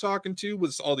people we're talking to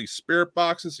with all these spirit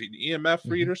boxes and EMF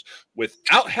readers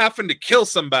without having to kill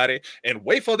somebody and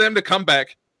wait for them to come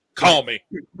back, call me.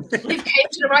 You came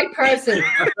to the right person.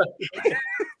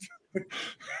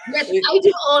 Yes,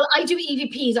 I do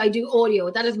EVPs, I do audio.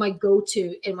 That is my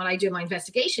go-to when I do my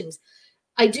investigations.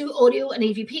 I do audio and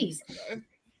EVPs.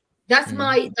 That's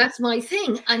my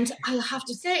thing. And I have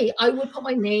to say, I would put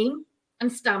my name and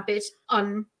stamp it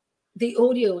on the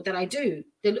audio that I do,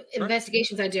 the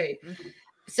investigations I do.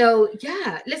 So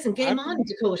yeah, listen, game on,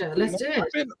 Dakota. Let's do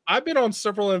it. I've been on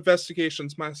several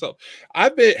investigations myself.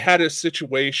 I've had a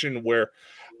situation where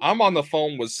I'm on the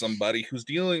phone with somebody who's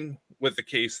dealing with a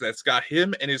case that's got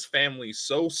him and his family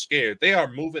so scared they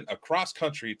are moving across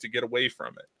country to get away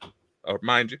from it.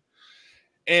 Mind you.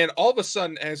 And all of a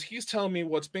sudden, as he's telling me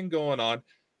what's been going on,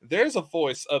 there's a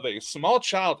voice of a small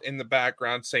child in the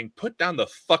background saying, "Put down the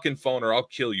fucking phone or I'll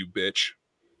kill you, bitch."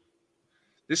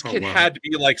 This kid had to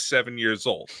be like 7 years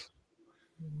old.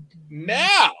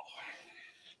 Now,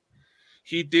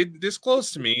 he did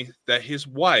disclose to me that his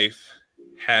wife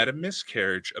had a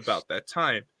miscarriage about that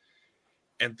time.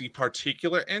 And the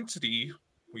particular entity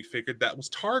we figured that was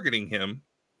targeting him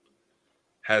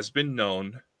has been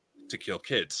known to kill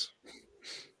kids.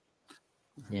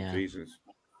 Yeah. Jesus.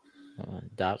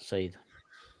 Dark side.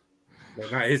 Well,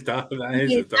 that is dark. That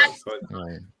is a dark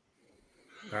side.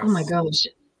 Oh my gosh.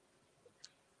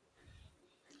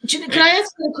 Can I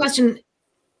ask you a question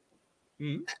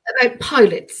about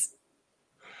pilots?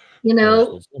 You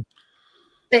know,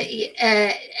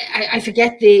 I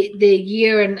forget the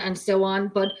year and so on,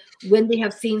 but when they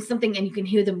have seen something and you can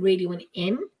hear them radioing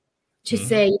in to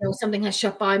say, you know, something has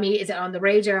shot by me, is it on the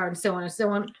radar, and so on and so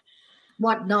on,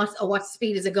 what not, or what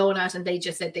speed is it going at, and they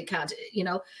just said they can't, you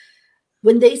know.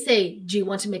 When they say, do you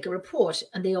want to make a report?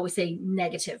 And they always say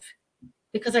negative,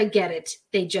 because I get it.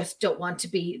 They just don't want to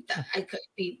be, I could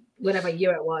be whatever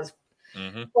year it was.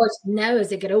 But now as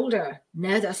they get older,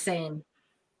 now they're saying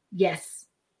yes.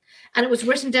 And it was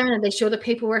written down, and they show the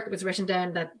paperwork. It was written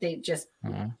down that they just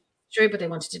true, but they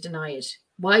wanted to deny it.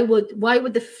 Why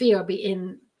would the fear be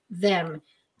in them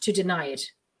to deny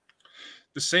it?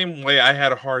 The same way I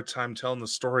had a hard time telling the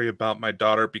story about my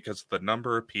daughter because the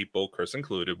number of people, Chris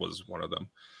included, was one of them,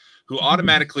 who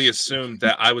automatically assumed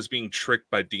that I was being tricked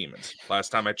by demons. Last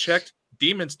time I checked,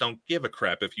 demons don't give a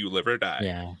crap if you live or die.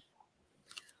 Yeah.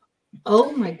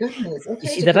 Oh my goodness. Okay.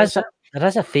 See, there is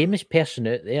a famous person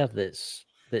out there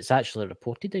that's actually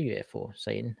reported a UFO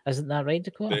sighting. Isn't that right,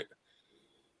 Dakota?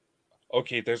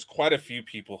 Okay, there's quite a few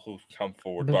people who've come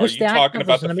forward. But But are you talking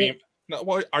about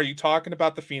are you talking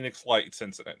about the Phoenix Lights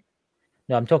incident?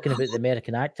 No, I'm talking about the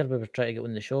American actor we were trying to get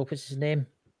on the show. What's his name?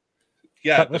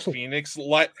 Yeah, Kurt the Russell. Phoenix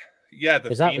Light. Yeah, the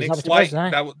Was that Phoenix what it was,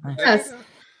 Light. Yes,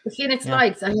 the Phoenix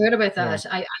Lights. I heard about that.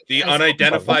 Yeah. The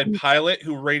unidentified pilot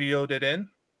who radioed it in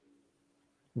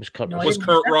Was Kurt No, Russell. was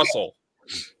Kurt Russell.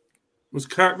 Was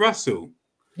Kurt Russell?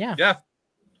 Yeah. Yeah.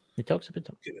 He talks about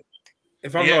it.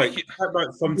 If I'm Yeah, right, how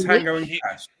about from Tango and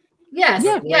Cash? Yes,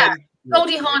 yeah.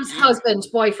 Goldie Hawn's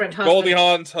boyfriend. Goldie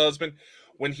Hawn's husband.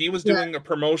 When he was doing a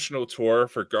promotional tour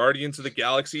for Guardians of the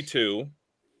Galaxy 2,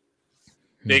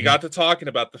 they got to talking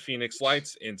about the Phoenix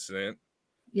Lights incident.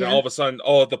 Yeah. And all of a sudden,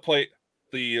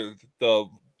 the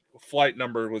flight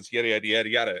number was yada, yada, yada,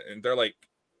 yada. And they're like,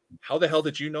 how the hell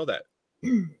did you know that?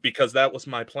 Because that was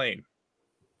my plane.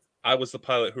 I was the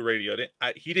pilot who radioed it.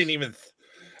 He didn't even,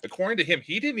 according to him,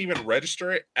 he didn't even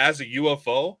register it as a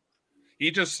UFO.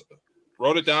 He just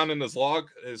wrote it down in his log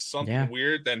as something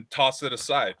weird, then tossed it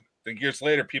aside. Then years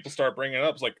later, people start bringing it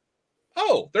up. It's like,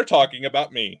 oh, they're talking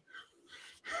about me.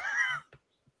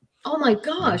 Oh my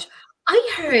gosh.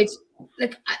 I heard,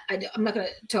 like, I'm not going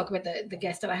to talk about the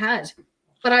guest that I had,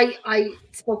 but I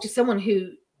spoke to someone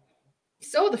who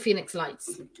saw the Phoenix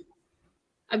Lights.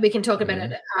 And we can talk about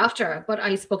it after, but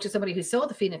I spoke to somebody who saw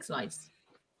the Phoenix Lights.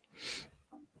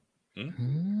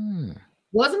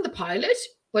 Wasn't the pilot,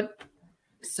 but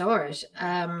saw it.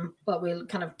 But we'll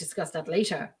kind of discuss that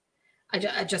later.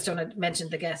 I just don't want to mention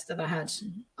the guest that I had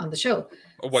on the show.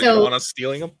 What, you want us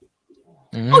stealing them?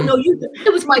 Oh no,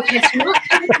 it was my Captain Rogers.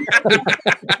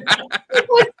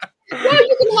 No,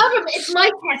 you can have him. It's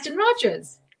Mike Captain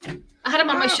Rogers. I had him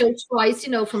on my show twice,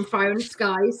 from Fire and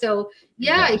Sky. So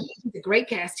yeah, he's a great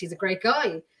guest. He's a great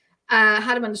guy.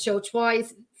 Had him on the show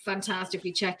twice. Fantastic.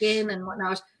 We check in and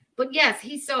whatnot. But yes,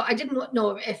 he saw. I didn't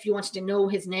know if you wanted to know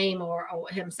his name or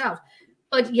himself.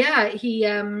 But yeah, he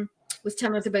was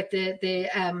telling us about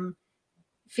the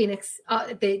Phoenix,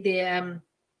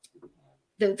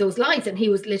 those lights, and he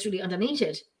was literally underneath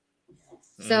it.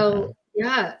 So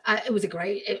yeah, it was a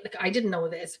great. I didn't know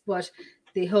this, but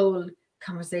the whole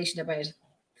conversation about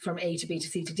from A to B to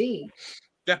C to D,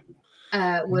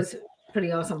 was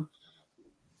pretty awesome.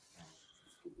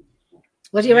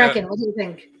 What do you reckon? What do you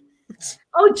think?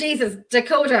 Oh Jesus,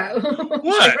 Dakota!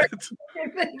 What?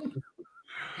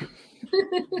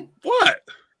 What?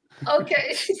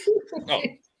 Okay.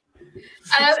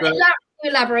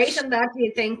 Elaborate on that. Do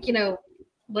you think,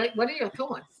 what are your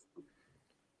thoughts?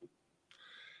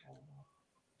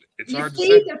 It's hard to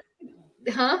say.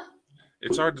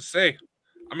 It's hard to say.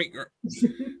 I mean,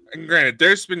 granted,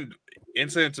 there's been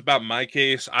incidents about my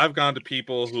case. I've gone to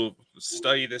people who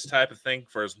study this type of thing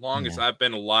for as long as I've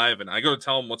been alive, and I go to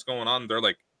tell them what's going on. They're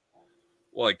like,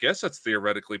 well, I guess that's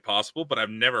theoretically possible, but I've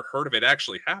never heard of it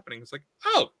actually happening. It's like,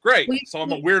 oh, great. So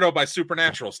I'm a weirdo by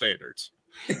supernatural standards.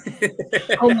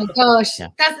 Oh my gosh.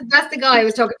 That's the guy I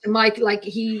was talking to, Mike. Like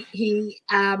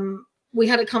we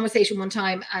had a conversation one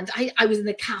time, and I was in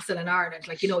the castle in Ireland.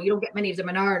 Like, you don't get many of them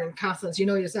in Ireland, castles,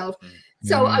 yourself.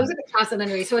 So I was in the castle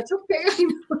anyway. So I took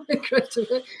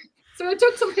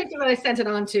some pictures and I sent it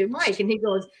on to Mike, and he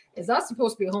goes, is that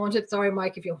supposed to be haunted? Sorry,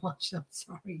 Mike, if you're watching. I'm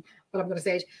sorry. but I'm going to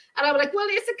say it. And I'm like, well,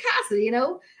 it's a castle, you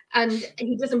know, and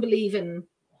he doesn't believe in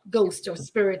ghosts or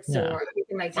spirits or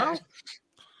anything like that.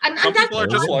 And some that's people are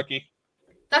just lucky.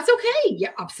 That's okay.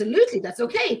 Yeah, absolutely. That's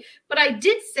okay. But I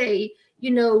did say,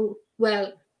 you know,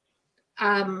 well,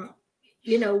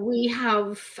 you know, we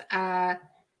have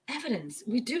evidence.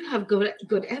 We do have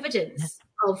good evidence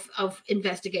of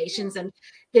investigations, and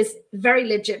there's very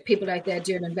legit people out there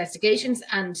doing investigations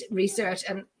and research.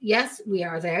 And yes, we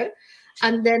are there.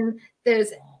 And then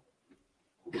there's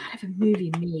kind of a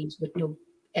movie made with no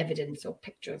evidence or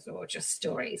pictures or just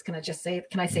stories. Can I just say?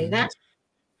 Can I say that?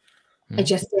 I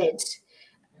just did.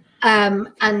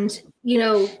 And you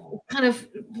know, kind of,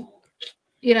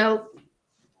 you know,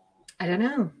 I don't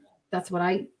know. That's what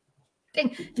I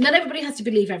think. Not everybody has to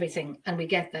believe everything, and we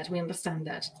get that. We understand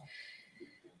that.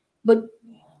 But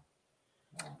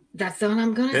that's all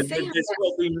I'm going to say. There's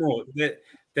got to be more.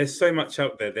 There's so much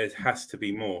out there. There has to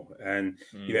be more, and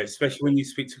you know, especially when you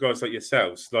speak to guys like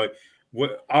yourselves. Like,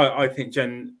 I think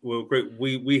Jen will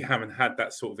agree. We haven't had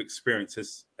that sort of experience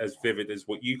as vivid as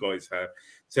what you guys have.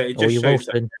 So it just shows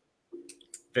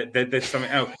that there's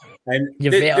something else. And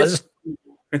this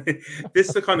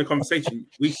is the kind of conversation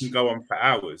we can go on for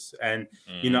hours. And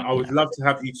you know, I would love to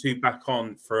have you two back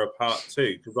on for a part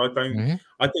 2, because I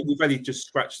think we've only just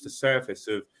scratched the surface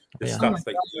of the stuff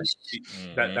that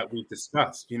we've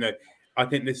discussed. You know, I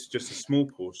think this is just a small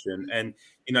portion, and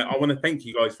you know, I want to thank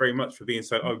you guys very much for being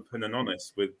so open and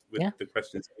honest with the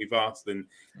questions that we've asked and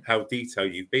how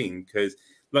detailed you've been. Because,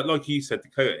 like you said,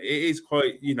 Dakota, it is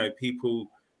quite, you know,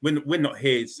 people. We're not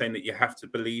here saying that you have to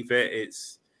believe it.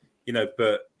 It's, you know,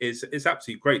 but it's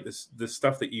absolutely great the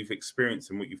stuff that you've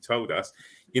experienced and what you've told us.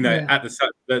 You know, at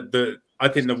the I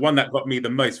think the one that got me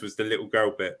the most was the little girl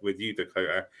bit with you,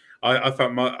 Dakota. I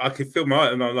felt I could feel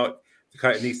and I'm like,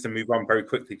 Dakota needs to move on very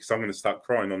quickly because I'm going to start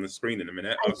crying on the screen in a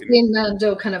minute. I've seen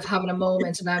Nando kind of having a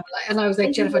moment, and I was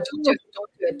like, Jennifer, don't do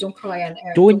it, don't cry on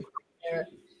air.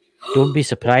 Don't be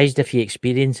surprised if you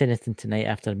experience anything tonight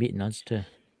after meeting us too.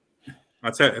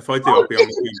 I'll tell you, if I do, I'll be on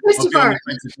the phone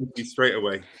straight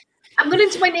away. I'm going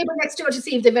into my neighbour next door to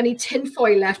see if they've any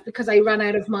tinfoil left because I ran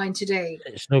out of mine today.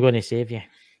 It's not going to save you.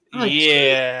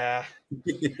 Yeah.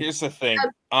 Here's the thing.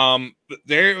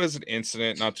 There was an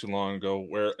incident not too long ago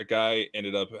where a guy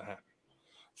ended up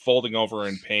folding over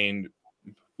in pain.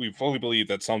 We fully believe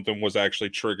that something was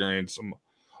actually triggering some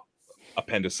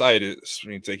appendicitis.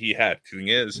 Means that he had. The thing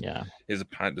is, his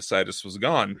appendicitis was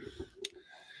gone.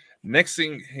 Next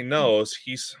thing he knows,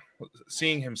 he's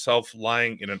seeing himself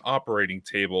lying in an operating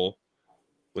table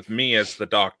with me as the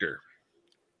doctor.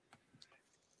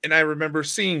 And I remember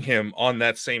seeing him on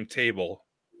that same table,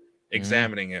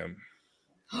 examining him.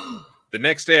 The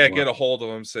next day I get a hold of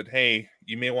him, said, hey,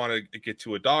 you may want to get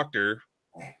to a doctor.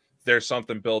 There's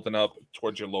something building up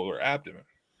towards your lower abdomen.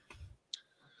 A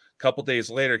couple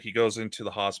days later, he goes into the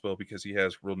hospital because he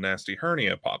has real nasty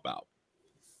hernia pop out.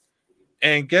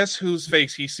 And guess whose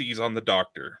face he sees on the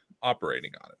doctor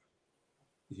operating on it?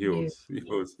 Yours.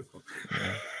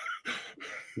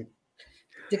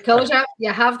 Dakota,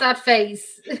 you have that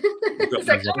face. It's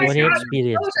like, Can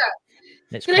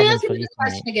I ask you the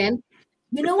question again?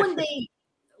 You know when they...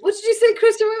 What did you say,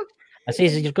 Christopher? I say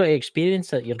you've got to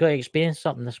experience it. You've got to experience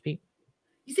something this week.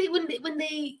 You see, when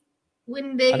they...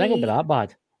 I think it'll be that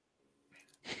bad.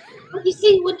 But you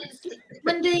see,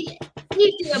 when they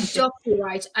abduct you,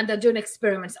 right, and they're doing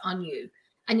experiments on you,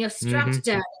 and you're strapped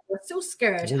down, and you're so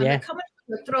scared, and they're coming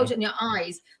from your throat and your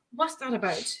eyes, what's that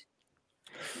about?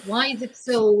 Why is it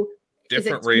so?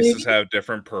 Different races have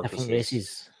different purposes. Different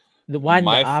races. The one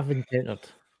that I've encountered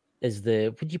is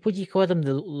the what do you call them?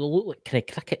 The look like kind of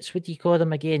crickets. What do you call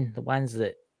them again? The ones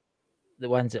that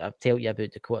I've told you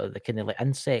about, the kind of like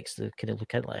insects. The kind of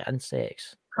look like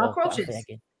insects. Cockroaches.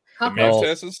 The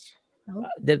mantises.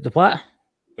 The what?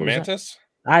 The mantis?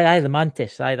 Aye, the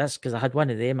mantis. Aye, that's because I had one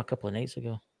of them a couple of nights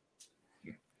ago.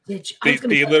 They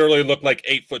literally look like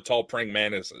 8-foot tall praying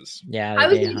mantises. Yeah, I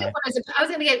was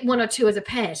going to get 1 or 2 as a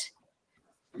pet.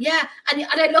 Yeah, and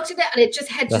I looked at it, and it just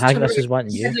had just this is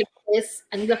one you. Like this,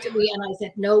 and he looked at me, and I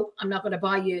said, "No, I'm not going to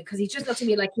buy you," because he just looked at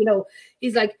me like, you know,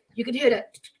 he's like, you could hear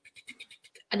that,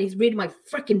 and he's reading my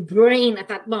freaking brain at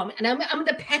that moment. And I'm in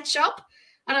the pet shop,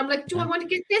 and I'm like, do I want to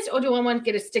get this, or do I want to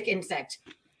get a stick insect?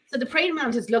 So the praying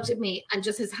mantis looked at me, and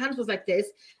just his hands was like this,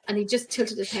 and he just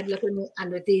tilted his head looking at me, and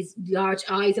with these large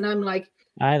eyes, and I'm like,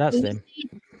 aye, that's them.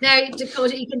 Now,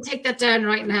 Dakota, you can take that down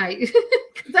right now.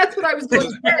 That's what I was going to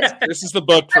say. This is the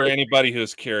book for anybody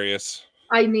who's curious.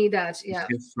 I need that, yeah.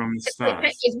 It's from the start.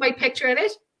 Is my picture in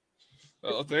it?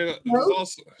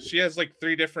 Also, she has like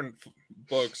 3 different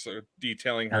books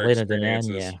detailing her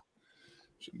experiences.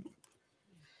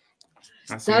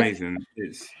 That's amazing.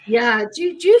 Yeah. Do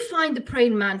you find the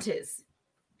praying mantis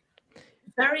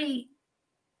very,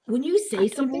 when you say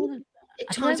something,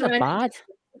 I don't think they're bad.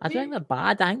 I don't think they're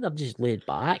bad. I think they're just laid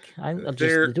back. I think they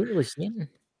don't really say anything.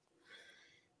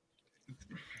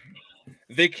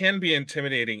 They can be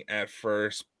intimidating at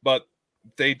first, but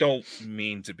they don't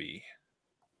mean to be.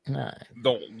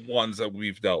 The ones that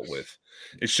we've dealt with.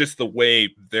 It's just the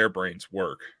way their brains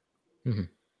work. Mm-hmm.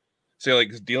 So,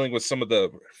 like, dealing with some of the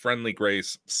friendly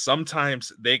grays,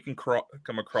 sometimes they can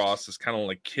come across as kind of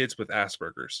like kids with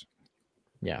Asperger's.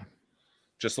 Yeah.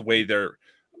 Just the way their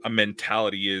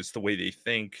mentality is, the way they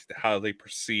think, how they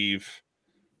perceive,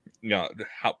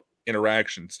 how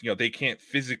interactions. They can't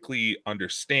physically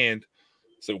understand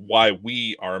why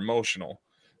we are emotional.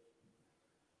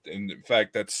 And in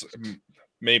fact, that's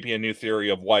maybe a new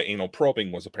theory of why anal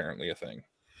probing was apparently a thing.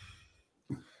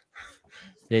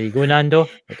 There you go, Nando.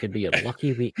 It could be a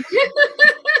lucky week.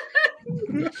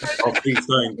 Please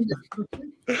don't.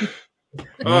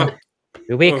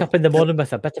 You wake up in the morning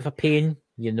with a bit of a pain.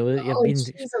 You know that you've been.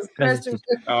 Jesus Christ.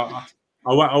 I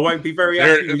won't be very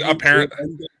happy.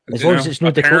 As long as it's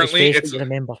not Dakota's face, you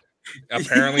remember.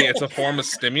 Apparently, it's a form of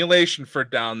stimulation for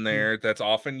down there that's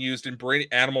often used in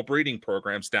animal breeding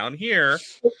programs down here.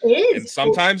 It is. And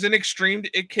sometimes in extreme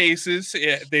cases,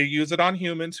 they use it on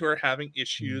humans who are having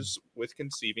issues with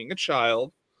conceiving a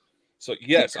child. So,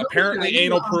 yes, apparently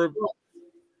anal probe.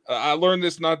 I learned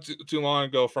this not too long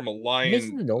ago from a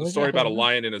story about a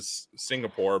lion in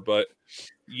Singapore. But,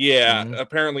 yeah,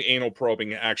 apparently anal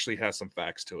probing actually has some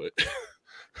facts to it.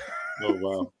 Oh,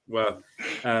 wow. Well,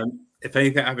 if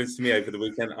anything happens to me over the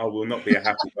weekend, I will not be a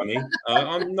happy bunny.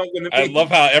 I'm not going to be. I love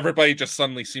how everybody just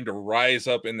suddenly seemed to rise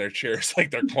up in their chairs like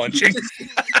they're clenching.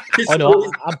 Oh,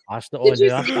 no, I'm past it. Oh,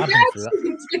 no, I've been through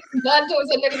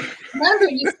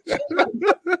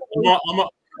it.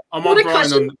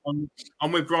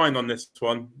 I'm with Brian on this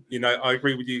one. I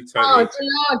agree with you totally.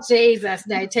 Oh, Jesus.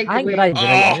 No, take the wheel. Brian's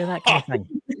right into that kind of thing.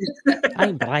 I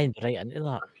think Brian's right into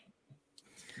that.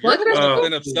 I've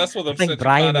been obsessed with him since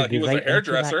Brian found out he was a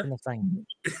hairdresser. Now,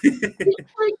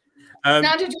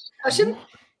 did you want a cushion?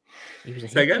 He was a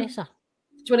hairdresser. Do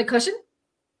you want a cushion?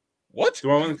 What?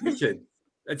 Do I want a cushion?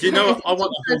 Do you know I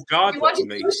want a whole guard around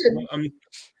me?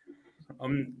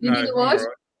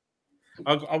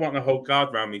 I want a whole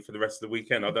guard around me for the rest of the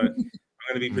weekend. I'm going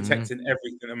to be protecting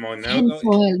everything of mine now.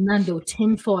 Tinfoil, Nando,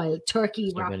 tinfoil,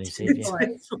 turkey wrapped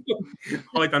tinfoil.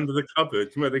 Hide under the cupboard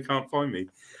where they can't find me.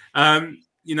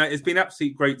 It's been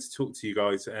absolutely great to talk to you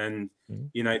guys, and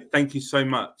thank you so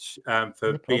much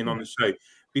for being on the show.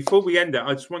 Before we end it,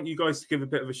 I just want you guys to give a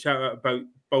bit of a shout out about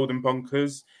Bold and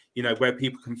Bonkers, where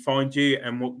people can find you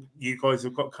and what you guys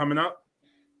have got coming up.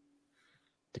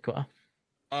 Dakota.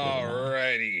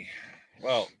 Alrighty.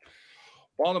 Well,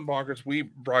 Bold and Bonkers, we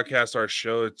broadcast our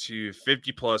show to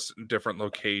 50 plus different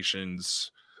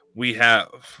locations. We have,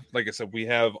 like I said,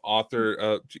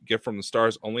 author Gift from the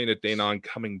Stars, Olena Danon,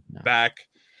 coming back.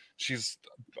 She's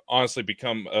honestly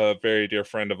become a very dear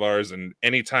friend of ours, and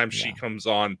anytime she comes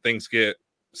on, things get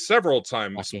several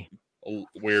times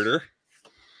weirder.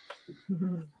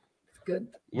 Good.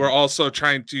 We're also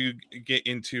trying to get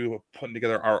into putting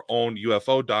together our own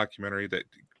UFO documentary that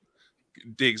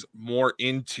digs more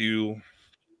into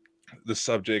the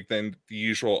subject than the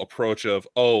usual approach of,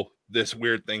 this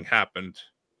weird thing happened.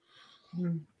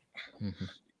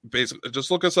 Basically,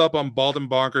 just look us up on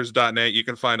baldandbonkers.net. You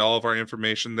can find all of our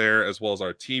information there, as well as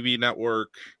our TV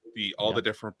network, all the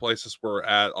different places we're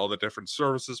at, all the different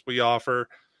services we offer.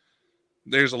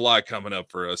 There's a lot coming up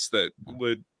for us that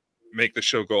would make the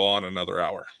show go on another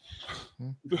hour.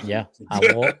 Yeah, a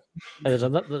lot.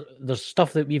 There's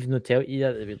stuff that we've not tell you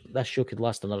that this show could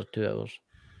last another 2 hours.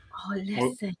 Oh,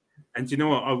 listen. And you know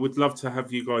what? I would love to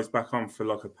have you guys back on for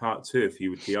like a part 2 if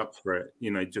you would be up for it.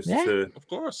 Of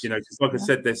course. Because like I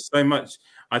said, there's so much.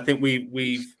 I think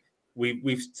we've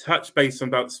touched base on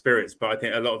about spirits, but I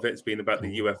think a lot of it's been about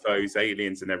the UFOs,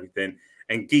 aliens, and everything.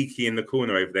 And Geeky in the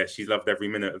corner over there, she loved every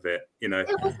minute of it. It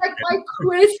was like my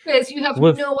Christmas. You have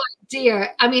no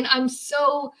idea. I mean, I'm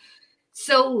so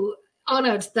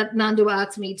honored that Nando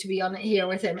asked me to be on here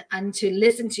with him and to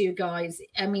listen to you guys.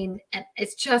 I mean,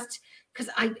 it's just because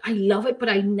I love it, but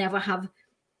I never have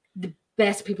the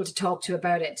best people to talk to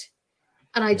about it.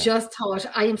 And I just thought,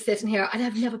 I am sitting here, and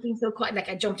I've never been so quiet. Like,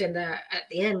 I jumped in there at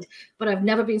the end, but I've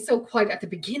never been so quiet at the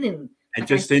beginning. And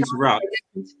just to interrupt,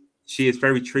 she is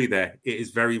very true there. It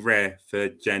is very rare for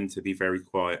Jen to be very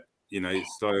quiet.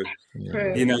 So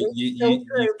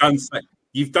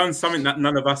you've done something that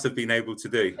none of us have been able to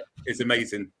do. It's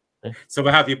amazing. So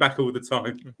we'll have you back all the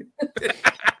time.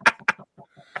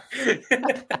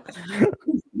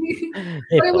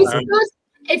 But it was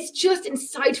it's just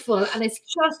insightful, and it's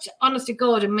just, honest to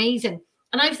God, amazing.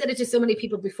 And I've said it to so many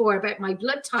people before about my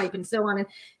blood type and so on. And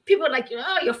people are like,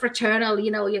 oh, you're fraternal,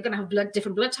 you're going to have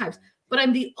different blood types. But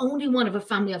I'm the only one of a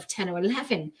family of 10 or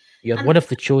 11. You're one of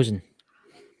the chosen.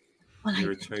 Well,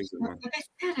 like I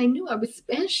said, I knew I was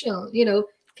special. You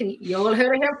all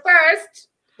heard it here first.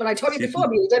 Well, I told you before,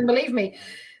 but you didn't believe me.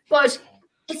 But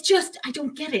it's just, I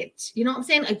don't get it. You know what I'm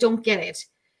saying? I don't get it.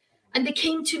 And they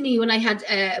came to me when I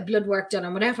had blood work done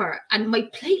or whatever, and my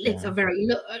platelets are very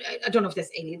low. I don't know if this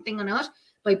alien thing or not.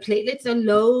 My platelets are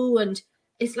low, and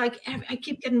it's like I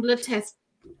keep getting blood tests.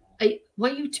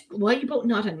 Why are you both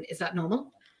nodding? Is that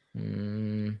normal?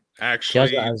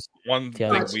 Actually, one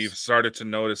thing we've started to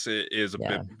notice is a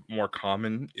bit more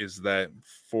common is that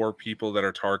for people that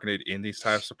are targeted in these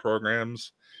types of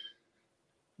programs,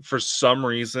 for some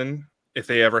reason, if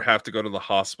they ever have to go to the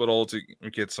hospital to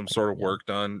get some sort of work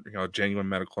done, genuine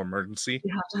medical emergency,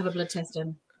 you have to have a blood test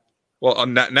done. Well,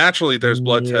 naturally, there's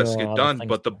blood tests get done,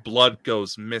 but the blood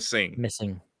goes missing.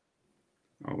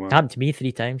 Oh, wow. Happened to me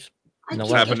 3 times.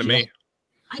 It's happened to me.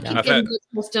 I keep getting blood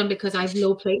tests done because I have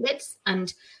low platelets,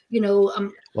 and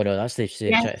well, no, that's the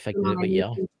same. Try to figure out what you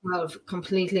are. 12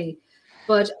 completely,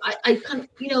 but I can't.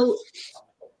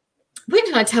 When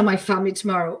can I tell my family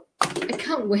tomorrow? I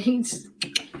can't wait.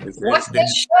 What's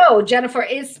this show? Jennifer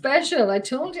is special. I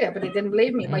told you, but they didn't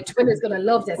believe me. My twin is going to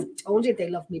love this. I told you they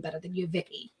love me better than you,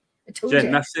 Vicky. I told Jen,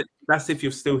 you. that's it. That's if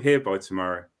you're still here by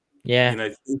tomorrow. Yeah.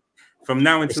 From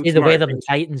now until tomorrow. The weather in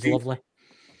Titan's lovely.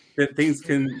 Things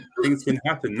can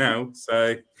happen now.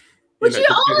 So. Would you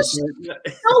honest?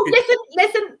 No,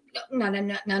 listen.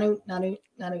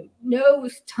 No,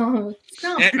 stop.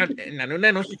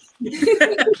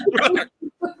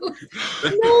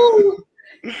 No.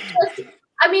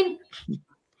 I mean,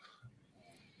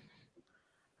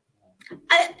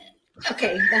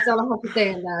 okay, that's all I have to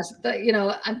say on that. But,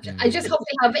 I just hope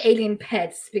they have alien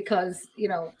pets because,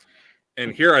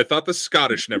 And here I thought the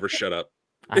Scottish never shut up.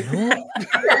 I know.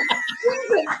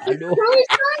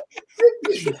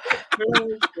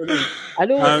 I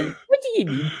know. What do you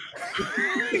mean?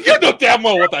 You know damn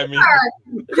well what I mean.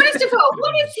 Christopher,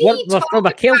 what is he We're from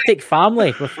a Celtic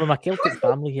family. We're from a Celtic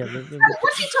family here.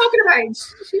 What's he talking about?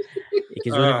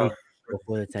 Because only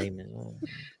before the time as well.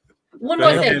 One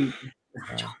more thing.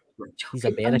 These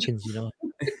Americans,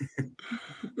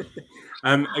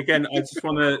 Again, I just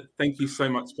want to thank you so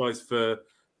much, guys, for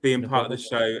being part of the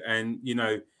show. And,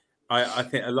 I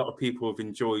think a lot of people have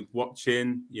enjoyed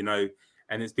watching,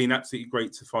 and it's been absolutely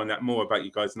great to find out more about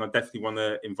you guys. And I definitely want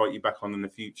to invite you back on in the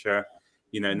future,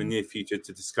 in the near future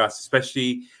to discuss,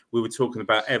 especially we were talking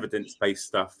about evidence-based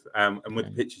stuff and with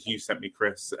the pictures you sent me,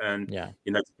 Chris. And, I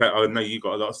know you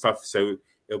got a lot of stuff, so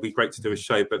it'll be great to do a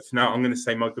show. But for now, I'm going to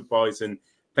say my goodbyes and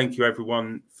thank you,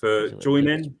 everyone, for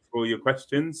joining, for all your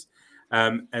questions.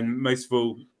 And most of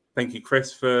all, thank you,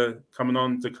 Chris, for coming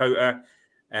on, Dakota,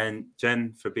 and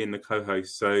Jen for being the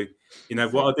co-host. So,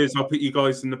 what I'll do is I'll put you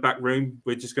guys in the back room.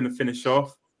 We're just going to finish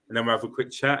off, and then we'll have a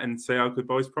quick chat and say our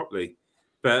goodbyes properly.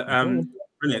 But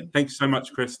brilliant. Thanks so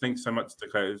much, Chris. Thanks so much,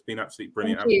 Dakota. It's been absolutely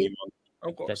brilliant having you on.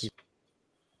 Of course.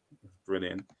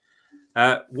 Brilliant.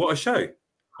 What a show.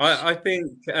 I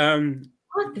think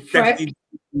definitely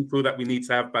people that we need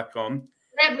to have back on.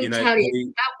 Let me tell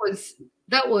you,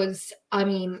 that was, I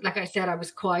mean, like I said, I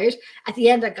was quiet. At the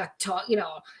end, I got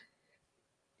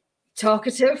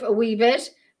talkative a wee bit.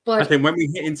 But I think when we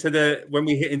hit into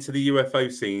the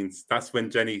UFO scenes, that's when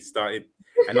Jenny started,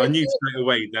 and I knew straight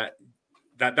away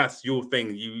that's your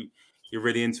thing. You're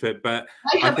really into it. But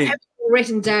I have everything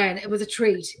written down. It was a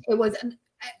treat. It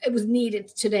was needed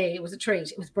today. It was a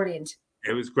treat. It was brilliant.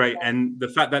 It was great, and the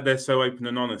fact that they're so open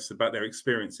and honest about their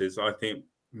experiences, I think,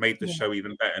 made the show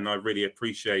even better. And I really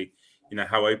appreciate,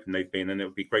 how open they've been, and it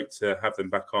would be great to have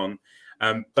them back on.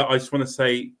 But I just want to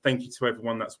say thank you to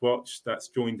everyone that's watched, that's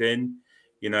joined in.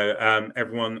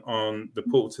 Everyone on the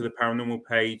Portal to the Paranormal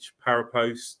page,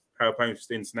 Parapost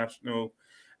International.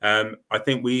 I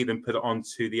think we even put it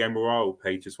onto the Emerald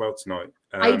page as well tonight.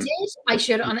 I did. I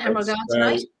shared it on Emerald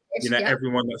tonight.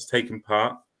 Everyone that's taken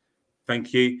part.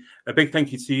 Thank you. A big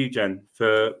thank you to you, Jen,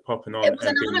 for popping on. It was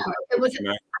an honor. It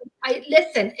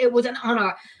was an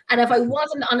honor. And if I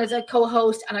wasn't on as a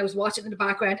co-host and I was watching in the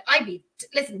background,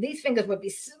 these fingers would be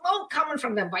smoke coming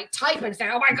from them by typing,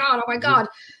 saying, oh my God.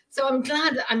 So I'm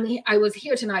glad I was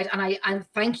here tonight, and I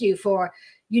thank you for,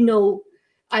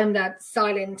 I'm that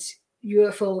silent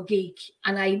UFO geek.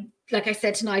 And like I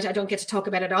said tonight, I don't get to talk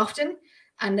about it often.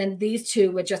 And then these two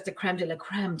were just the creme de la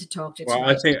creme to talk to. Well,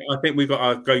 I think we got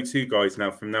our go-to guys now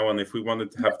from now on. If we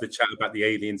wanted to have the chat about the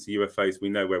aliens, the UFOs, we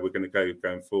know where we're going to go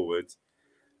going forward.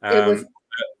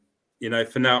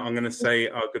 for now, I'm going to say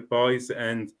our goodbyes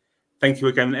and thank you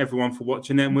again, everyone, for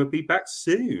watching. And we'll be back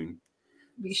soon.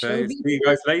 We So shall see be. you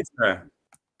guys later.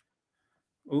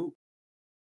 Ooh.